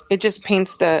it just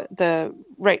paints the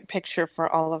right picture for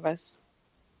all of us.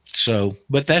 So,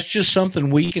 but that's just something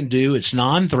we can do. It's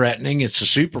non-threatening. It's the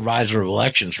supervisor of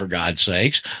elections, for God's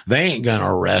sakes. They ain't going to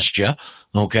arrest you.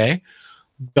 Okay.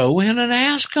 Go in and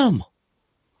ask them.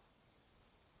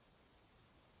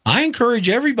 I encourage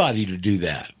everybody to do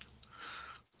that.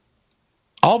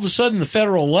 All of a sudden, the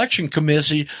Federal Election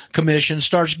Commission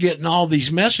starts getting all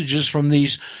these messages from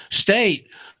these state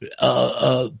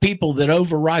people that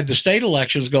override the state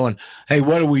elections going, hey,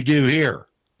 what do we do here?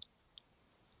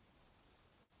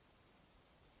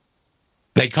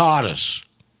 They caught us.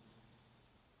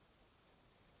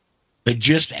 It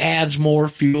just adds more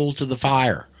fuel to the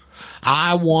fire.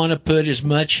 I want to put as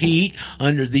much heat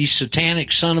under these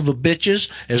satanic son of a bitches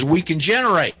as we can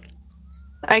generate.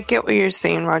 I get what you're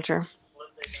saying, Roger.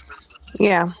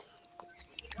 Yeah.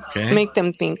 Okay. Make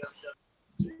them think.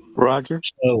 Roger?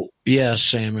 So, yes,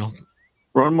 Samuel.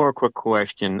 One more quick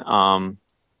question.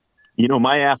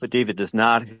 My affidavit does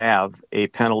not have a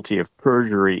penalty of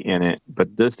perjury in it,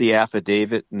 but does the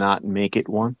affidavit not make it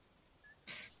one?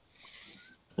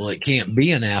 Well, it can't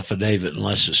be an affidavit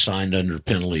unless it's signed under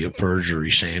penalty of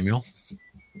perjury, Samuel.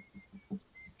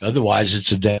 Otherwise,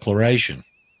 it's a declaration.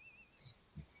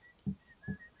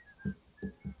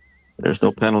 There's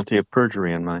no penalty of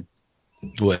perjury in mine.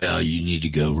 Well, you need to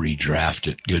go redraft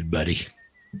it, good buddy.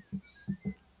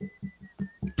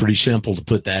 Pretty simple to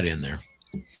put that in there.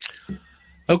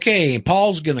 Okay,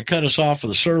 Paul's going to cut us off of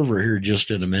the server here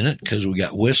just in a minute because we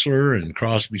got Whistler and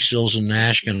Crosby, Stills, and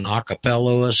Nash going to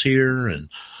acapella us here and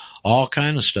all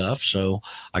kind of stuff. So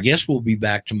I guess we'll be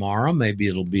back tomorrow. Maybe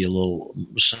it'll be a little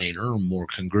saner, more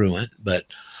congruent, but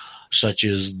such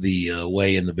is the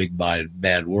way in the big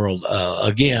bad world.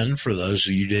 Again, for those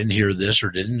of you who didn't hear this or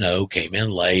didn't know, came in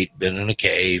late, been in a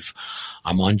cave,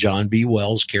 I'm on John B.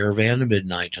 Wells' Caravan to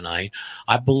Midnight tonight.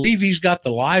 I believe he's got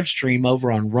the live stream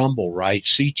over on Rumble, right?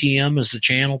 CTM is the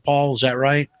channel, Paul. Is that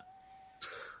right?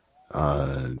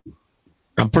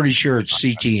 I'm pretty sure it's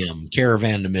CTM,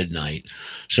 Caravan to Midnight.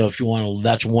 So if you want to,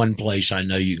 that's one place I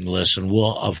know you can listen.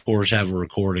 We'll, of course, have a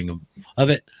recording of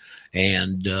it.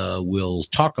 And we'll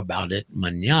talk about it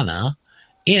mañana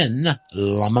in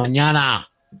la mañana.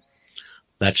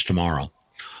 That's tomorrow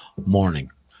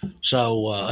morning. So